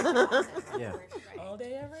 Yeah. All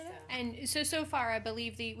day, every day. And so far, I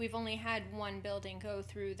believe we've only had one building go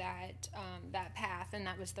through that, that path, and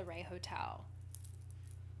that was the Ray Hotel.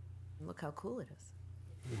 Look how cool it is.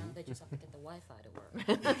 Now they just have to get the Wi-Fi to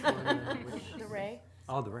work. The Ray?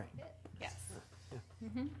 Oh, the Ray. Yes.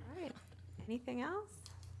 All right, anything else?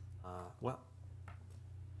 Well,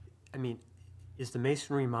 I mean, is the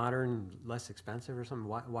masonry modern less expensive or something?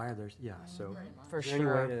 Why are there, yeah, so. For is there any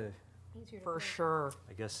way sure. to- For sure.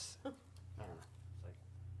 I guess, I don't know, it's like,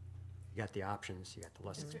 you got the options, you got the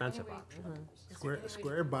less expensive option.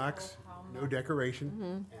 Square box, no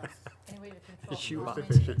decoration. Any way to control Shoe how box.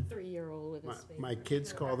 many 3-year-old with a spade? My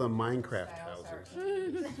kids call them Minecraft houses.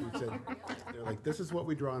 We said- They're like, this is what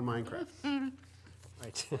we draw in Minecraft.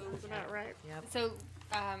 Right. That's about right. Yep. So,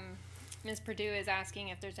 Ms. Purdue is asking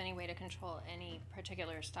if there's any way to control any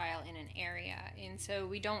particular style in an area. And so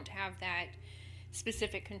we don't have that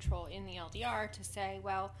specific control in the LDR to say,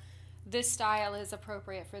 well, this style is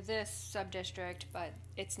appropriate for this sub-district, but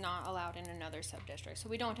it's not allowed in another sub-district. So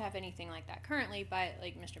we don't have anything like that currently, but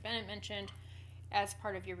like Mr. Bennett mentioned, as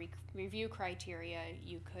part of your review criteria,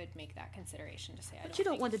 you could make that consideration to say, But you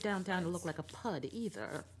don't want the downtown to look like a PUD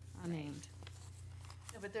either. I mean.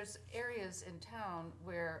 No, but there's areas in town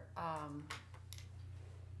where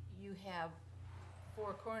you have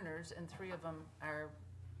 4 corners and 3 of them are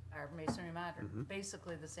masonry modern,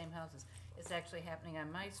 basically the same houses. It's actually happening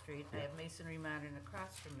on my street. I have masonry modern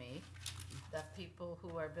across from me. The people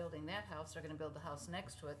who are building that house are gonna build the house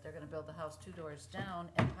next to it. They're gonna build the house 2 doors down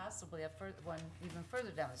and possibly one even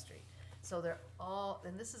further down the street. So they're all,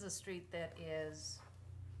 and this is a street that is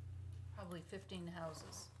probably 15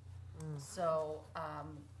 houses. So,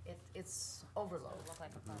 it's overload. Look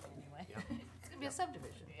like a PUD anyway. It's gonna be a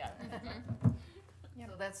subdivision. Yeah.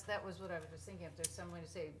 So that was what I was just thinking, if there's some way to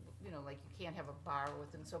say, you know, like you can't have a bar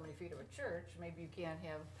within so many feet of a church, maybe you can't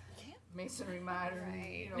have masonry modern,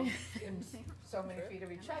 you know, in so many feet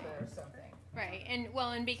of each other or something. right,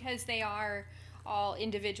 and because they are all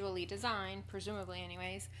individually designed, presumably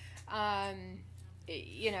anyways,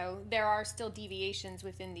 you know, there are still deviations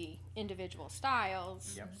within the individual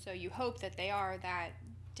styles. Yep. So you hope that they are that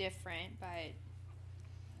different, but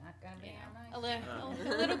Not gonna be a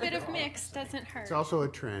little bit of mix doesn't hurt. It's also a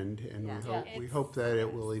trend, and Yeah. we hope that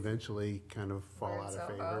it will eventually kind of fall out of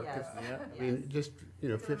favor. Yes. 'Cause, I mean, just, you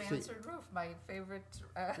know, Look at the 15 mansard roof, my favorite.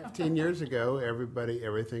 15 years ago,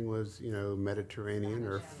 everything was, you know, Mediterranean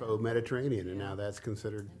or faux Mediterranean, and now that's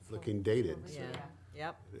considered looking dated. So Yeah,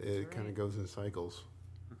 yep. it kind of goes in cycles.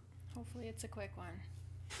 Hopefully it's a quick one.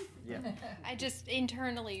 Yeah. I just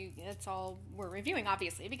internally, that's all we're reviewing,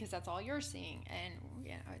 obviously, because that's all you're seeing, and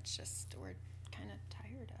you know, it's just we're kind of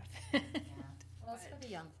tired of it. Yeah. Well, it's for the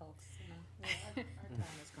young folks, you know. Our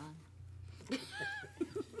time is gone.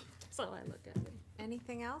 That's how I look at it.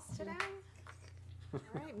 Anything else today? All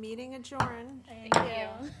right, meeting adjourned. Thank you.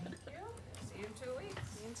 See you in 2 weeks.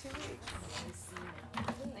 See you in 2 weeks.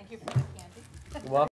 Thank you for the candy. Well,